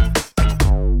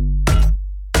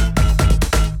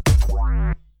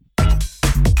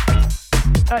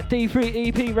 At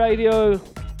D3EP Radio.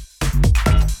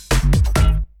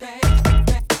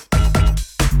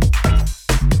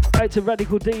 Out to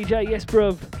Radical DJ, yes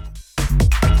bruv.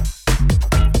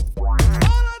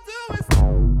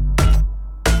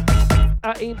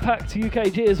 At iMPACT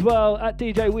UKG as well. At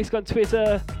DJ Whisk on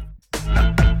Twitter.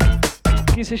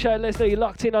 Give us a shout, let us know you're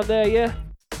locked in on there, yeah?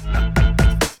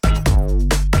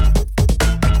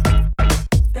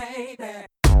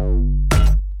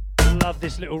 Love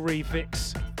this little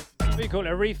refix. What do you call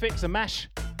it, a refix, a mash?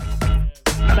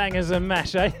 Bangers and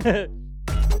mash, eh?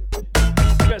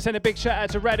 Got to send a big shout out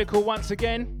to Radical once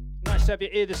again. Nice to have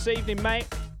your ear this evening, mate.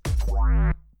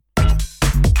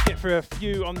 Get through a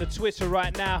few on the Twitter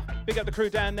right now. Big up the crew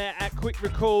down there at Quick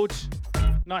Records.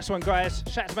 Nice one, guys.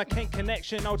 Shout out to my Kent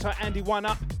Connection. Old tight Andy One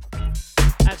Up.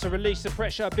 And to Release the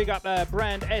Pressure. Big up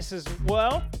Brand S as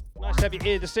well. Nice to have your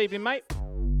ear this evening, mate.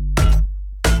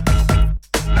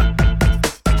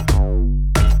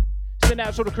 Send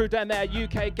out to all the crew down there at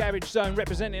UK Garage Zone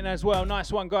representing as well.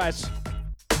 Nice one, guys.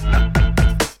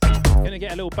 Gonna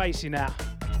get a little bassy now.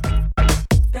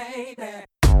 Baby.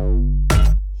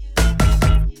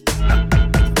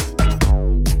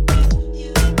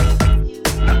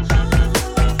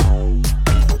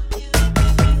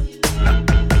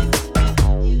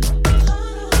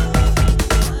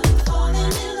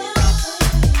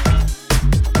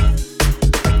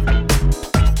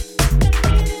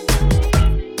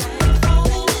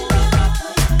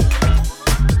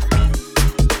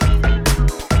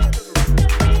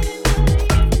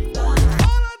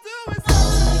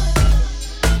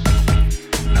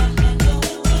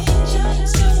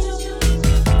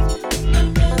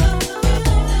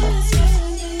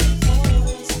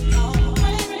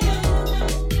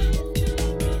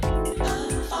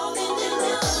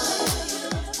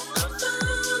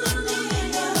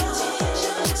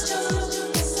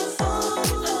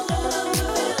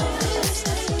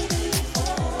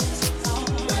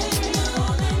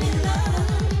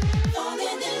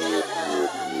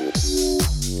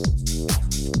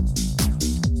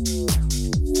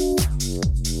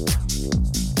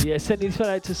 Yeah, sending this one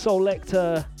out to Soul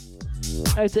Lecter,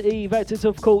 out to Eve, out to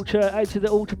Tough Culture, out to the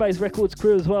Ultra Bass Records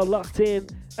crew as well, locked in,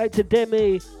 out to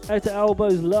Demi, out to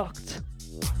Elbows, locked,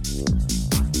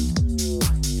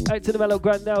 out to the Mellow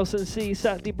Grant Nelson, see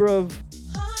Saturday bruv,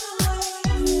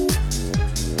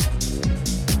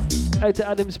 out to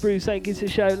Adam Spruce saying give us a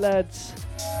shout lads,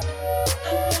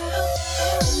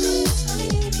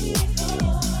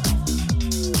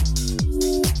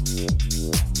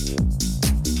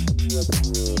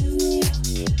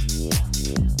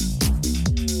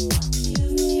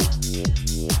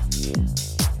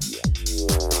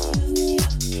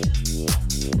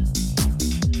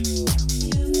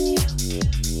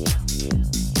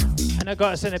 I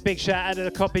gotta send a big shout out to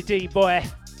the Copy D boy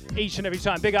each and every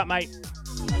time. Big up, mate.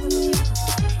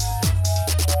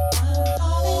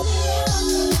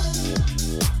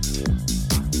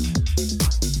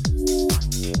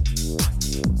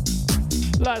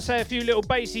 Like to say a few little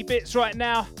bassy bits right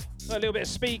now. Got a little bit of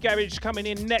speed garage coming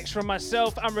in next from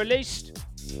myself, unreleased.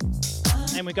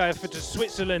 And we go for to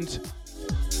Switzerland.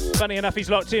 Funny enough, he's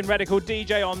locked in, Radical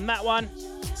DJ on that one.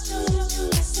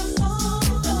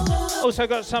 Also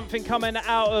got something coming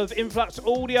out of Influx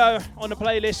Audio on the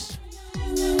playlist.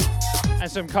 And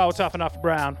some Carl Tough Enough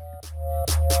Brown.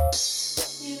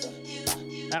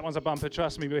 That one's a bumper,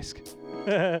 trust me, Whisk.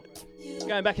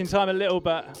 Going back in time a little,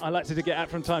 but I like to get out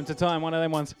from time to time, one of them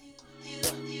ones.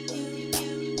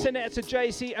 Send it out to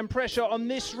JC and Pressure on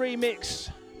this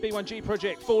remix. B1G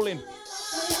Project, Falling.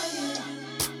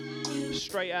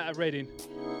 Straight out of Reading.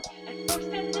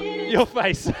 Your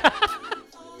face.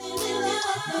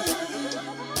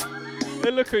 The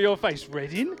look at your face,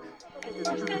 Reading?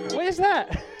 Where's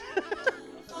that?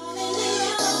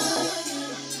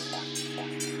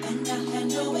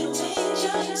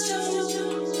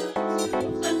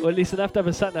 Well, listen, I have to have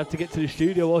a sat-nav to get to the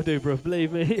studio, I do, bro,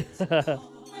 believe me.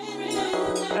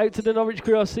 Out to the Norwich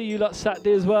crew, I'll see you lot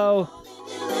Saturday as well.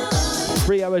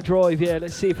 3-hour drive, yeah,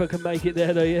 let's see if I can make it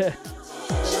there though, yeah.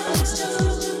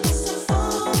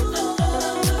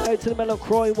 Out to the Mellow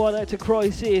Crime one, out to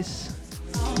Crisis.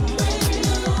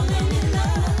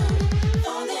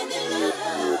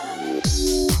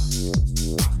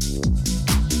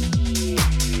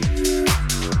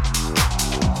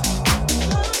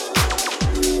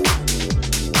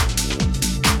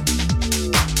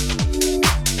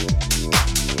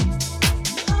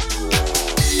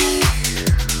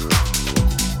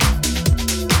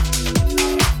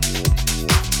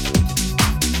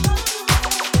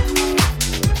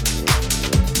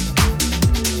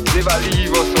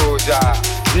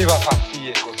 Never fasi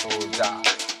eko soja.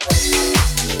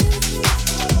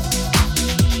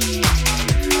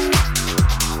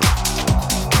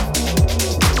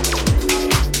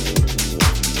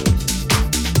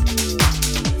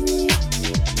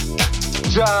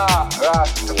 Ja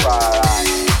Rastafari.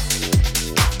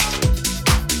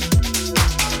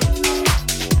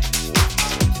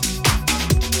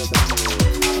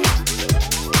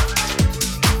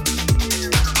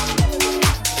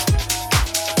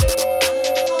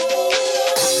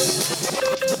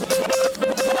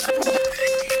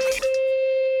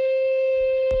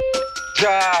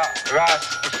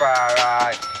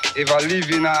 Rastafari, if I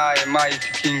live in I mighty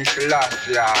King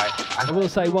Selassie. I will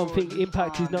say one thing,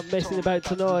 Impact is not messing about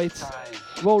tonight.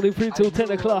 Rolling through till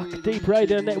 10 o'clock, Deep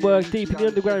Radio Network, Deep in the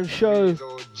Underground show.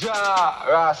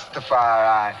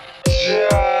 Rastafari.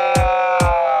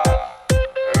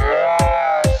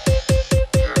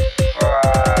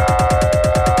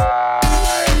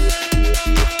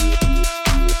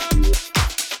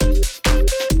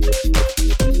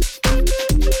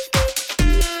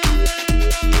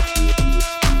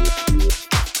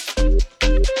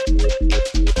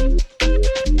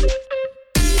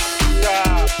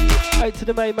 Out to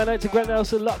the main man, out to Grant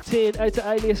Nelson, locked in, out to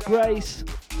Alias Grace,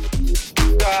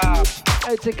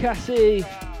 out to Cassie,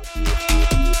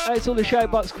 out to all the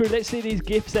Shoutbox crew. Let's see these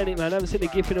gifts in it, man. I haven't seen a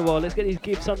GIF in a while. Let's get these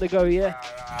gifts on the go, yeah?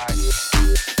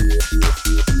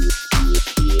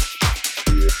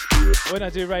 When I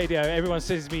do radio, everyone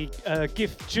sends me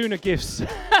tuna gifts.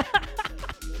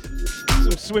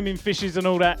 Some swimming fishes and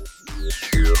all that.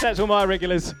 That's all my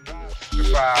regulars.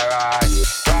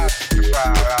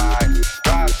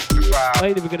 I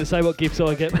ain't even going to say what gifts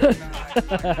I get.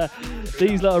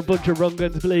 These lot are a bunch of wrong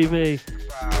guns, believe me.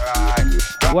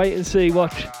 Wait and see,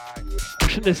 watch. I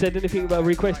shouldn't have said anything about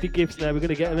requested gifts now, we're going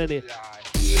to get them in here.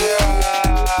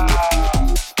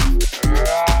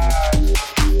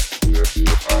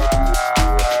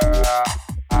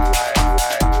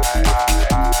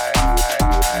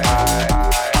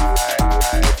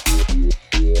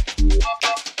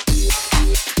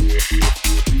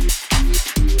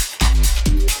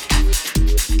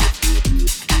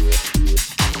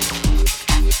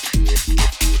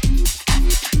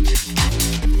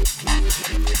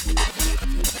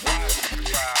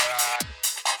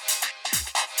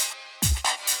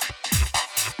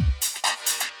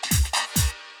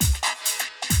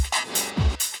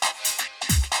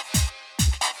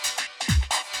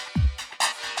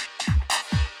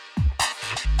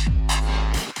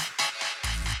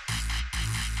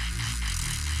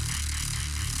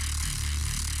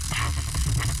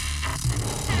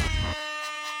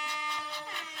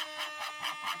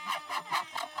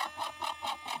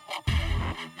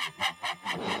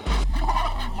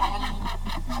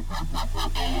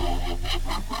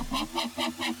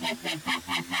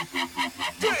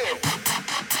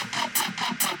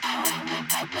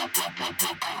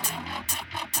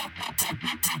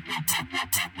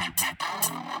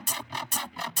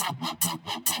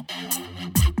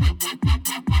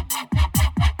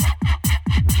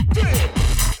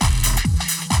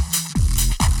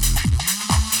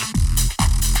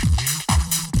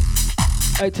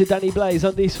 Out to Danny Blaze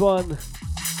on this one.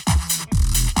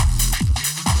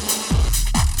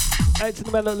 Out to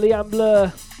the man at Liam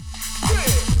Blur.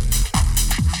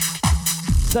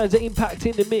 Sounds of Impact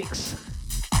in the mix.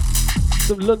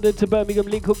 Some London to Birmingham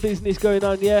link-up business going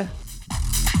on, yeah?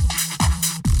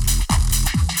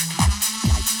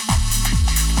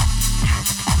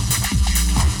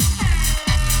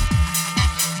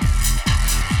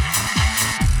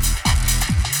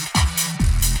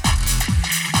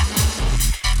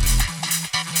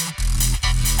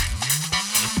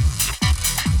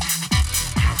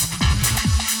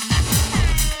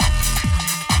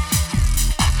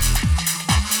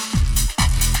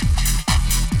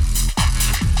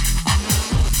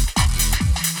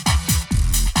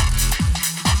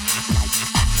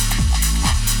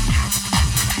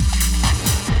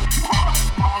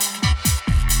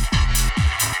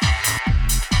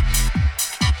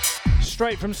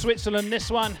 Straight from Switzerland,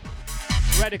 this one.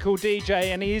 Radical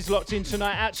DJ, and he is locked in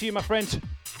tonight. Out to you, my friend.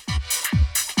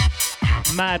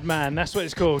 Madman, that's what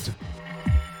it's called.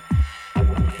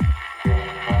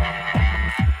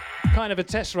 Kind of a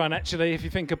test run, actually, if you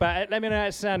think about it. Let me know how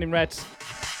it's sounding, Reds.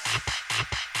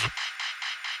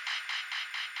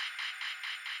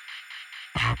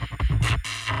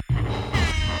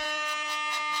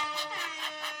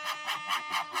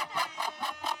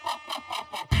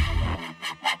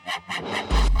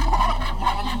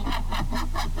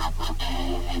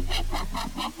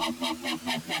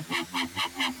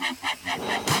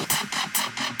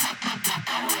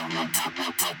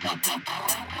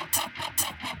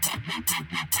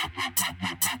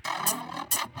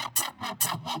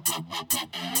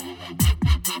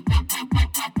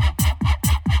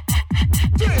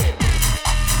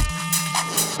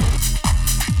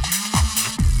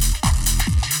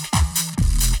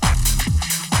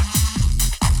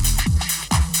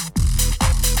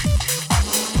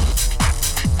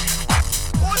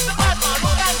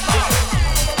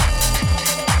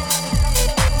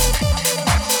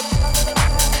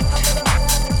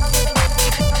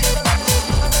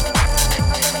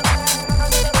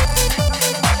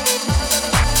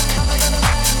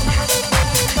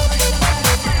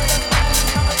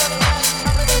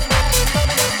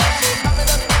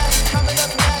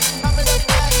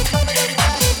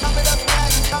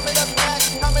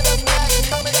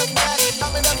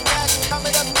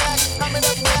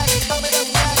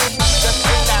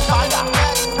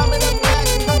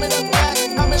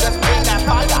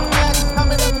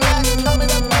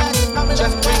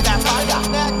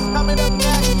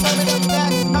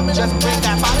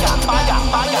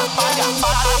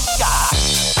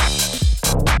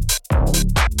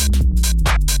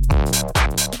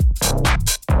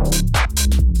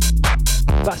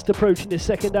 Approaching the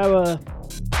second hour.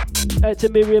 Out to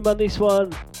Miriam on this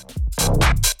one.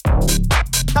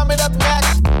 Coming up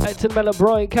next. Out to Mel and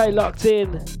Brian K locked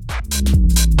in.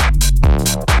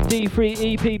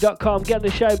 D3EP.com. Get in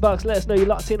the show box. Let us know you're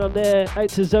locked in on there. Out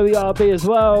to Zoe RB as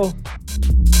well.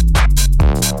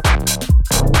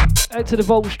 Out to the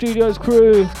Vault Studios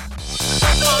crew.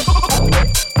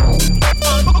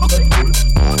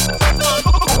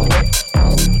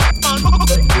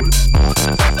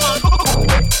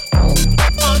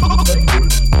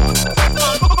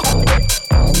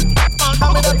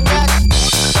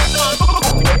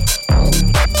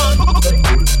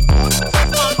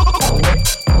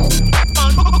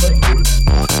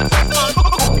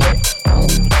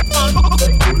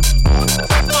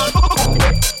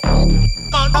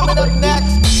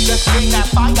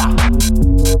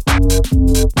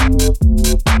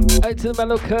 To the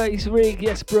Mellow Curtis rig,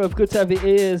 yes, bruv, good to have your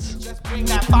ears. Just bring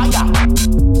that fire.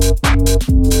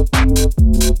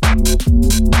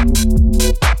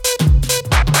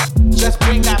 Just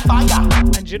bring that fire.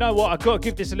 And you know what? I've got to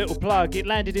give this a little plug. It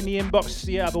landed in the inbox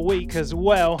the other week as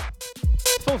well.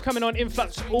 Forthcoming on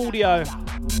Influx Audio.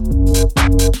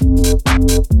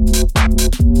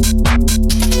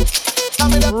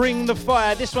 Bring the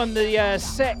fire. This one, the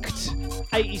Sect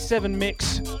 87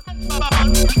 mix.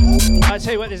 I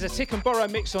tell you what, there's a Tick and Borrow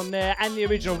mix on there and the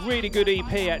original, really good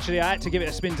EP actually. I had to give it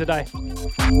a spin today.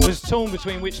 Was torn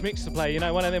between which mix to play, you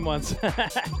know, one of them ones.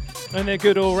 And they're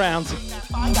good all round. Just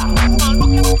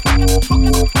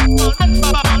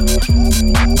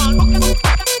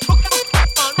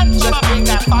bring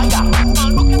that fire.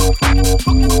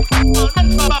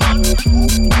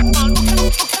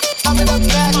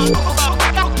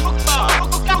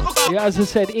 Yeah, as I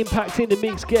said, Impact in the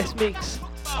mix, guest mix.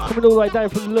 Coming all the way down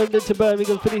from London to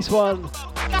Birmingham for this one.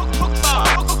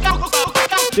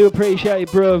 Do appreciate it,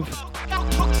 bruv.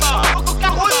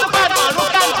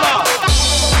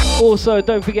 Also,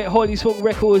 don't forget Highly Swung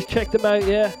Records, check them out,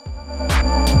 yeah?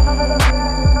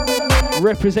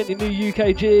 representing New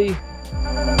UKG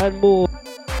and more.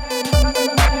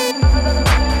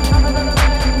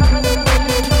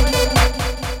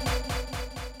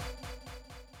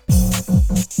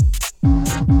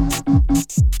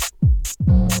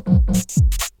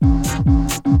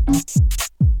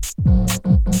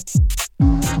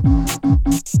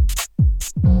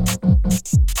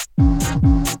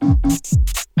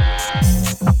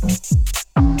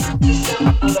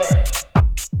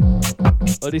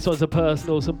 Oh, this one's a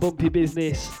personal, some bumpy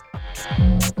business.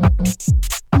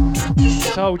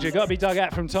 Told you, gotta be dug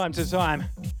out from time to time.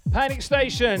 Panic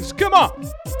stations, come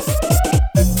on!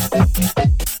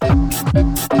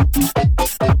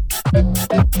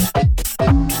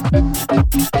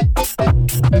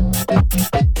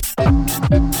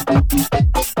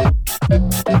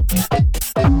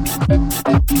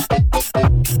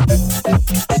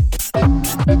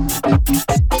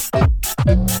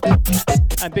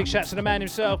 And big shout to the man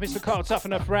himself, Mr. Carl Tough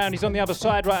Enough Round. He's on the other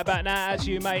side right about now. That's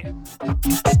you, mate.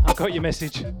 I got your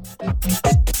message.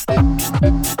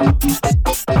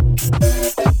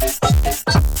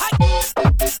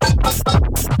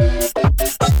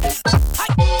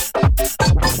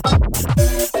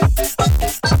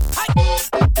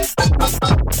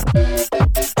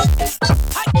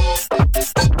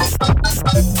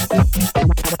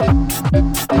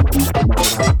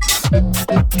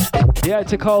 Yeah,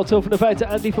 to Carl Tough Enough, out to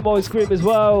Andy from Ice Cream as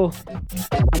well.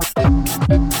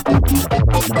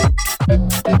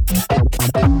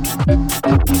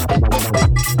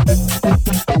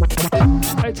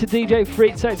 Out to DJ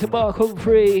Fritz, out to Mark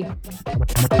Humphrey.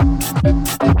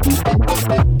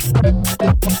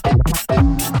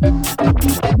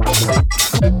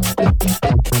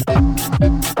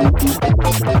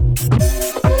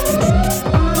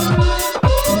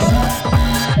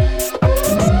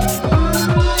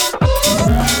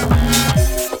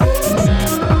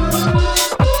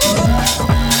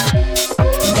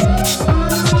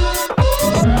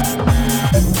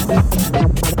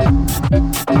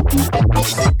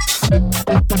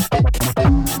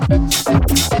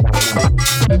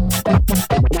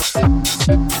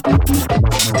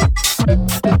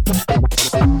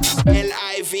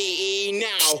 L-I-V-E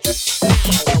now.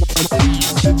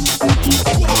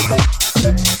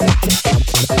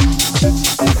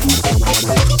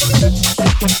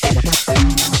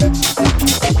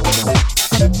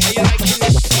 Are you liking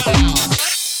this style?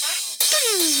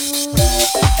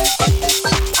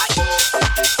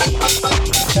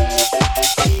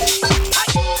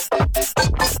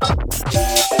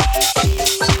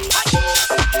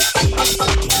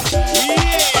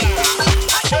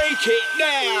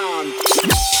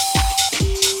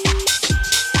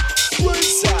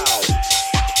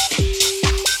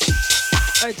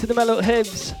 To the Mellow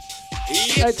Hebs,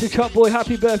 out to Chop Boy,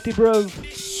 happy birthday, bro.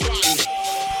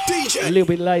 DJ. A little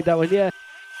bit late that one, yeah.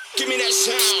 Give me that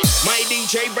sound. My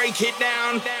DJ break it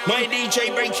down. My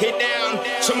DJ break it down.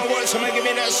 Someone want, someone give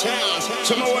me that sound.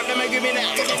 Someone want, them give me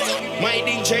that. My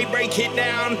DJ break it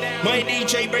down. My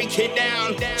DJ break it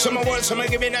down. Someone want, someone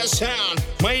give me that sound.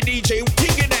 My DJ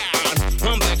pick it down.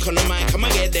 I'm back on the mic, I'ma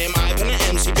get them. I'm gonna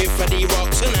MC before the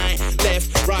rock tonight.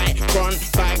 Left, right, front,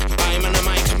 back. I'm on the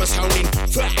mic, I'm a sounding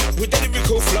flat with the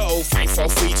lyrical flow. 5, 4,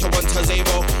 3 to 1 to 0.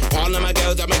 All of my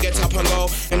girls, I'ma get up and go.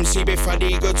 MC before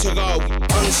the good to go.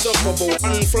 Unstoppable,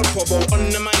 unflappable. On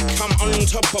the mic, I'm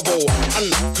untoppable,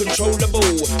 uncontrollable.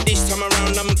 This time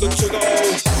around, I'm good to go.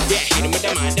 Yeah, hit him with the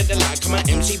mind of the like. I'm an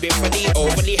MC before the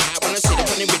overly high. When I sit up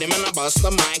on the rhythm and I bust the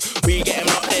mic, we get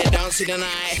him up there dancing the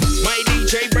night. My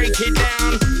DJ break it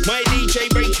down. My DJ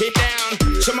break it down.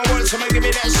 Someone want, someone give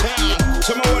me that sound.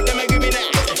 Someone want, them give me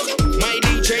that. My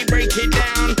DJ break it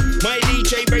down. My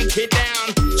DJ break it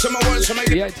down. Someone want, someone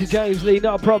give me that. Yeah, to James Lee,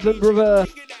 not a problem, brother.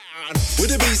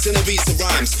 With a beast and a beast of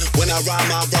rhymes. When I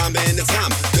rhyme in the time.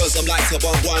 Girls, I'm like to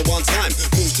bump one time.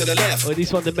 Move to the left. Oh,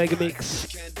 this one, the mega mix.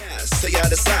 Stay out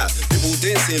the side. People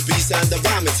dancing, beast and the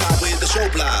rhyme. It's time with the show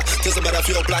blind. Doesn't matter if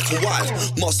you're black or white.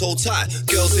 Muscle tight.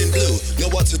 Girls in blue, know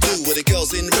what to do. With the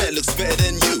girls in red, looks better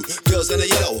than you. Girls in the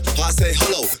yellow, I say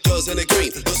hello. Girls in the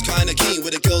green, looks kinda keen.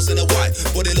 With the girls in the white,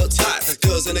 body look tight.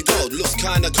 Girls in the gold, looks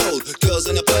kinda cold. Girls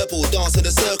in the purple, dance in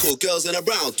the circle. Girls in the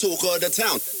brown, talk of the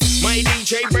town. My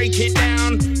DJ break it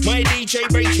down. My DJ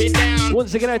break it down.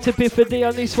 Once again, out to Biffa D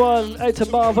on this one. Out to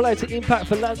Marvel, out to Impact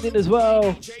for landing as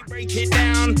well. Break it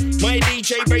down. My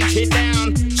DJ break it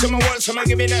down. Someone wants, someone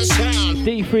give me that sound.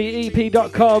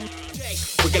 D3EP.com.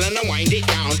 We're gonna wind it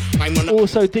down. I'm on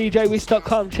also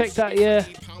DJWist.com. Check that, yeah.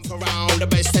 Around the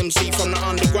best MC from the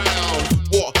underground.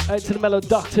 What? Out to the mellow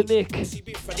Dr. Nick.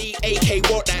 For the AK,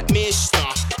 what that mister?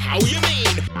 How you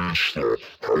mean? Now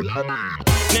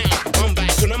I'm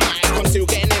back on the mic. I'm still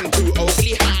getting into over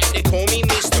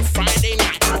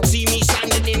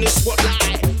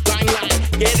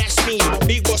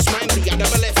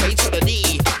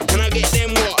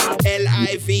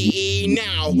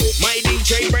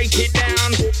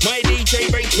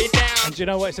you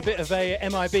know what? It's a bit of a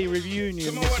MIB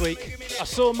reunion this week. I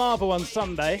saw Marvel on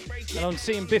Sunday, and I'm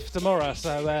seeing Biff tomorrow,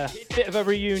 so bit of a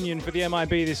reunion for the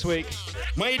MIB this week.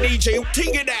 My DJ,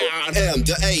 take it down. M,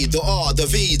 the A, the R, the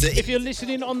V, the If you're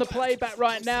listening on the playback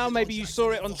right now, maybe you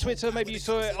saw it on Twitter, maybe you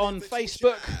saw it on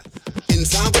Facebook.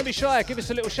 Don't be shy, give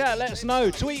us a little shout, let us know,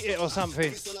 tweet it or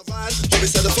something.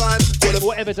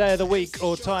 Whatever day of the week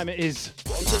or time it is.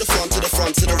 To the front, to the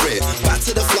front, to the rear. Back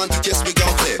to the front, yes, we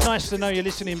gon' clear. Nice to know you're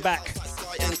listening back.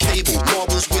 Cable,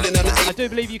 marbles, wheeling and I do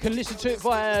believe you can listen to it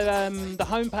via the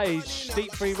homepage,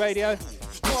 D3 Radio,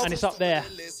 and it's up there.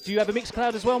 Do you have a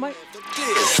Mixcloud as well, mate?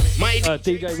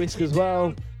 DJ Whisk as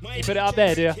well. You put it up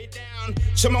there, do you?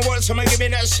 Someone give me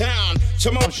that sound.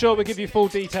 I'm sure we'll give you full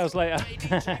details later.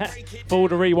 For all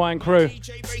the Rewind crew.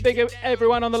 Big up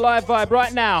everyone on the live vibe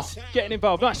right now. Getting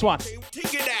involved. Nice one.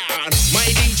 Take it down. My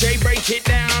DJ break it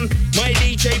down. My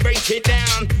DJ break it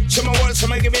down. Someone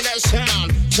give me that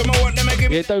sound. Someone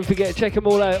give me. Yeah, don't forget, check them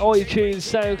all out. iTunes,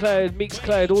 SoundCloud,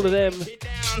 Mixcloud, all of them.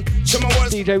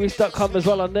 DJWhisk.com as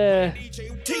well on there.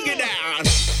 Take it down.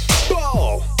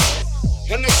 Ball.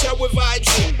 And that's how we're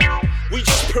vibing. We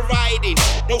just providing.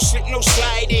 No slip, no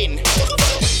sliding.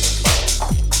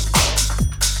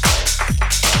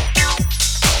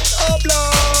 Oh,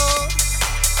 blow.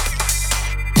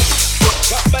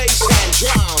 That bass and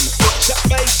drum. That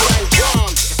bass and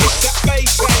drum. It's that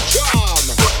bass and drum.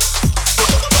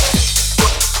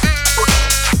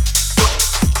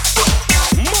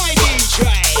 My DJ.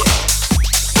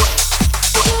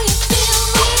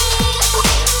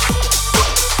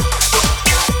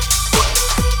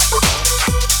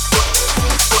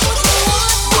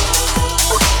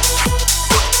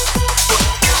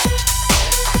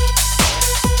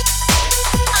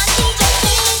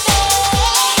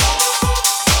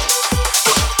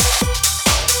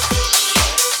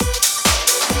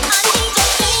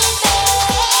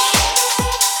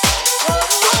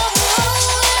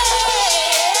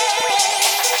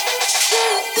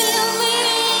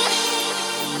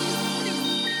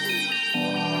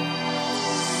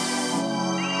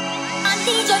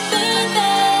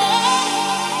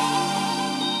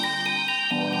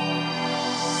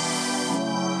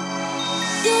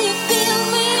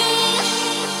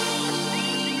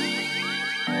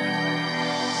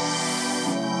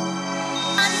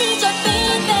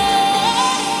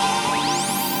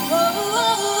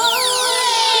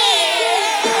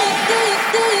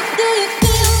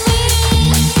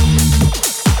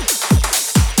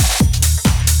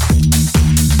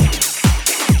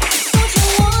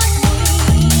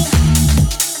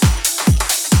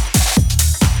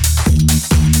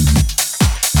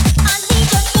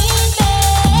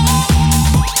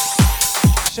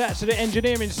 To the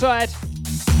engineering side.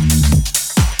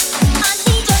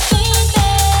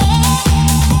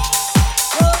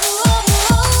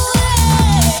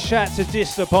 Shout to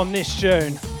Distop on this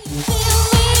tune.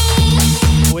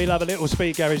 We love a little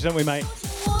speed garage, don't we, mate?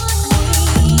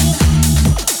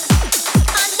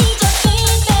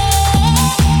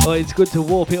 Oh, it's good to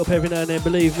warp it up every now and then,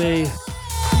 believe me.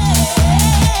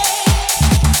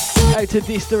 Out to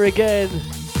Dista again.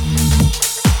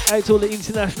 Out to all the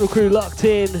international crew locked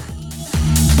in.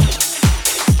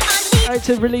 Out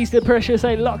to Release the Pressure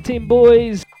saying locked in,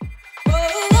 boys.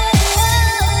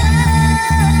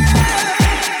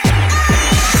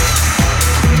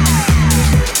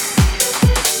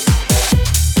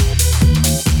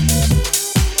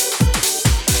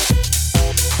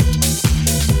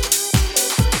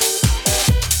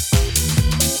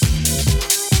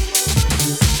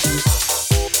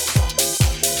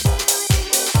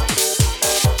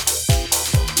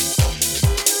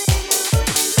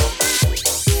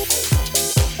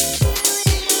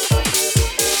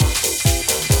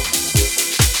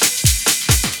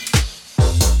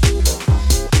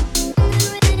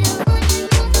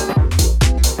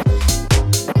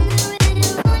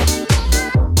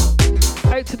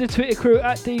 The Twitter crew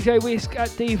at DJ Whisk, at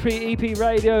D3EP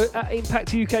Radio, at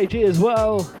iMPACT UKG as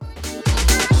well.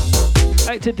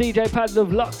 Out to DJ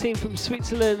Padlove locked in from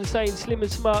Switzerland saying Slim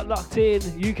and Smart locked in,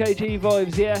 UKG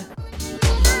vibes, yeah.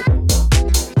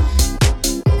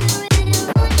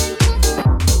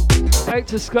 Out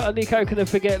to Scott and Nick, how can I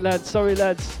forget, lads? Sorry,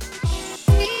 lads.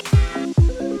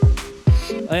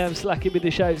 I am slacking with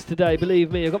the shouts today,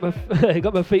 believe me. I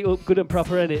got my feet up good and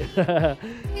proper, innit?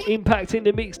 iMPACT in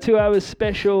the mix, 2 hours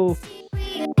special.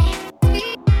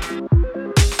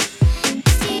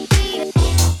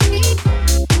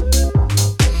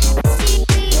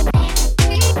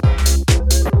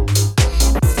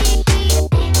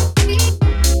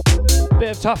 Bit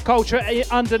of tough culture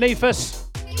underneath us.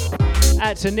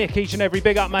 Out to Nick, each and every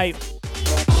big up, mate.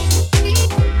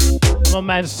 I'm on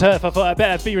man's turf. I thought I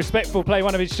better be respectful, play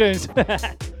one of his tunes.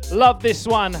 Love this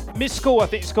one. Miss School, I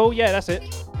think it's called. Yeah, that's it.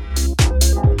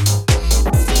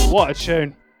 What a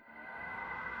tune.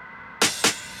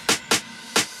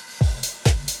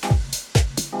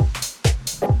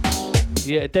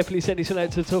 Yeah, definitely send this one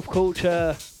out to Tough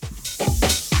Culture.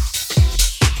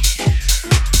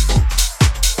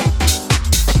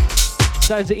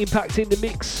 Sounds of impact in the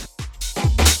mix.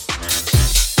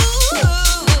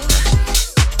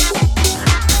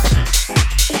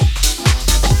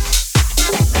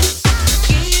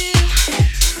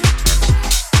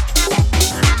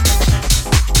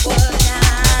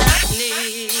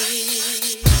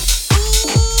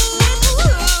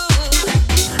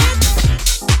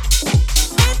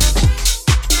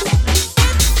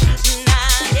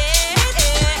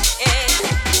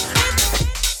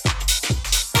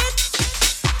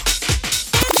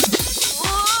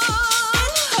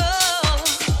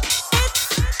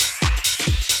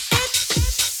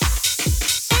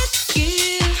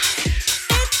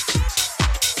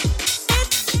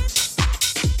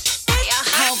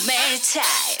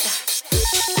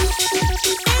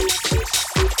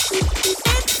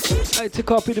 To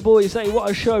copy the boys, say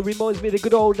what a show, reminds me of the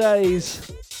good old days.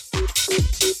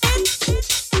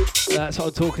 That's what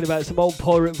I'm talking about, some old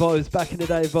pirate vibes, back in the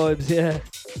day vibes, yeah.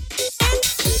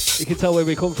 You can tell where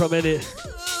we come from, innit?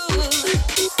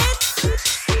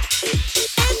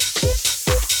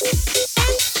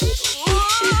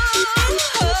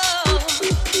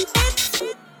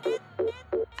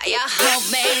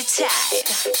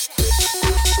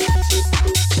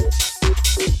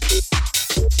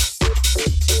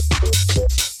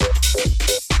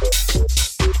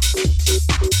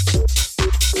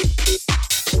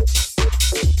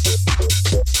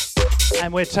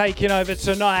 And we're taking over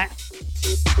tonight.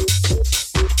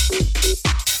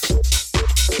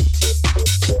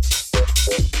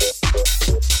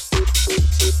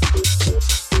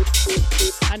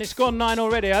 And it's gone 9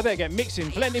 already. I better get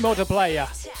mixing. Plenty more to play ya.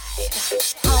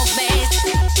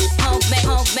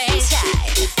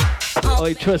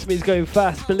 Oh, trust me, it's going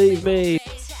fast, believe me.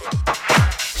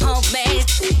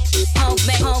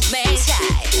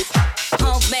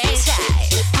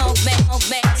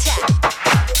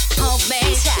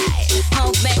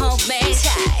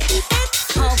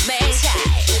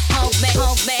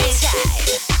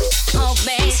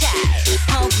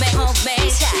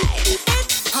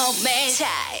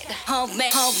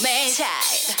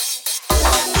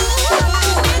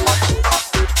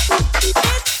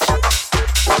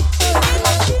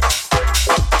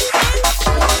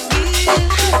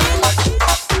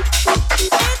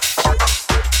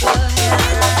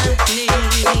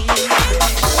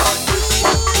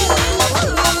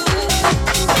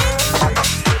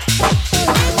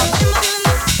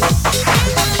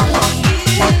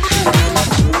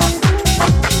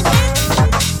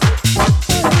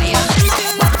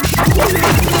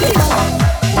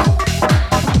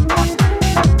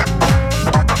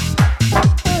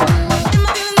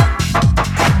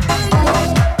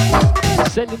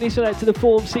 Sending this one out to the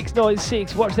Form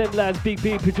 696. Watch them lads, big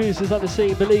producers on the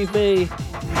scene, believe me.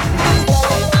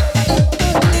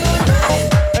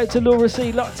 Out to Laura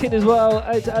C, locked in as well.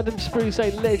 Out to Adam Spruce,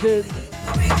 a legend.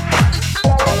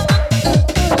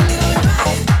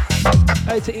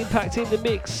 Out to Impact in the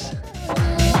mix.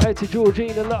 Out to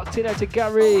Georgina, locked in. Out to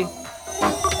Gary.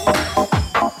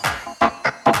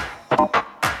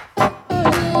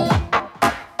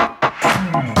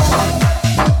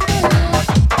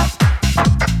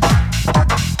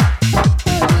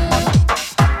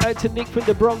 To Nick from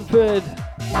the Bromford.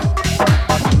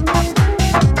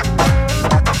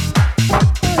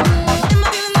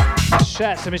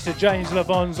 Shouts to Mr. James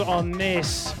Levons on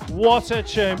this. What a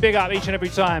tune. Big up each and every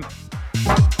time.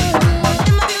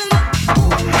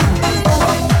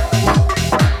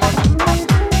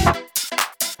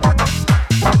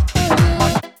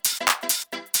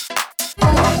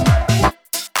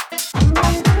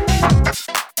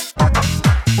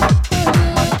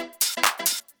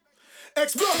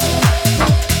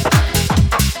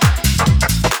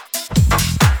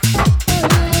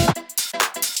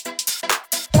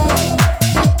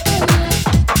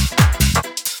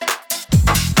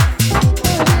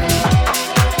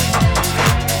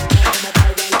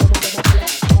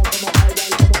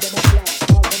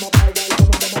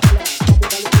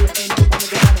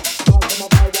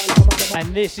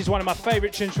 This is one of my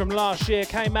favourite tunes from last year.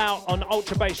 Came out on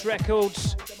Ultra Bass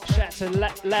Records. Shout to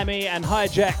Lammy and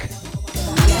Hijack.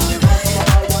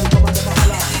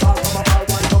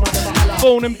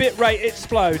 Born and bitrate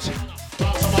explode.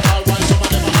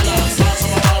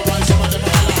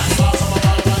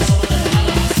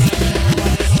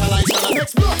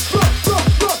 Let's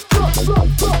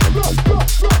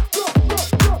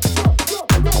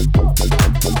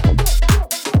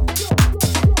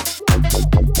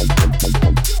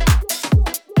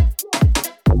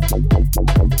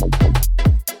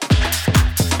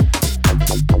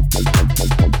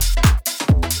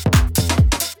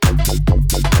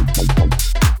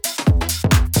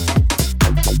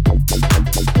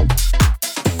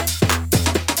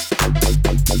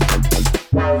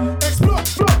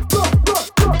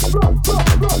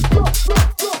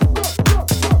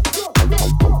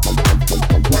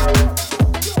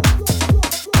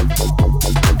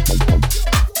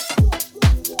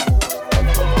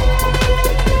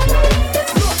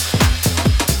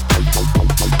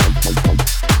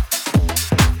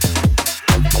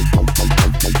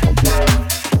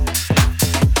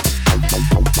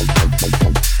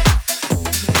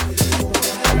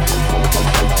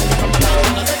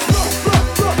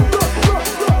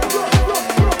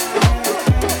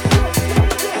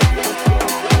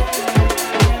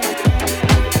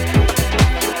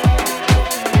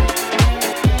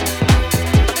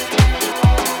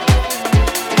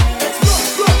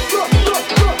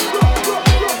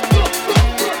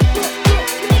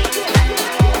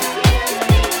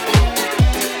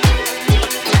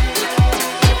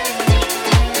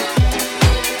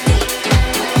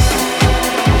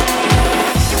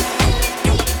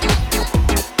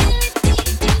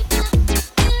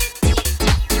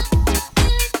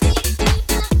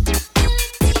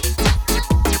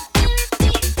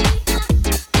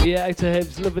yeah, out to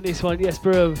Hebs, loving this one. Yes,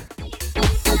 bro.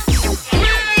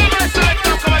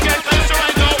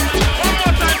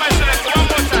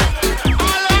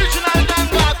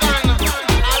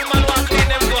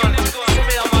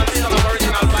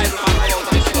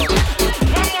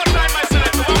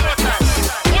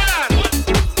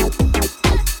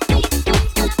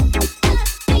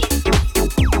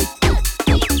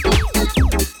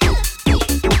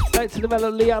 Out to the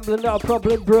Melody Ambler, not a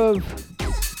problem, bro.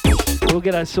 We'll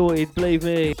get that sorted, believe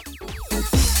me.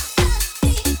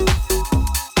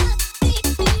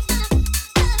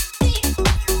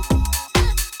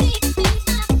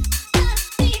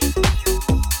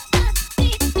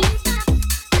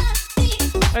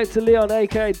 Out to Leon,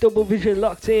 aka Double Vision,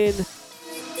 locked in.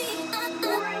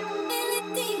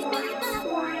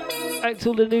 Out to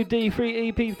all the new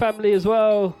D3EP family as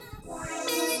well.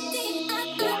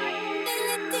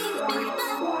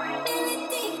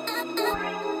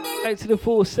 Out to the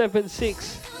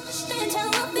 476.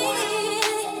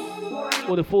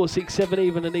 Or the 467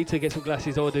 even. I need to get some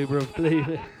glasses, I do, bro. Believe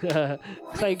me.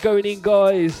 Saying going in,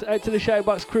 guys. Out to the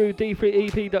Shoutbox crew,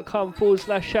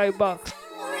 d3ep.com/shoutbox.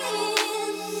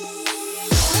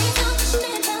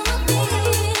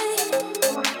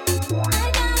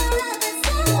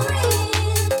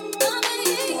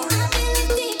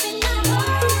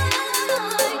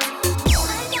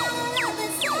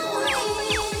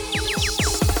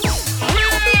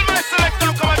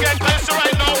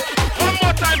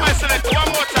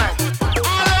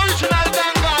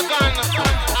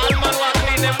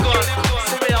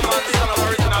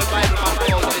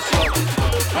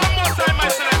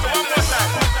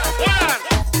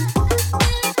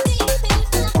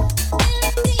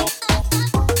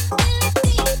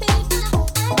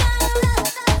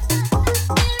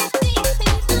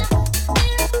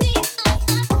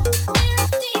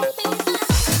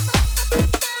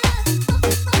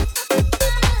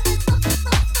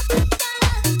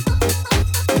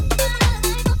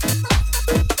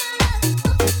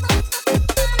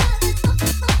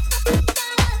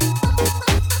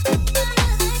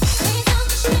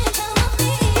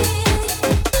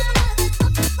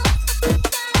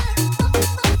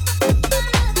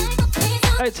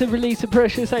 To Release the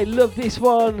Pressure, say love this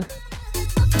one.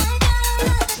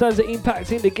 Sounds of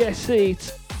impact in the guest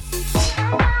seat.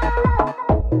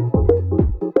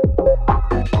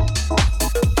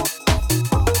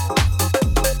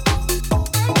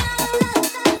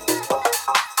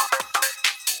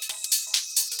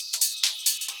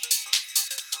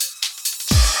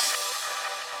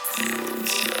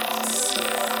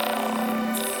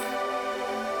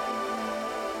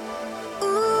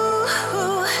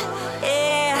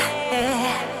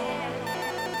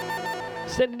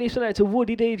 Sending this one out to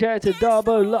Woody DJ, out to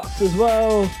Darbo, locked as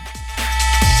well.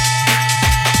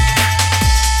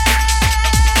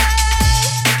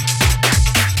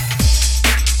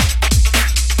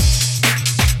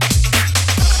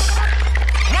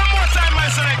 One more time, my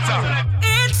selector.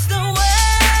 It's the way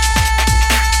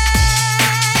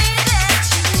that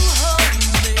you hold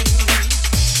me,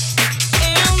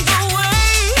 and the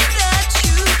way that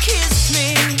you kiss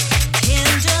me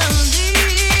tenderly.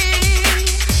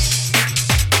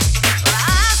 I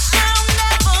shall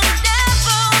never,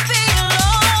 never be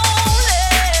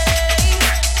lonely.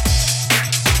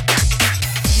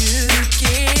 You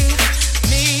give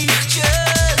me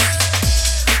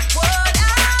just what I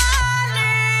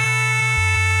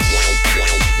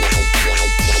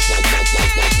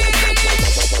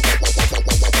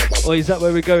Oh, is that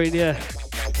where we're going? Yeah.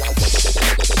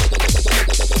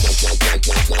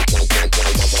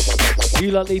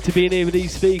 You lot need to be in here with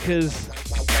these speakers.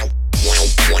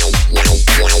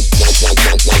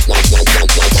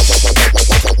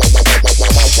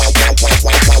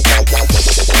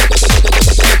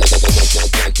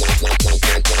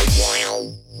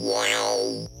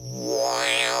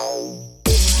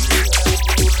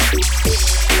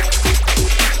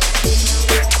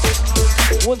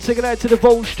 Once again, out to the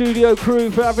Vault Studio crew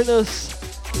for having us.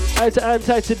 Out to Ant,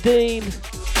 out to Dean.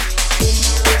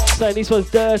 Saying this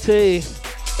one's dirty.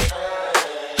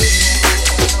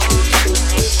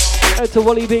 Out to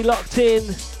Wally B locked in.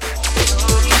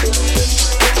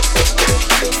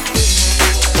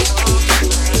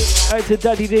 Out to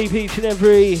Daddy Deep each and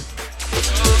every.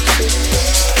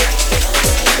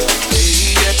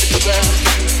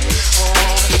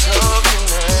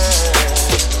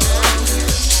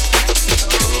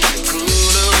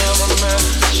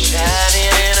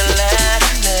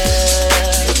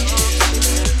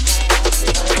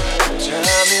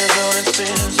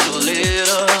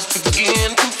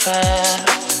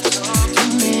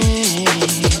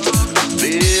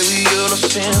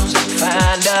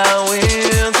 Find out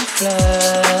when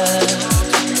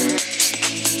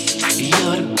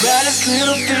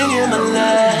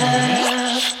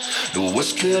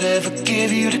could ever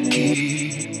give you the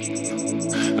key.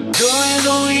 The door is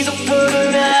always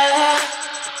open.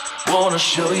 I wanna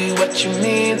show you what you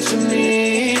mean to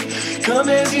me. Come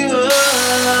as you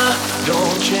are,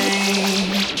 don't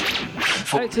change.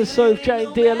 Back to Soph Jane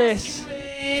DLS.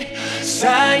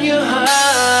 Sign your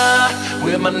heart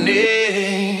with my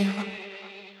name.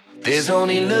 There's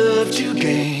only love to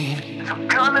gain.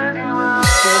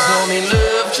 There's only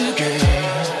love to gain.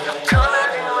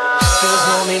 There's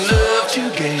only love to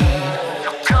gain.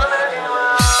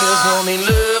 There's only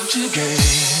love to gain.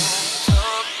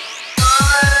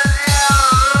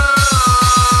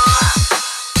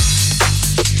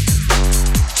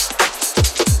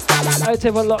 Out to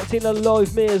everyone locked in on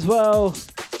Live Me as well.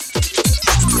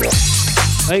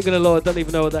 I ain't gonna lie, I don't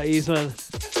even know what that is, man.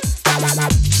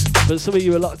 But some of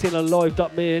you are locked in on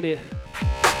Live.me, innit?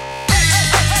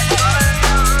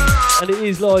 And it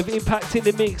is live, Impact in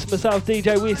the mix, myself,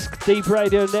 DJ Whisk, Deep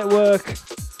Radio Network.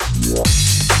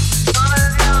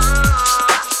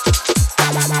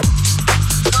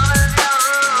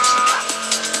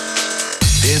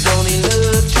 There's only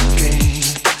love to gain.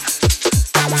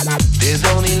 There's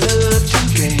only love to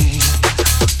gain.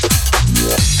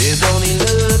 There's only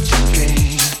love to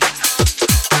gain.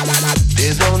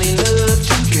 There's only love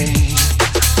to gain.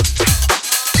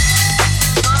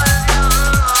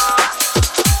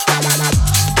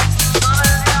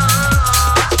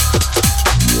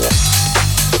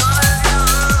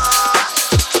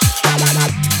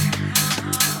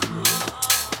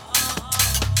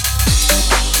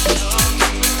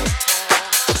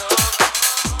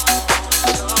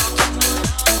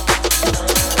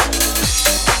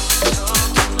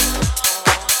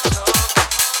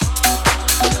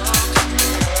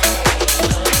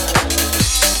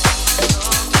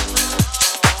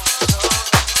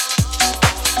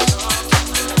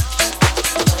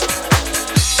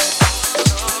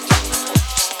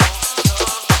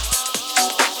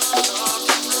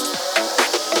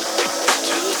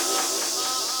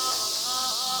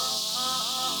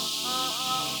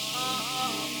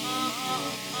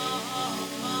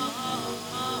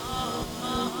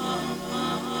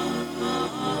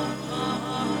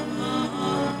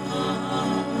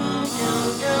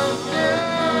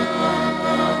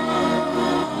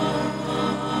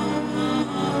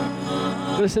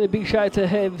 Listen, a big shout out to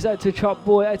Hems, out to Chop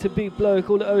Boy, out to Big Bloke,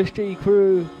 all the OSG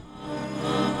crew.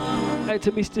 Out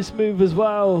to Mr. Smooth as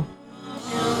well.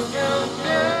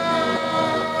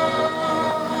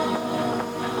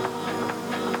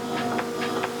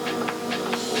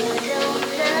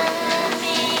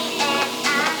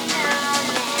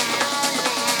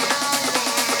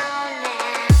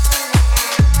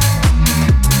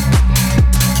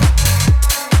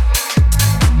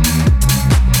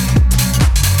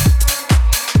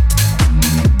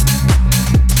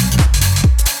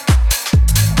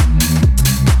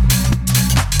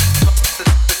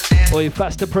 We're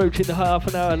fast approaching the half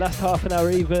an hour, last half an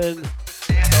hour even.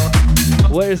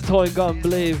 Where's time gone,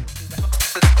 believe?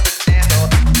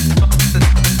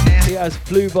 It has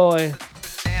flew by.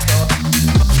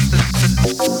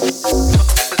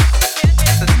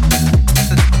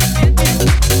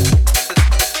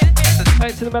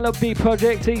 Out to the Melody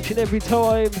Project each and every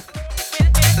time.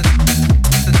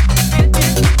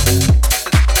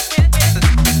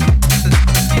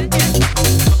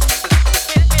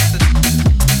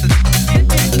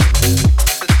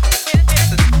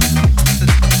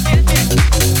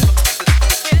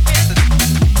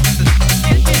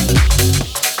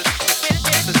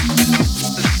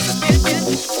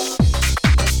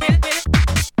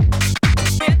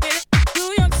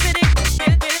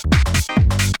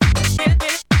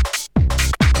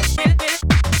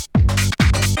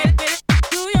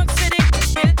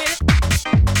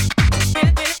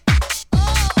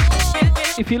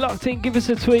 If you're locked in, give us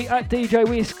a tweet at DJ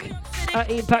Whisk, at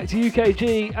Impact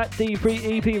UKG, at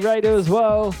D3EP Radio as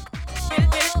well.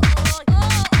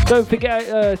 Don't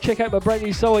forget, check out my brand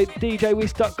new site,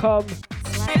 djwhisk.com.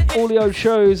 All the old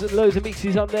shows, loads of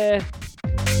mixes on there.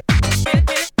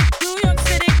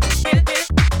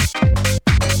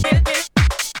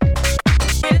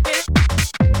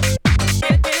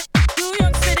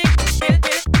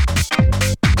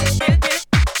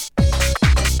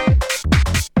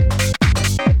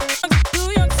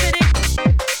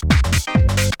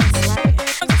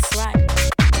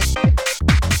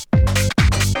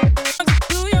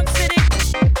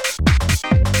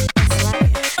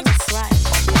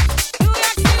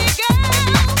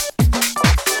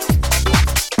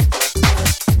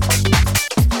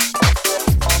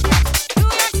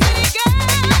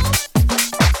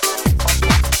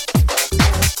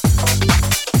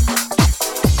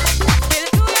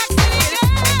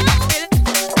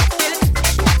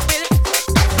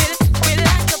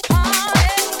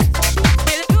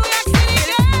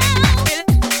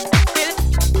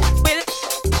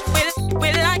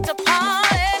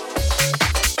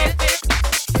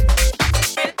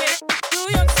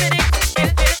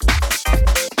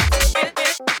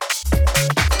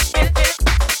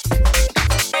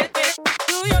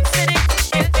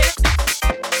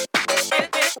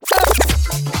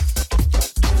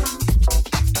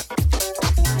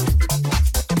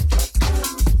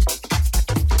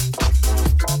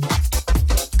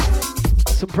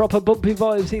 proper bumpy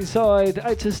vibes inside.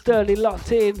 Out to Sterling,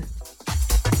 locked in.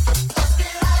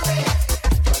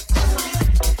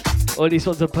 Oh, this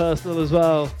one's a personal as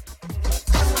well.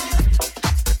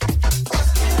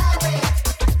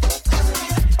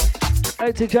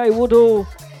 Out to Jay Woodall.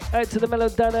 Out to the Mellow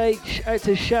Dan H. Out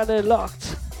to Shannon,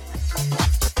 locked.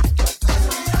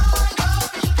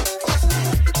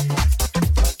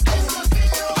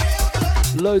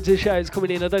 Loads of shouts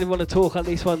coming in. I don't even want to talk on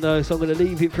this one though, so I'm going to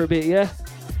leave it for a bit, yeah?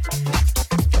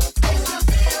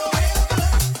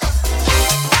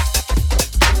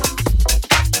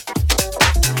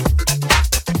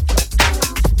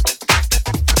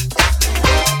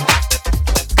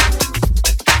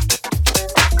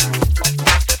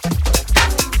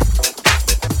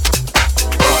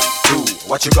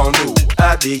 What you gon' do?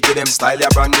 Addy, give them style, a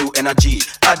brand new energy.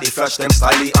 Addy, flash them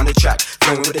style on the track,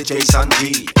 flowing with the Jason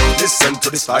G. Listen to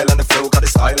the style and the flow, cause the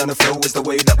style and the flow is the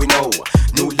way that we know.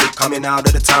 New look coming out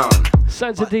of the town.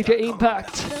 Sounds of DJ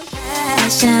iMPACT.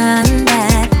 Passion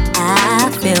that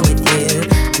I feel with you,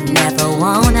 I never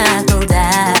wanna go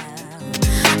down.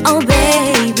 Oh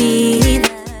baby,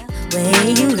 the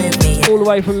way you lift me all the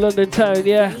way from London town,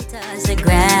 yeah. touch the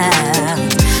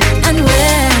ground. And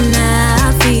when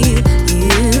I feel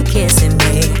you kissing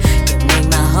me, you make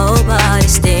my whole body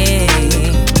sting.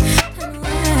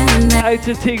 Out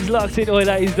to Tiggs locked in. Oh,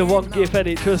 that is the one gift,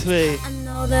 edit, trust me. I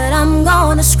know that I'm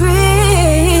gonna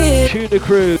scream. Tune the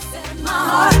crew. Set my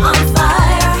heart on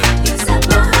fire. You set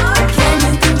my heart.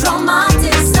 Can you control my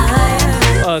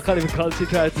desire? Oh, I can't even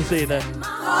concentrate to see that. My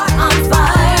heart on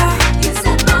fire. You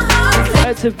set my heart.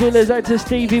 Out to Villas, out to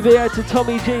Stevie B, out to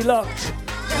Tommy G, locked.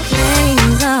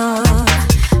 Flames of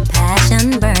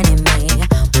passion burning me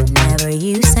whenever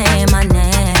you say my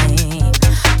name.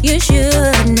 You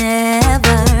should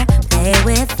never play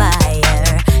with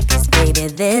fire, cause baby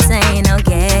this ain't no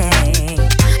game.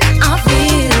 I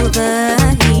feel the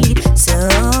heat so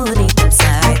deep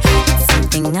inside, it's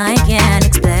something I can't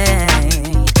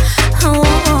explain. I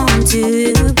want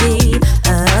to be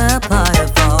a part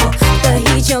of all the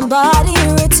heat your body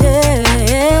returns.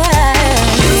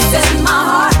 You set my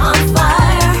heart on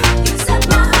fire. You set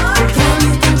my heart. Can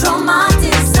you control my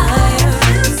desire?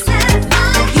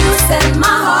 You set my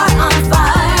heart on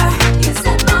fire. You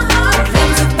set my heart.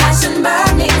 Flames of passion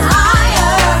burning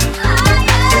higher.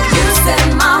 You set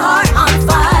my heart on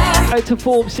fire. Out to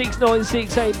Form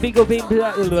 696, saying big up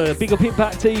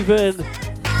impact even.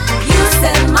 You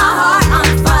set my heart on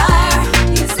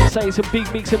fire. You set Saying some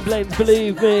big mix and blends,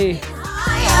 believe me.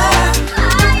 higher.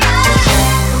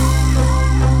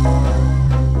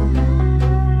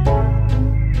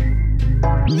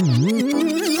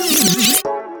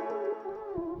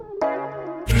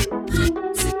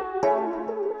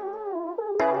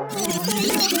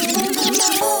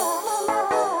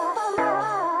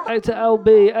 Out to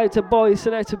LB, out to Boyce,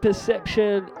 and out to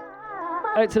Perception.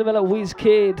 Out to the Mellow Whiz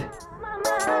Kid.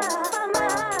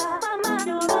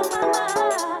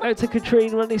 Out to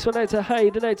Katrine, run this one. Out to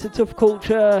Hayden, out to Tough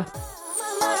Culture.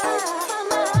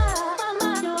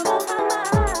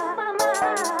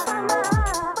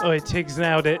 Oh, Tiggs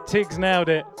nailed it. Tiggs nailed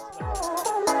it.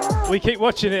 We keep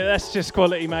watching it. That's just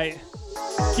quality, mate.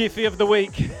 Giffy of the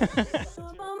week.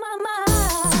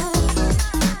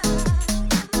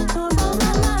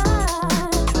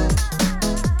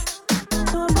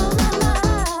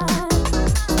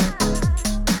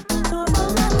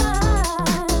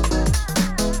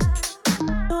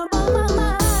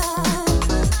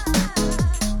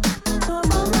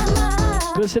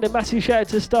 Gonna send a massive shout out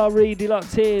to Star Reedy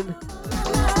locked in.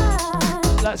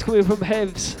 That's coming from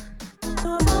Hevs.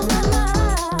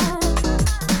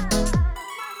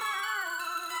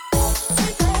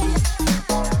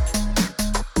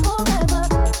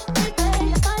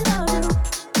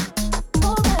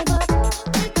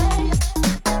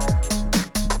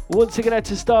 Once again out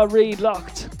to Star Reed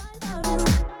locked.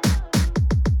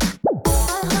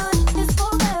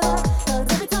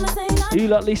 You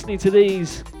lot listening to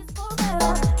these?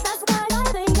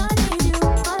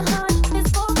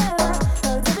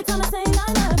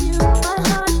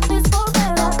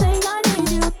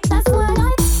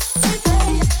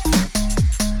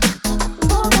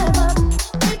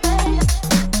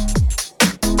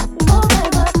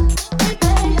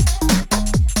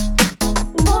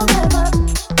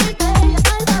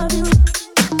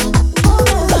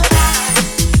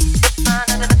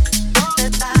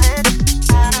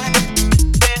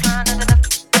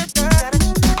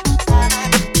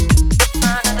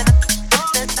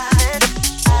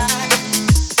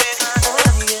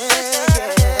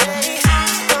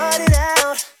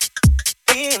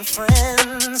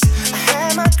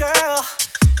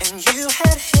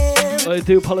 I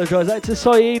do apologise. Out to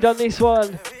Saeed on this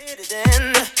one.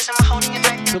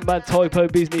 Some bad typo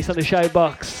business on the shout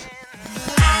box.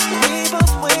 We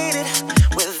both waited,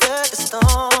 weathered the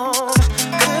storm.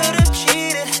 Could have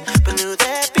cheated, but knew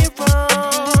that'd be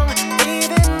wrong.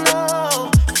 Even though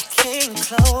we came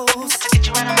close to get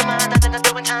you out of my mind, I think I'm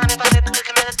doing time if I never could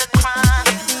commit the crime.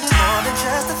 More than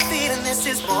just a feeling, this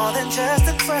is more than just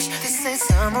a crush. This ain't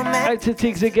some romantic. Out to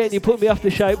Tiggs again. You put me off the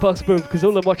shout box, bro, because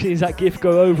all I'm watching is that GIF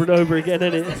go over and over again,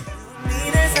 isn't it?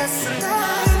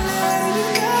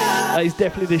 That is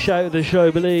definitely the shout of the show,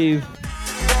 I believe.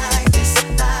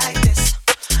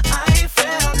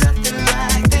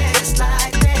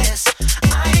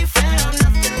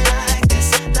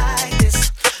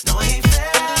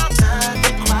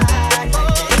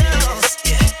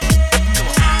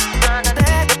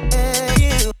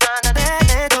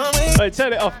 Right,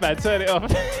 turn it off, man, turn it off.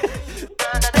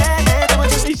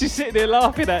 He's just sitting there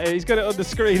laughing at it, he's got it on the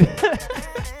screen.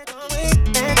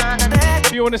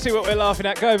 If you want to see what we're laughing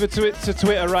at, go over to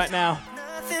Twitter right now.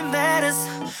 Nothing matters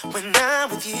when I'm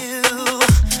with you.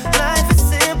 Life is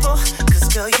simple,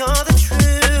 cause girl, you're the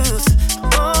truth.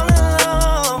 All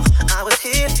along, I was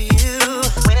here for you.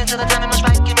 Wait until the timing was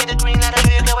right, give me the green light, I'll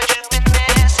show you what you've been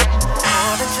missing.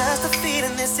 More than just a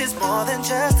feeling, this is more than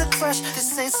just a crush.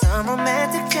 This ain't some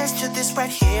romantic gesture, this right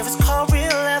here is called real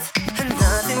love. And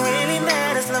nothing really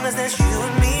matters, long as there's you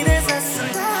and me, there's us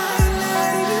and I.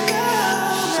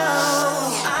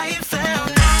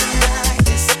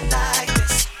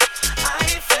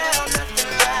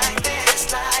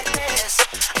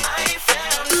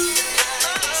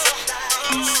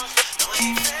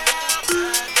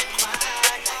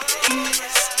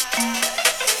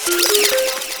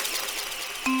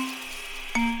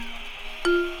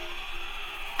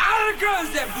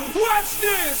 Watch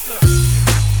this!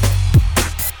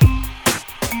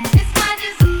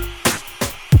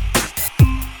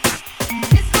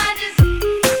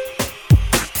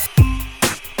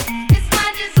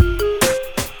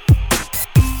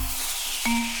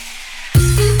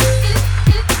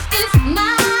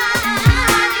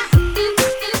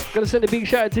 Gonna send a big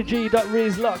shout out to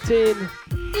G.Riz locked in.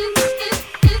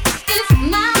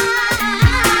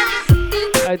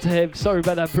 Out to him, sorry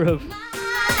about that, bruv.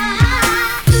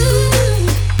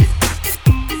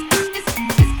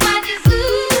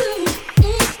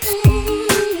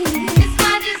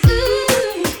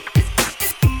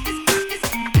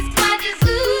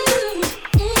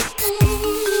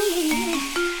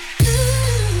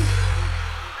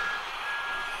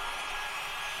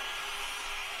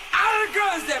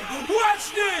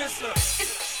 Watch this!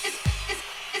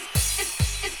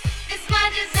 It's my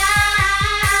desire.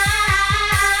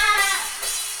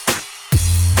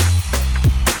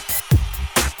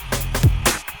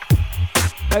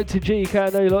 Out to GK, I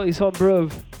know you like this one,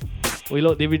 bruv. We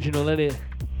like the original, innit?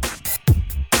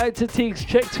 Out to Tiggs,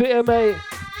 check Twitter, mate.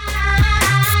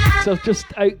 So I've just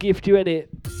out-gift you, innit?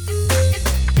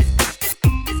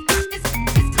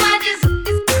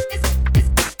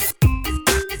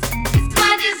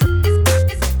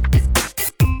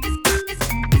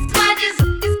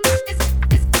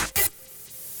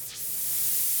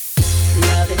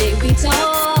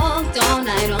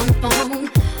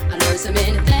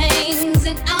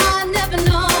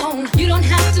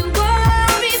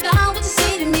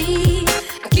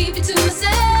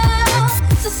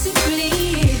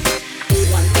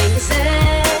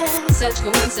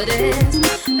 Coincidence,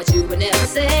 but you would never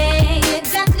say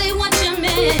exactly what you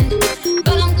meant.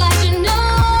 But I'm glad you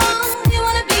know you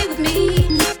wanna be with me.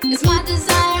 It's my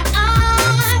desire,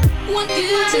 I want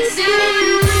you to see.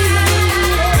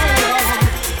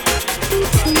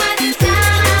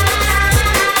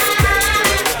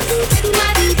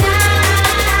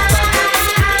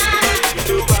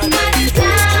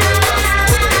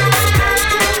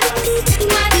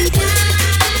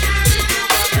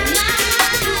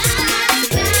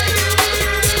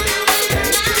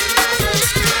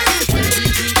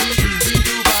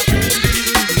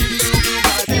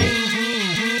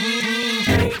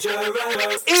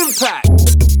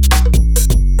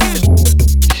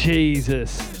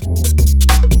 Jesus.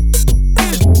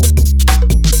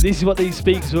 This is what these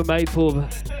speakers were made for.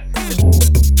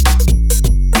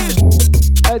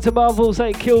 Out to Marvel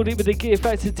saying killed it with the gift.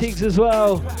 Out to Tiggs as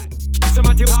well.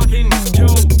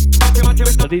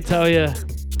 I did tell you.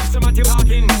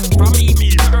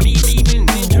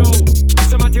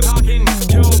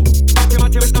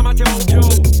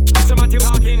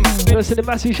 Gonna send a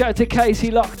massive shout out to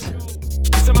Casey Locked.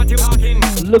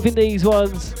 Loving these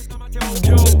ones.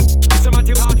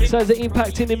 Sounds like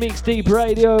impact in the mix, deep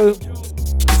radio.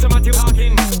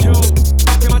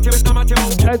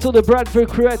 Out to the Bradford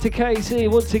crew, out to Casey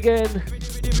once again.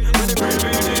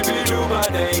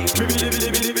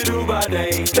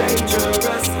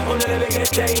 Dangerous, only never get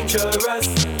dangerous.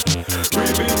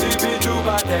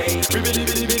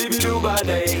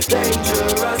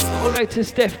 Dangerous. Out to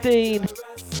Steph Dean.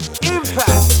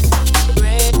 Impact.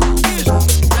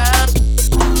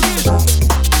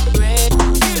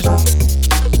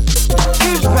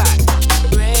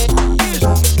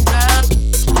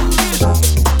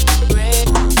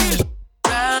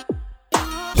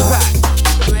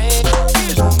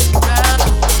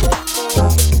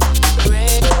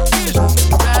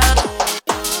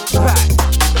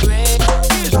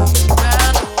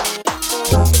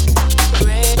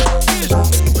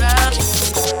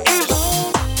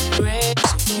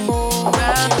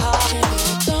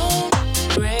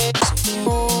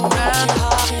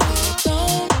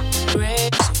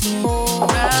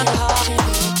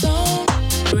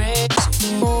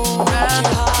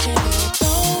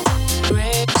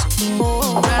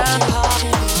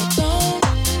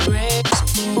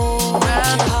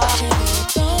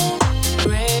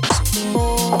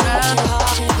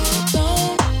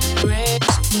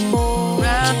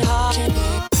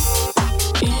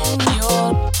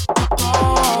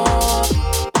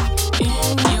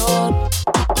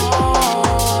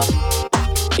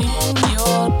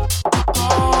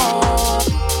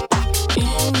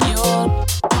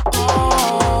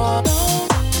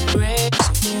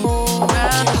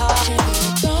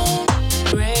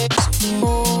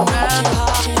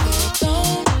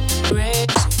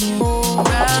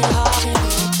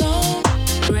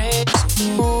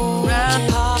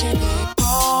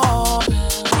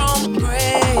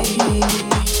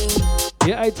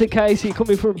 To Casey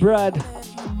coming from Brad.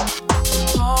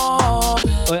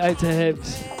 Or out to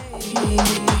Hebs.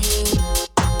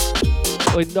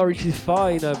 Oh, Norwich is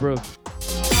fine, bro.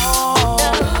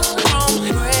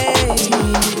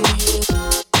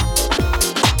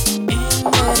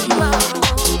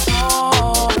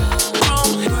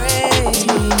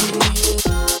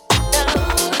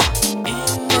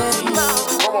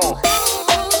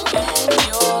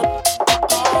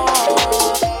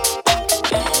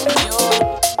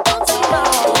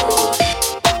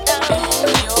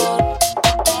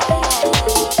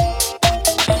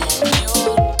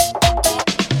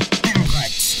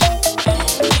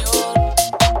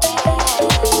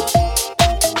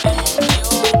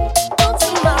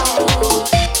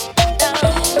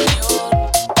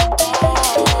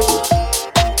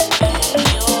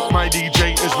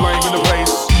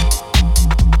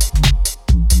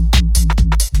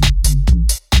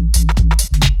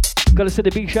 Gotta send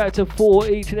a big shout out to 4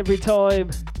 each and every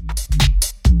time.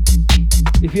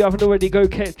 If you haven't already, go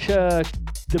catch the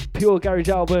Pure Garage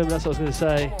album, that's what I was gonna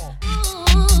say.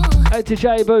 Out to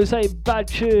J-Bo saying bad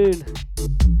tune.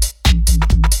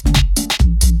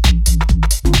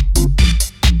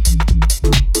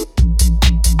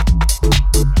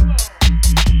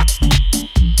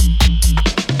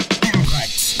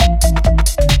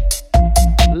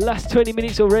 Last 20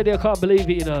 minutes already, I can't believe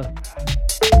it, you know.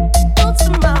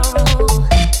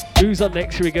 Who's on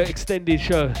next? We got extended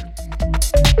show.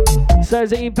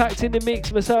 Sounds of Impact in the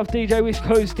mix. Myself, DJ Wisk,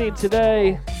 hosting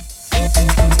today.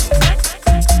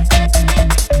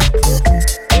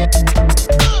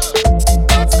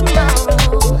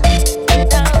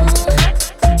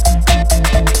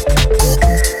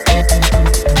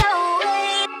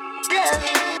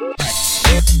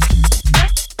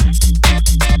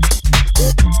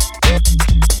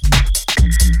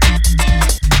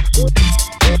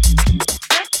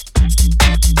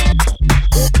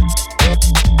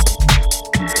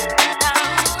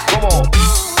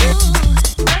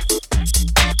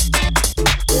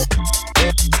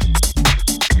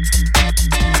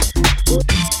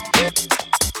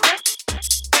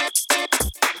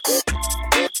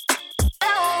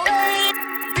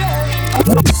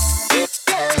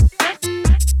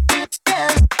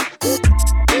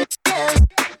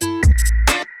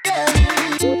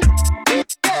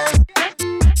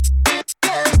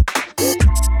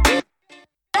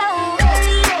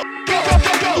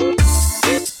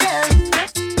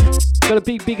 Got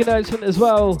a big announcement as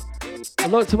well.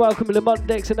 I'd like to welcome Lamont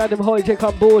Dex and Adam Hijack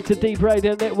on board to Deep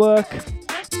Radio Network.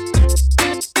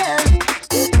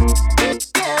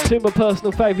 Two of my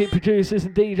personal favourite producers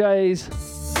and DJs.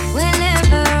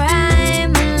 Whenever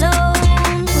I'm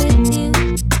alone with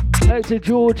you. Out to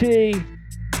Georgie.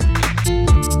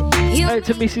 Out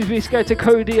to Mrs. Wisk, out to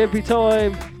Cody every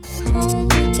time.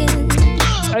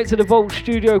 Out to the Vault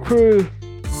Studio crew.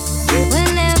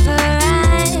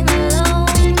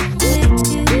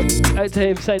 Out to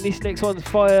him saying this next one's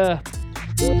fire.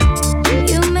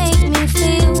 You make me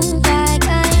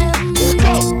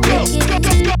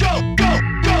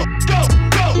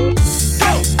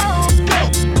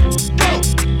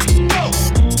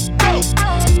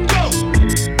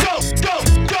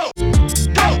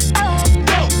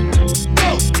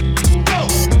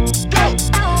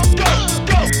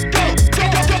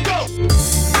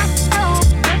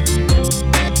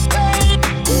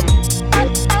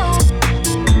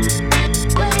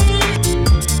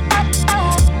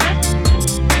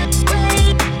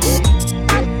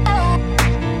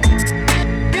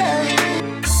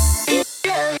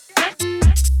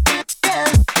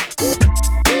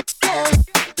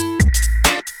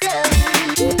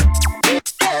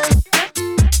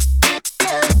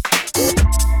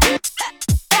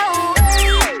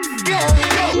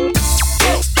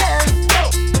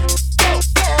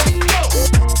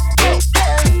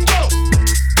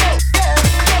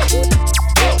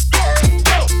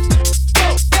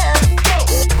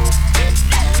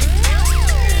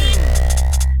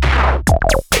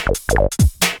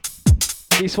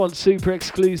This one's super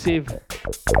exclusive.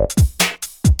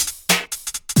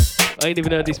 I ain't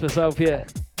even heard this myself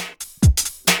yet.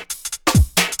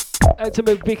 Out to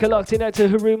Mabika locked in, out to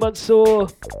Haru Mansour.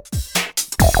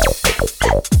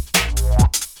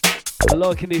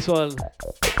 Liking this one.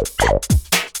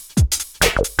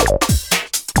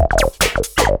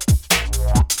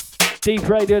 Deep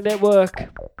Radio Network.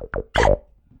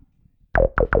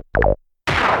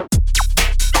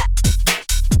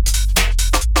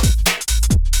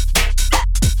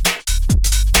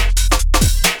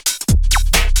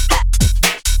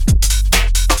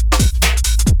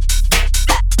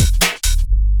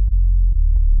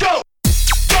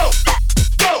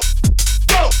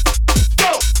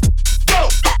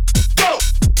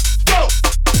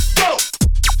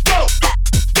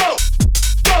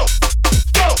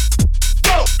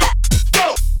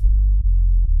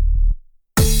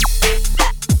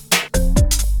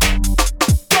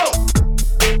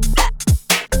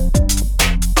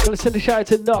 Send a shout out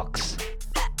to Nox.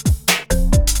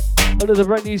 Another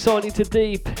brand new signing to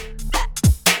Deep.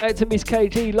 Out to Miss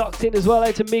KG, locked in as well.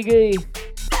 Out to Miggy.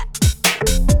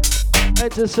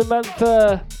 Out to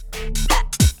Samantha.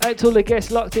 Out to all the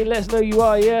guests locked in. Let us know you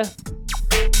are, yeah?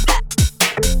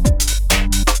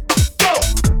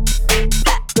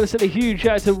 Gonna send a huge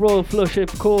shout out to Royal Flush,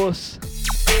 of course.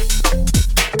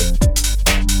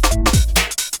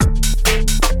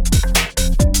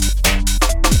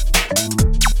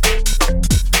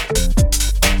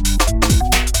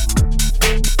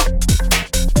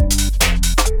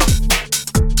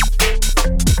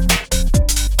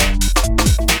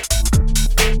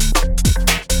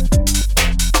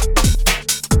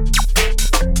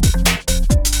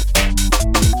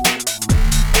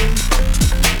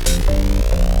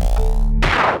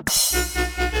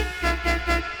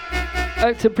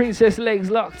 Out to Princess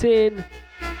Legs locked in.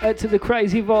 Out to the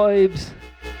Crazy Vibes.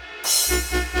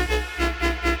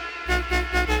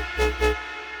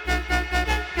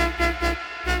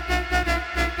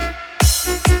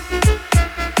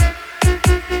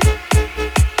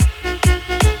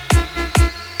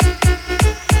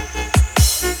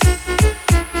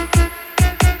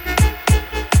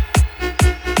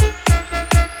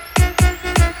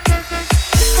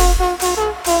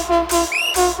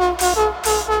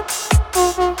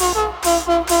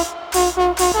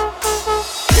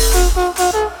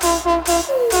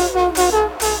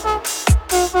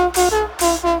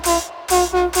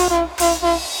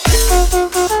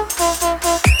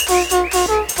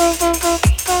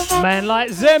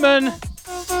 Zeman,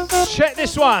 check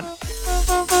this one.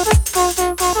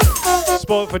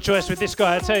 Sport for choice with this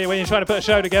guy, I tell you, when you're trying to put a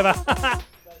show together.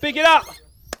 Big it up.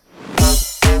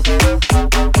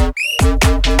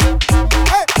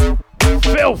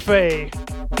 Filthy.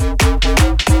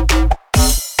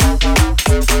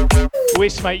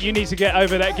 Whis, mate, you need to get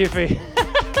over that Giphy.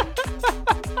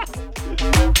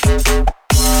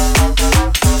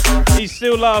 He's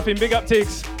still laughing. Big up,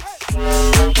 Tiggs.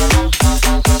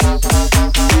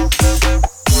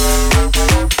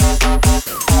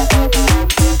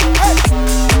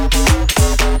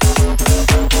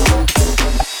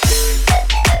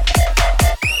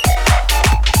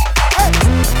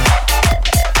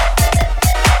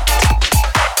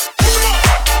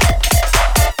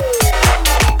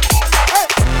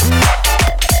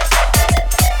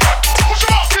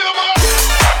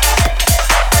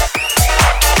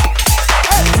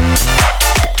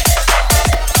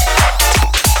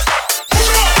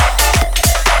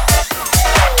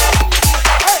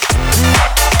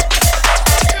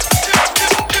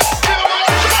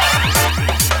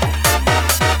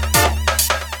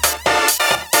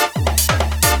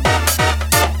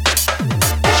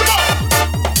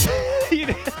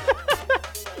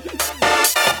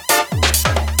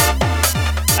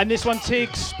 And this one,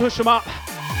 Tiggs, push them up.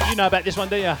 You know about this one,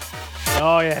 don't you?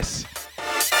 Oh, yes.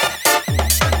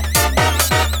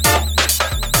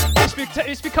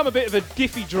 It's become a bit of a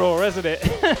Giphy draw, hasn't it?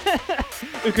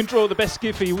 Who can draw the best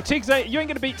Giphy? Well, Tiggs, you ain't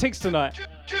going to beat Tiggs tonight.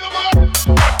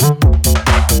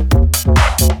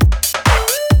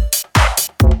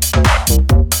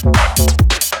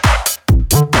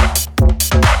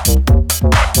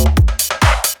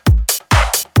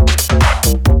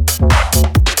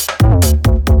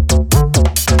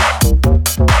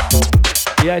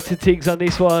 Yeah, to Tiggs on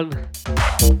this one.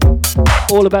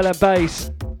 All about that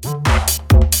bass.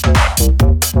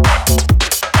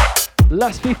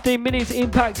 Last 15 minutes,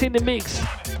 Impact in the mix.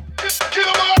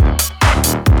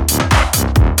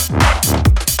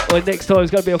 Well, next time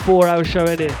it's going to be a 4-hour show,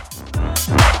 isn't it?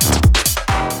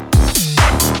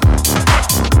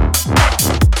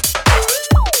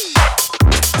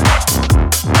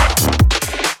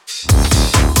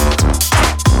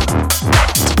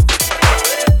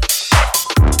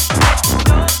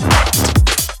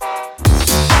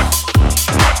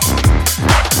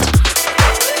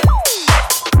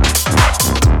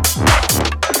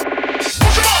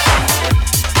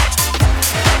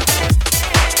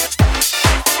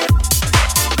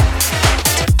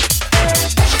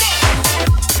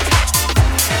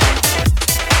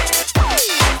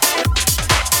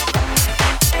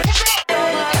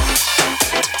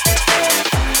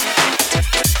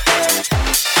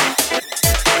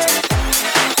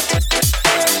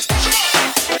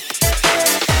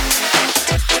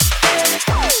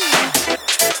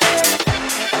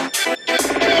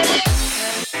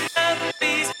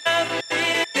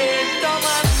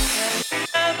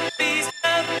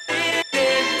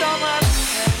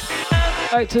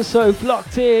 Out to Soph,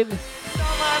 locked in.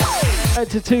 Out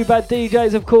to Two Bad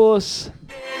DJs, of course.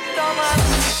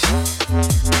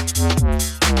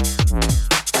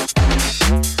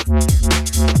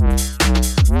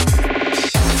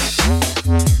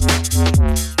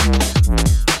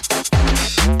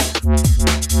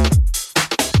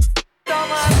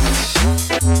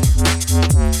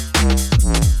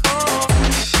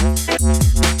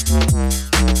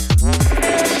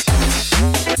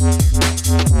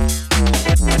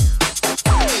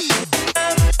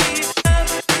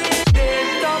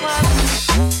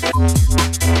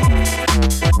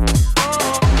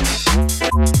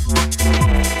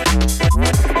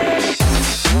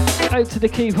 To the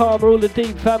Keith Harmer, all the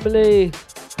Deep family.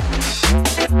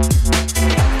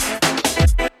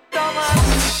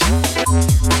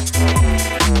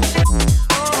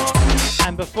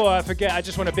 And before I forget, I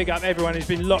just want to big up everyone who's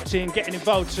been locked in, getting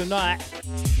involved tonight.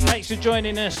 Thanks for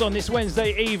joining us on this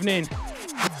Wednesday evening.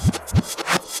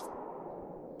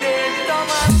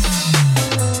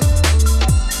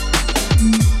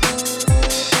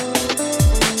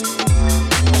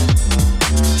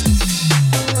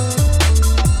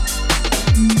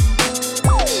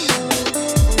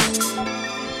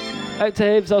 Out to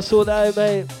Hibbs, I'll sort that out,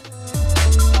 mate.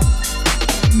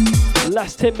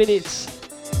 Last 10 minutes,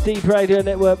 Deep Radio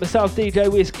Network, myself,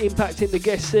 DJ Whisk, Impact in the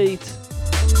guest seat.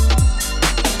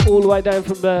 All the way down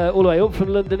from, all the way up from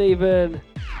London even.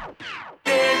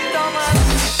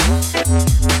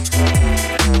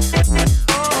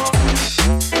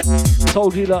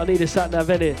 Told you that I need a sat nav,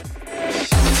 innit?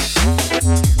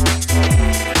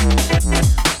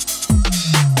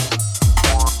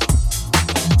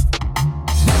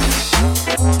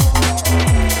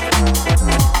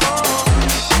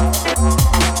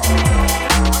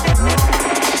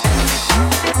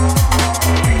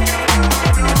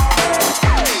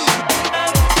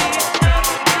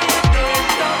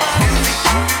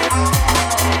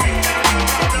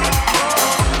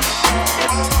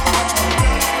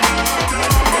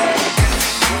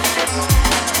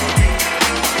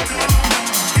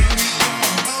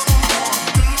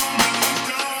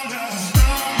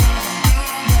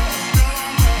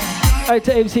 Out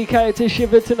to MCK, out to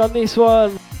Shiverton on this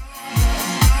one.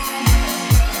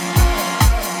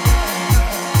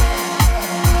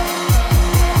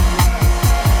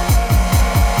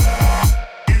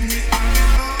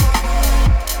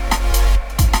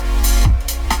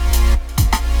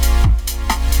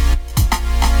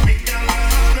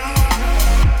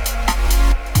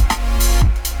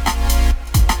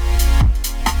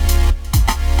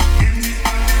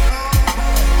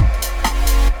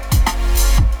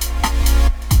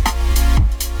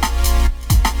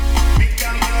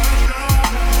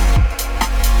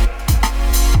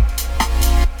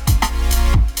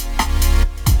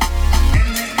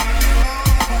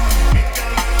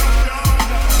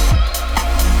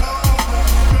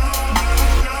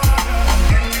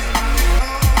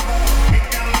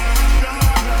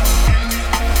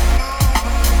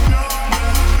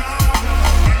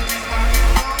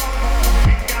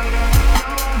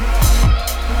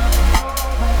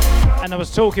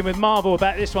 was talking with Marvel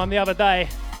about this one the other day.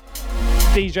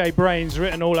 DJ Brains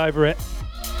written all over it.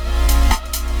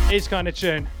 His kind of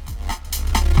tune.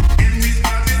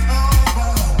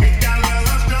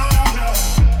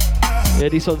 Yeah,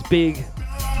 this one's big.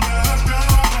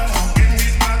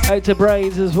 Out to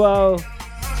Brains as well.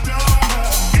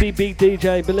 Big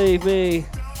DJ, believe me.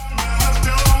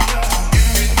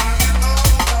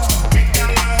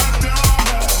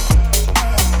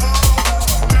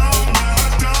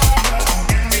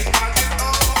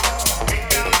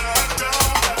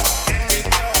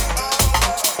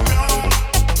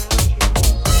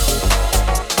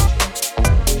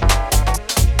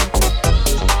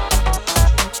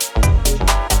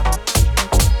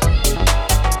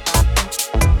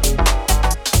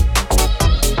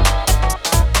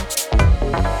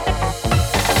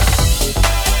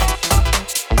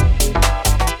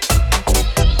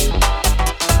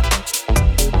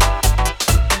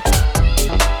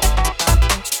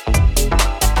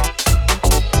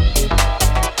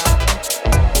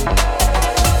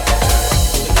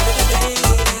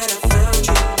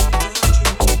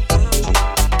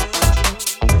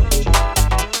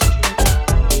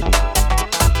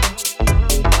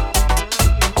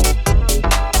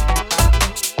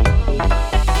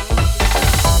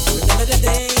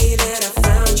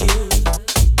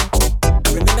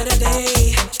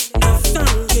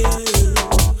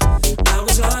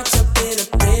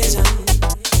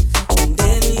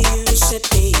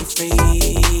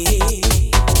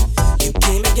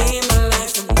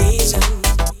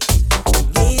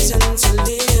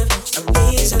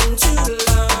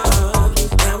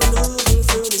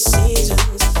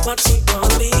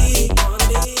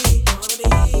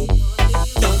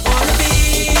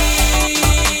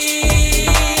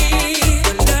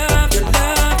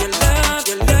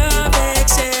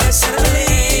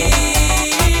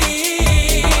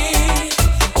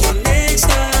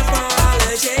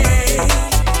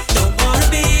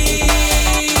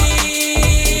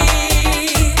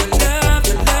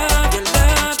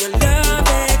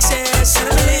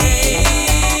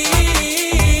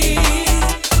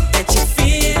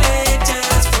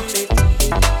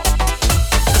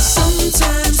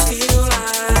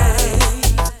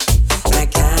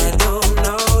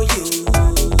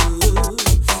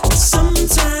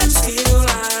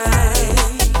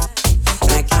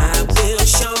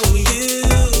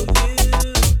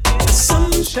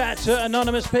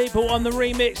 Anonymous people on the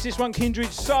remix. This one,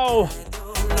 Kindred Soul.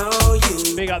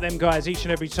 Big up them guys each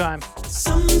and every time.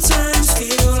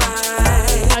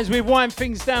 As we wind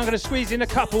things down, going to squeeze in a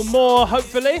couple more,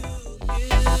 hopefully.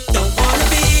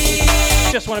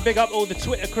 Just want to big up all the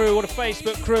Twitter crew, all the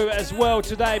Facebook crew as well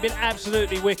today. Been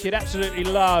absolutely wicked, absolutely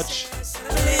large.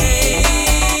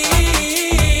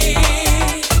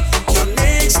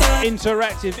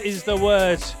 Interactive is the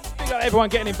word. Big up everyone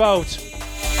getting involved.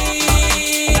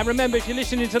 And remember, if you're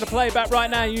listening to the playback right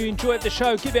now and you enjoyed the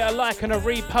show, give it a like and a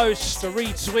repost, a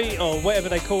retweet, or whatever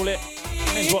they call it.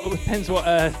 Depends what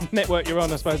network you're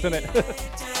on, I suppose, doesn't it?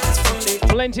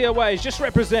 Plenty of ways, just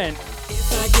represent.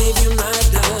 If I give you my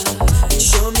love,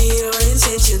 show me your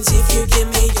intentions. If you give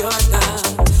me your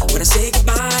love, when I say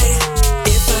goodbye.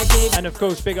 If I give and of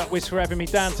course, big up Wiz for having me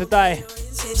down today.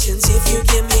 Intentions, if you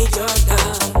give me your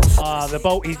love. The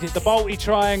Balti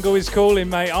Triangle is calling,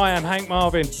 mate. I am Hank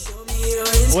Marvin.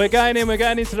 We're going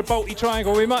into the Balti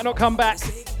Triangle. We might not come back. Show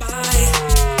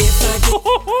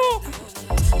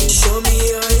me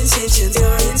your intentions,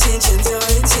 your intentions, your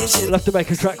intentions. We'll have to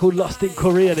make a track called Lost in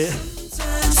Korea, innit?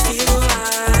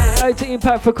 Out to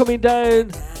Impact for coming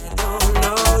down.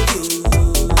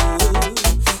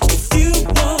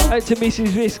 Out to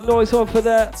Mrs. Risk, nice one for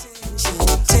that.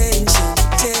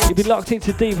 You've been locked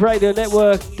into Deep Radio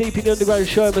Network, Deep in the Underground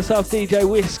Show, myself, DJ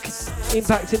Whisk,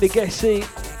 Impact in the guest seat.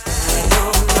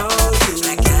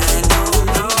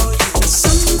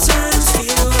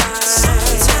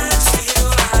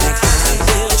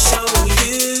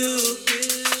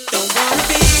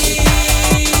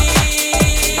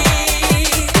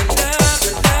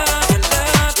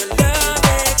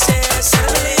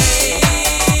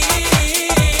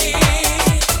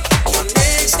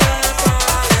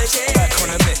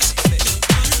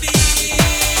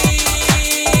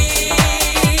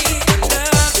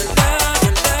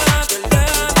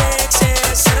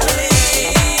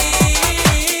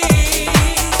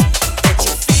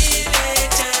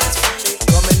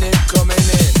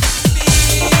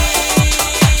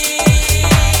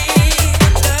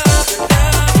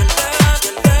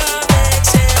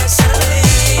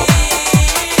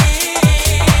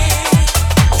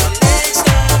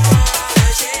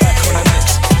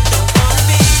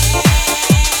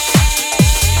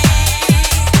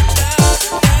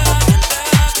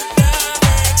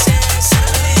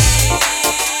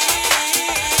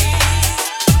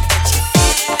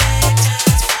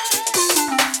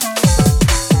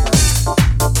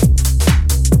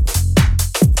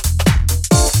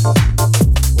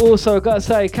 Also, I've got to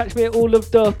say, catch me at All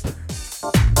Loved Up.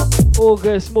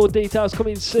 August, more details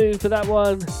coming soon for that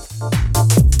one.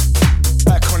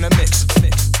 Back on the mix.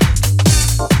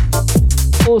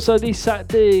 Also, this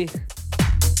Saturday,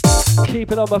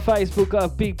 keep it on my Facebook, got a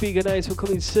big announcement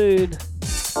coming soon.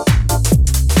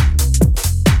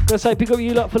 Gotta say, pick up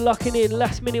you lot for locking in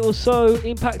last minute or so,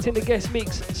 impacting the guest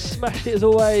mix, smashed it as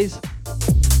always.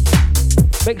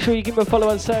 Make sure you give me a follow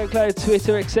on SoundCloud,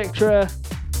 Twitter, etc.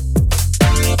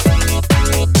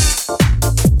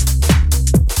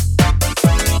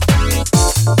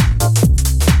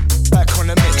 Back on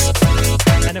the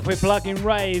mix. And if we're plugging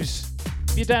raves,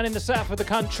 if you're down in the south of the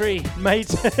country,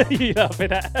 mate, you love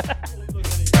it.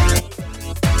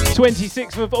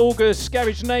 26th of August,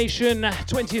 Garage Nation,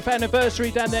 20th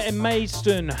anniversary down there in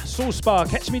Maidstone. Sauce Bar,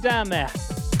 catch me down there.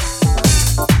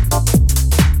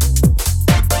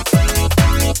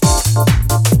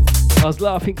 I was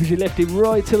laughing because you left it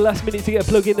right till the last minute to get a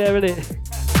plug in there, innit?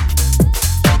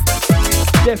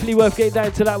 Definitely worth getting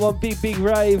down to that one, big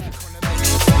rave.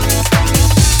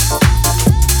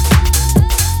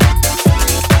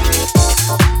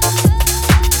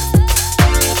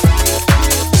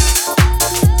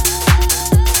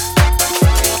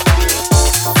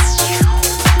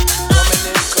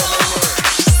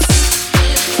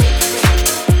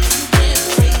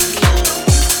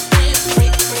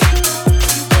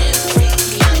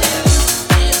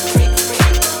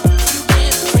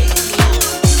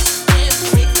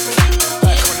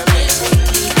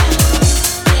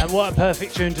 What a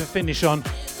perfect tune to finish on.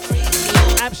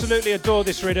 Absolutely adore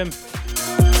this rhythm.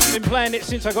 Been playing it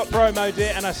since I got promoted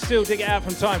it and I still dig it out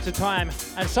from time to time.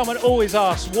 And someone always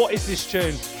asks, what is this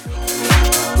tune?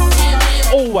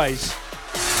 Always.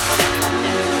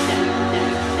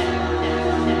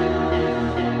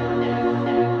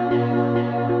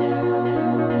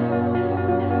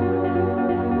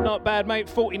 Not bad, mate.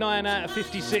 49 out of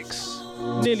 56.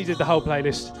 Nearly did the whole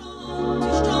playlist.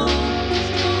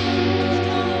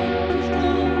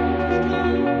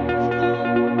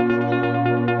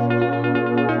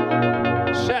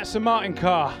 Shouts to Martin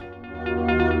Carr.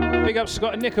 Big up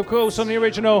Scott and Nick, of course, on the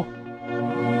original.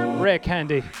 Rare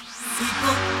Candy.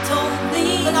 People told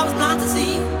me that I was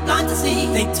blind to see.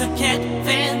 They took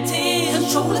advantage,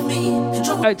 controlling me.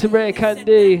 Out to Rare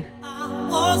Candy.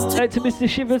 Out to Mr.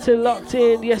 Shiverton, locked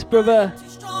in. Yes, brother.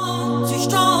 Too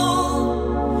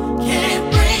strong.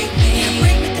 Can't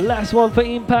break me. Last one for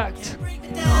Impact.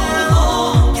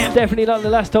 Definitely not the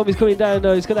last time he's coming down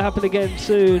though. It's going to happen again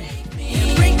soon.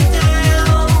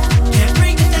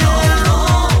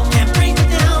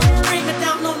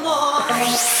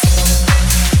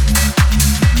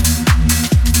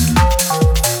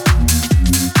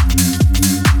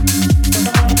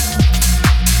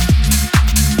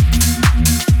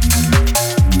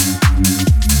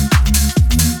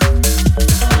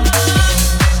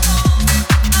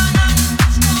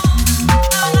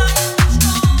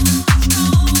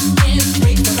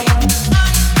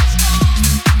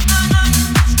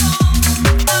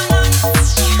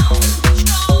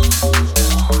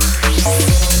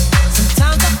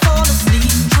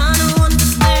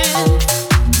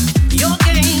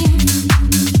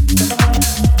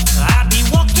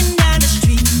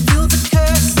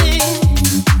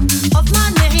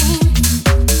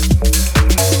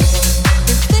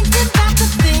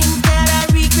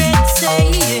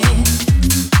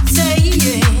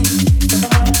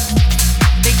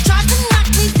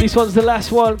 This one's the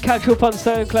last one. Catch up on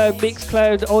SoundCloud,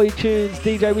 Mixcloud, iTunes,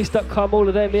 DJWhisk.com, all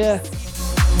of them, yeah.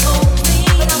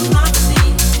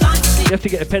 You have to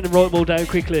get a pen and write them all down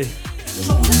quickly.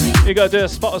 You got to do a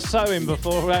spot of sewing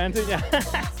beforehand, didn't you?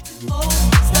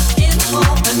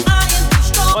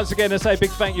 Once again, I say a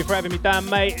big thank you for having me down,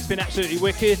 mate. It's been absolutely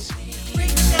wicked.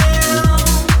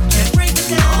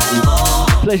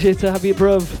 Pleasure to have you,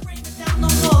 bruv.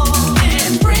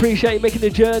 Appreciate you making the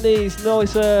journey. It's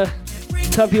nice to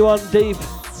have you on, Deep.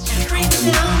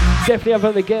 Definitely have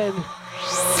on again.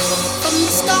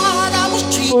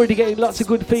 Already getting lots of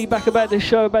good feedback about the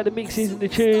show, about the mixes and the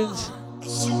tunes.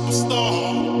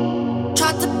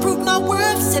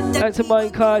 Out to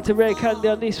Minecart, to Rare Candy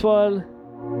on this one.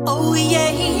 Oh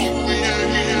yeah.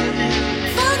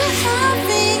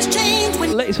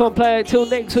 Latest one play out till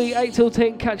next week, 8 till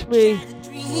 10. Catch me.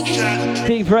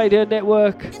 Deep Radio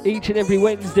Network each and every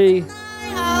Wednesday.